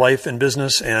entire life in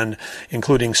business, and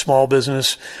including small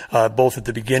business, both at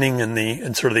the beginning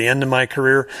and sort of the end of my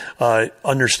career,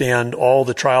 understand all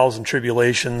the trials and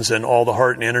tribulations and all the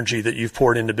heart and energy that you've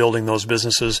poured into building those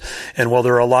businesses. And while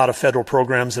there are a lot of federal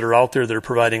programs that are out there that are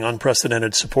providing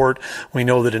unprecedented support, we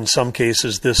know that in some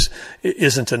cases this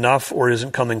isn't enough or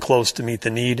isn't coming close to meet the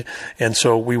need. And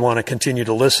so we want to continue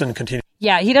to listen,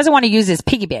 Yeah, he doesn't want to use his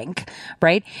piggy bank,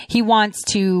 right? He wants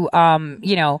to,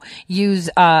 use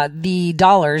the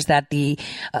dollars that the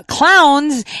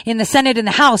clowns in the Senate and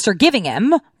the House are giving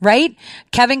him, right?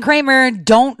 Kevin Cramer,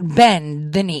 don't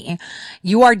bend the knee.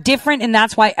 You are different, and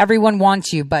that's why everyone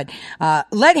wants you. But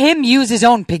let him use his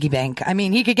own piggy bank. I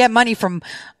mean, he could get money from,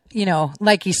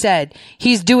 like you said,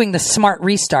 he's doing the Smart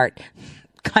Restart.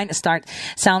 Kind of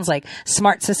sounds like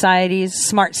smart societies,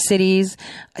 smart cities.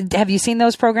 Have you seen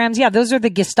those programs? Yeah, those are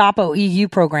the Gestapo EU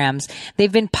programs.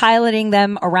 They've been piloting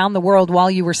them around the world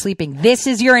while you were sleeping. This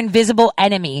is your invisible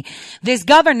enemy. This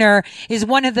governor is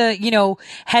one of the,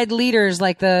 head leaders,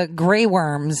 like the gray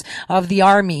worms of the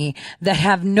army, that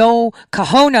have no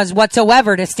cojones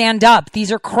whatsoever to stand up.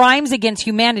 These are crimes against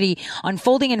humanity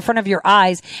unfolding in front of your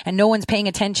eyes, and no one's paying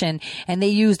attention. And they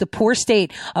use the poor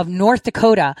state of North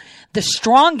Dakota, the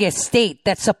strongest state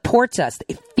that supports us.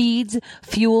 It feeds,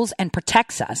 fuels, and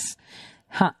protects us.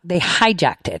 They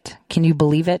hijacked it. Can you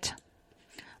believe it?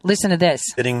 Listen to this.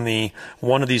 Getting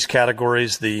one of these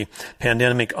categories, the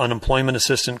pandemic unemployment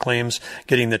assistance claims,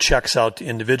 getting the checks out to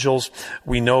individuals.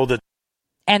 We know that.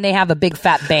 And they have a big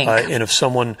fat bank. And if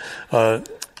someone goes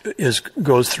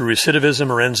through recidivism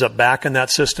or ends up back in that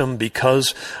system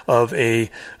because of a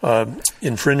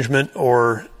infringement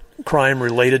or crime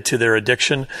related to their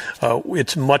addiction,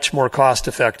 it's much more cost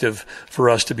effective for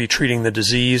us to be treating the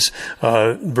disease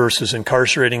versus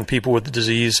incarcerating people with the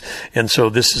disease. And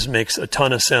so this makes a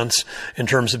ton of sense in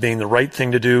terms of being the right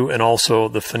thing to do, and also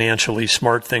the financially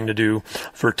smart thing to do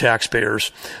for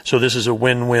taxpayers. So this is a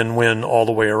win-win-win all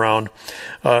the way around.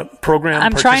 Program.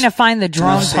 I'm trying to find the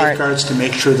drone part. Safeguards to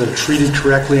make sure they're treated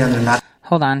correctly and they're not.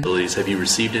 Hold on. Have you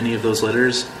received any of those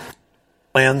letters?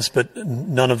 Plans, but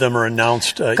none of them are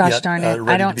announced yet. Gosh darn it!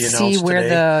 I don't see where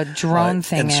the drone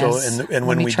thing is. And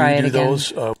when we do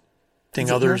those,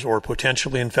 infecting others or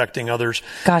potentially infecting others.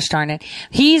 Gosh darn it.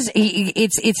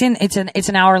 It's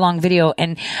an hour long video,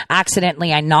 and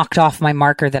accidentally I knocked off my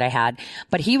marker that I had.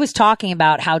 But he was talking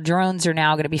about how drones are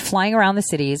now going to be flying around the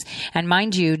cities. And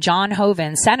mind you,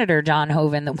 Senator John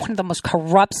Hoeven, one of the most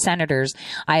corrupt senators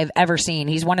I have ever seen.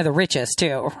 He's one of the richest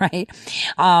too, right?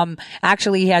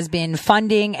 Actually, he has been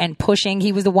funding and pushing.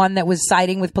 He was the one that was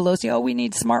siding with Pelosi. Oh, we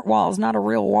need smart walls, not a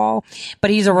real wall.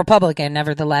 But he's a Republican,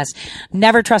 nevertheless.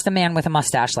 Never trust a man with a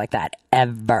mustache like that,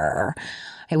 ever.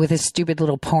 with his stupid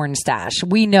little porn stash.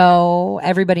 We know,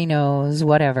 everybody knows,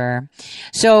 whatever.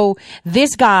 So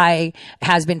this guy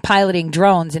has been piloting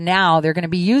drones, and now they're going to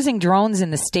be using drones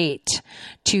in the state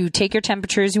to take your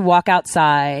temperature as you walk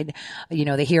outside. You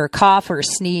know, they hear a cough or a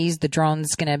sneeze, the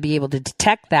drone's going to be able to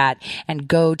detect that and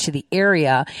go to the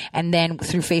area, and then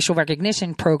through facial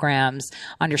recognition programs,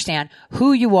 understand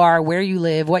who you are, where you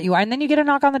live, what you are, and then you get a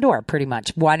knock on the door, pretty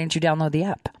much. Why didn't you download the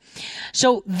app?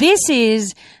 So this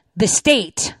is the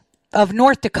state of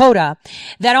North Dakota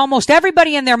that almost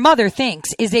everybody and their mother thinks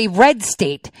is a red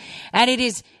state, and it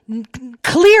is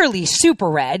clearly super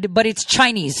red, but it's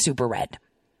Chinese super red.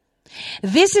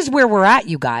 This is where we're at,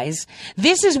 you guys.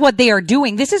 This is what they are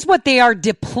doing. This is what they are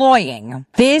deploying.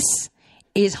 This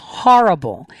is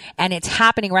horrible, and it's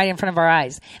happening right in front of our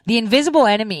eyes. The invisible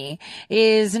enemy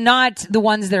is not the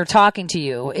ones that are talking to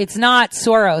you. It's not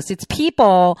Soros. It's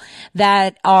people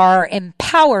that are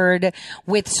empowered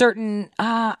with certain,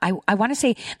 I want to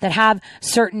say that have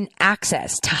certain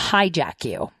access to hijack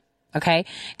you. Okay?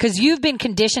 Because you've been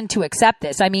conditioned to accept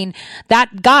this. I mean,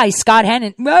 that guy, Scott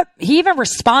Hennon, he even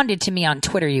responded to me on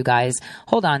Twitter, you guys.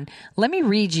 Hold on. Let me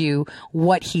read you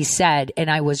what he said.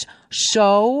 And I was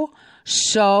so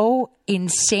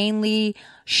insanely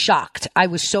shocked. I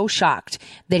was so shocked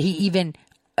that he even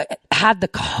had the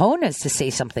cojones to say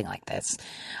something like this.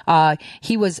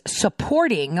 He was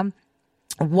supporting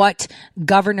what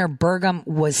Governor Burgum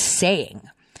was saying.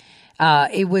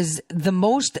 It was the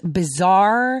most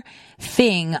bizarre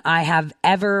thing I have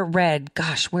ever read.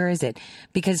 Gosh, where is it?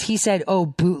 Because he said,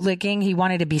 bootlicking. He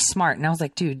wanted to be smart. And I was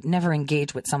like, dude, never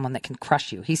engage with someone that can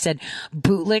crush you. He said,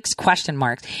 bootlicks, question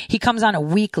marks. He comes on a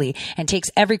weekly and takes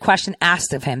every question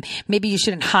asked of him. Maybe you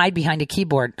shouldn't hide behind a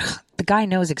keyboard. The guy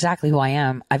knows exactly who I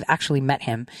am. I've actually met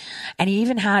him. And he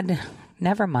even had...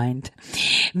 Never mind.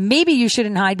 Maybe you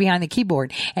shouldn't hide behind the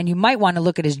keyboard, and you might want to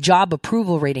look at his job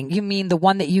approval rating. You mean the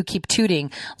one that you keep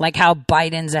tooting, like how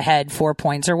Biden's ahead 4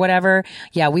 points or whatever?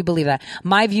 Yeah, we believe that.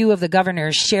 My view of the governor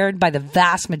is shared by the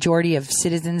vast majority of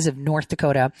citizens of North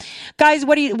Dakota. Guys,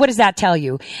 what does that tell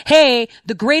you? Hey,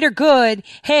 the greater good.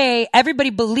 Hey, everybody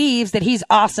believes that he's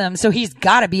awesome, so he's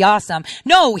got to be awesome.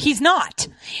 No, he's not.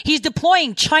 He's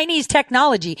deploying Chinese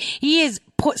technology. He is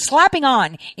slapping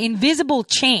on invisible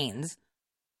chains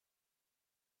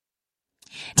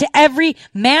to every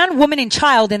man, woman, and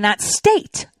child in that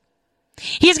state.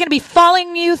 He is going to be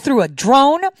following you through a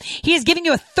drone. He is giving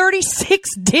you a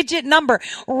 36-digit number,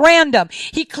 random.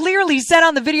 He clearly said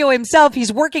on the video himself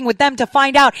he's working with them to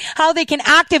find out how they can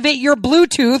activate your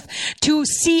Bluetooth to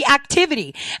see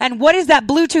activity. And what is that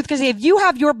Bluetooth? Because if you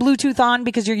have your Bluetooth on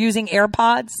because you're using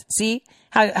AirPods, see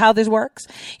how this works?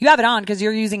 You have it on because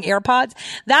you're using AirPods.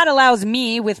 That allows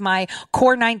me with my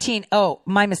Core 19,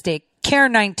 my mistake, Care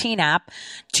 19 app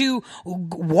to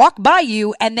walk by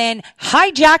you and then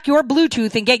hijack your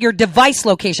Bluetooth and get your device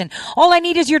location. All I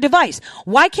need is your device.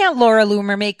 Why can't Laura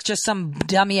Loomer make just some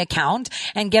dummy account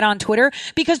and get on Twitter?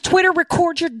 Because Twitter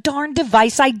records your darn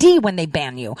device ID when they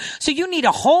ban you. So you need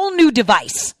a whole new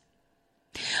device.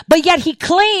 But yet he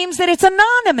claims that it's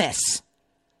anonymous.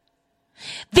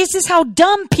 This is how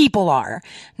dumb people are.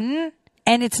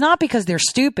 And it's not because they're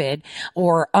stupid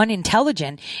or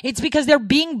unintelligent. It's because they're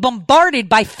being bombarded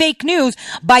by fake news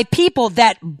by people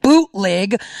that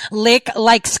bootleg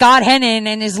like Scott Hennon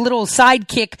and his little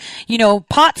sidekick,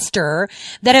 pot stirrer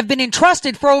that have been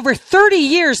entrusted for over 30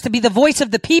 years to be the voice of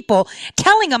the people,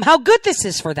 telling them how good this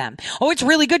is for them. Oh, it's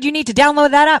really good. You need to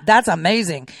download that app. That's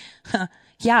amazing.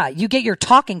 Yeah, you get your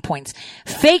talking points.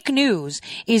 Fake news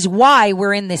is why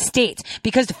we're in this state,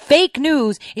 because fake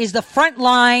news is the front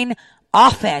line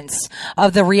offense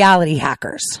of the reality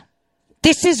hackers.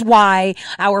 This is why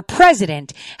our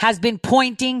president has been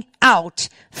pointing out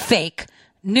fake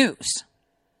news,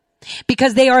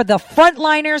 because they are the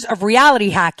frontliners of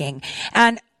reality hacking.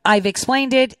 And I've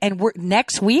explained it, and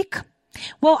next week,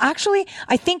 well, actually,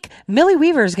 I think Millie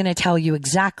Weaver is going to tell you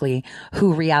exactly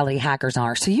who reality hackers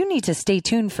are. So you need to stay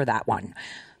tuned for that one.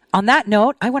 On that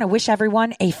note, I want to wish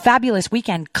everyone a fabulous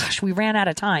weekend. Gosh, we ran out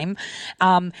of time.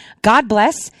 God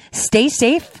bless. Stay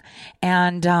safe.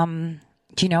 And,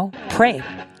 pray.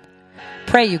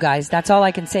 Pray, you guys. That's all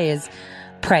I can say is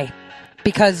pray.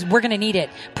 Because we're going to need it.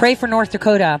 Pray for North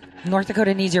Dakota. North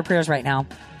Dakota needs your prayers right now.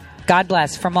 God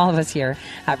bless from all of us here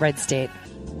at Red State.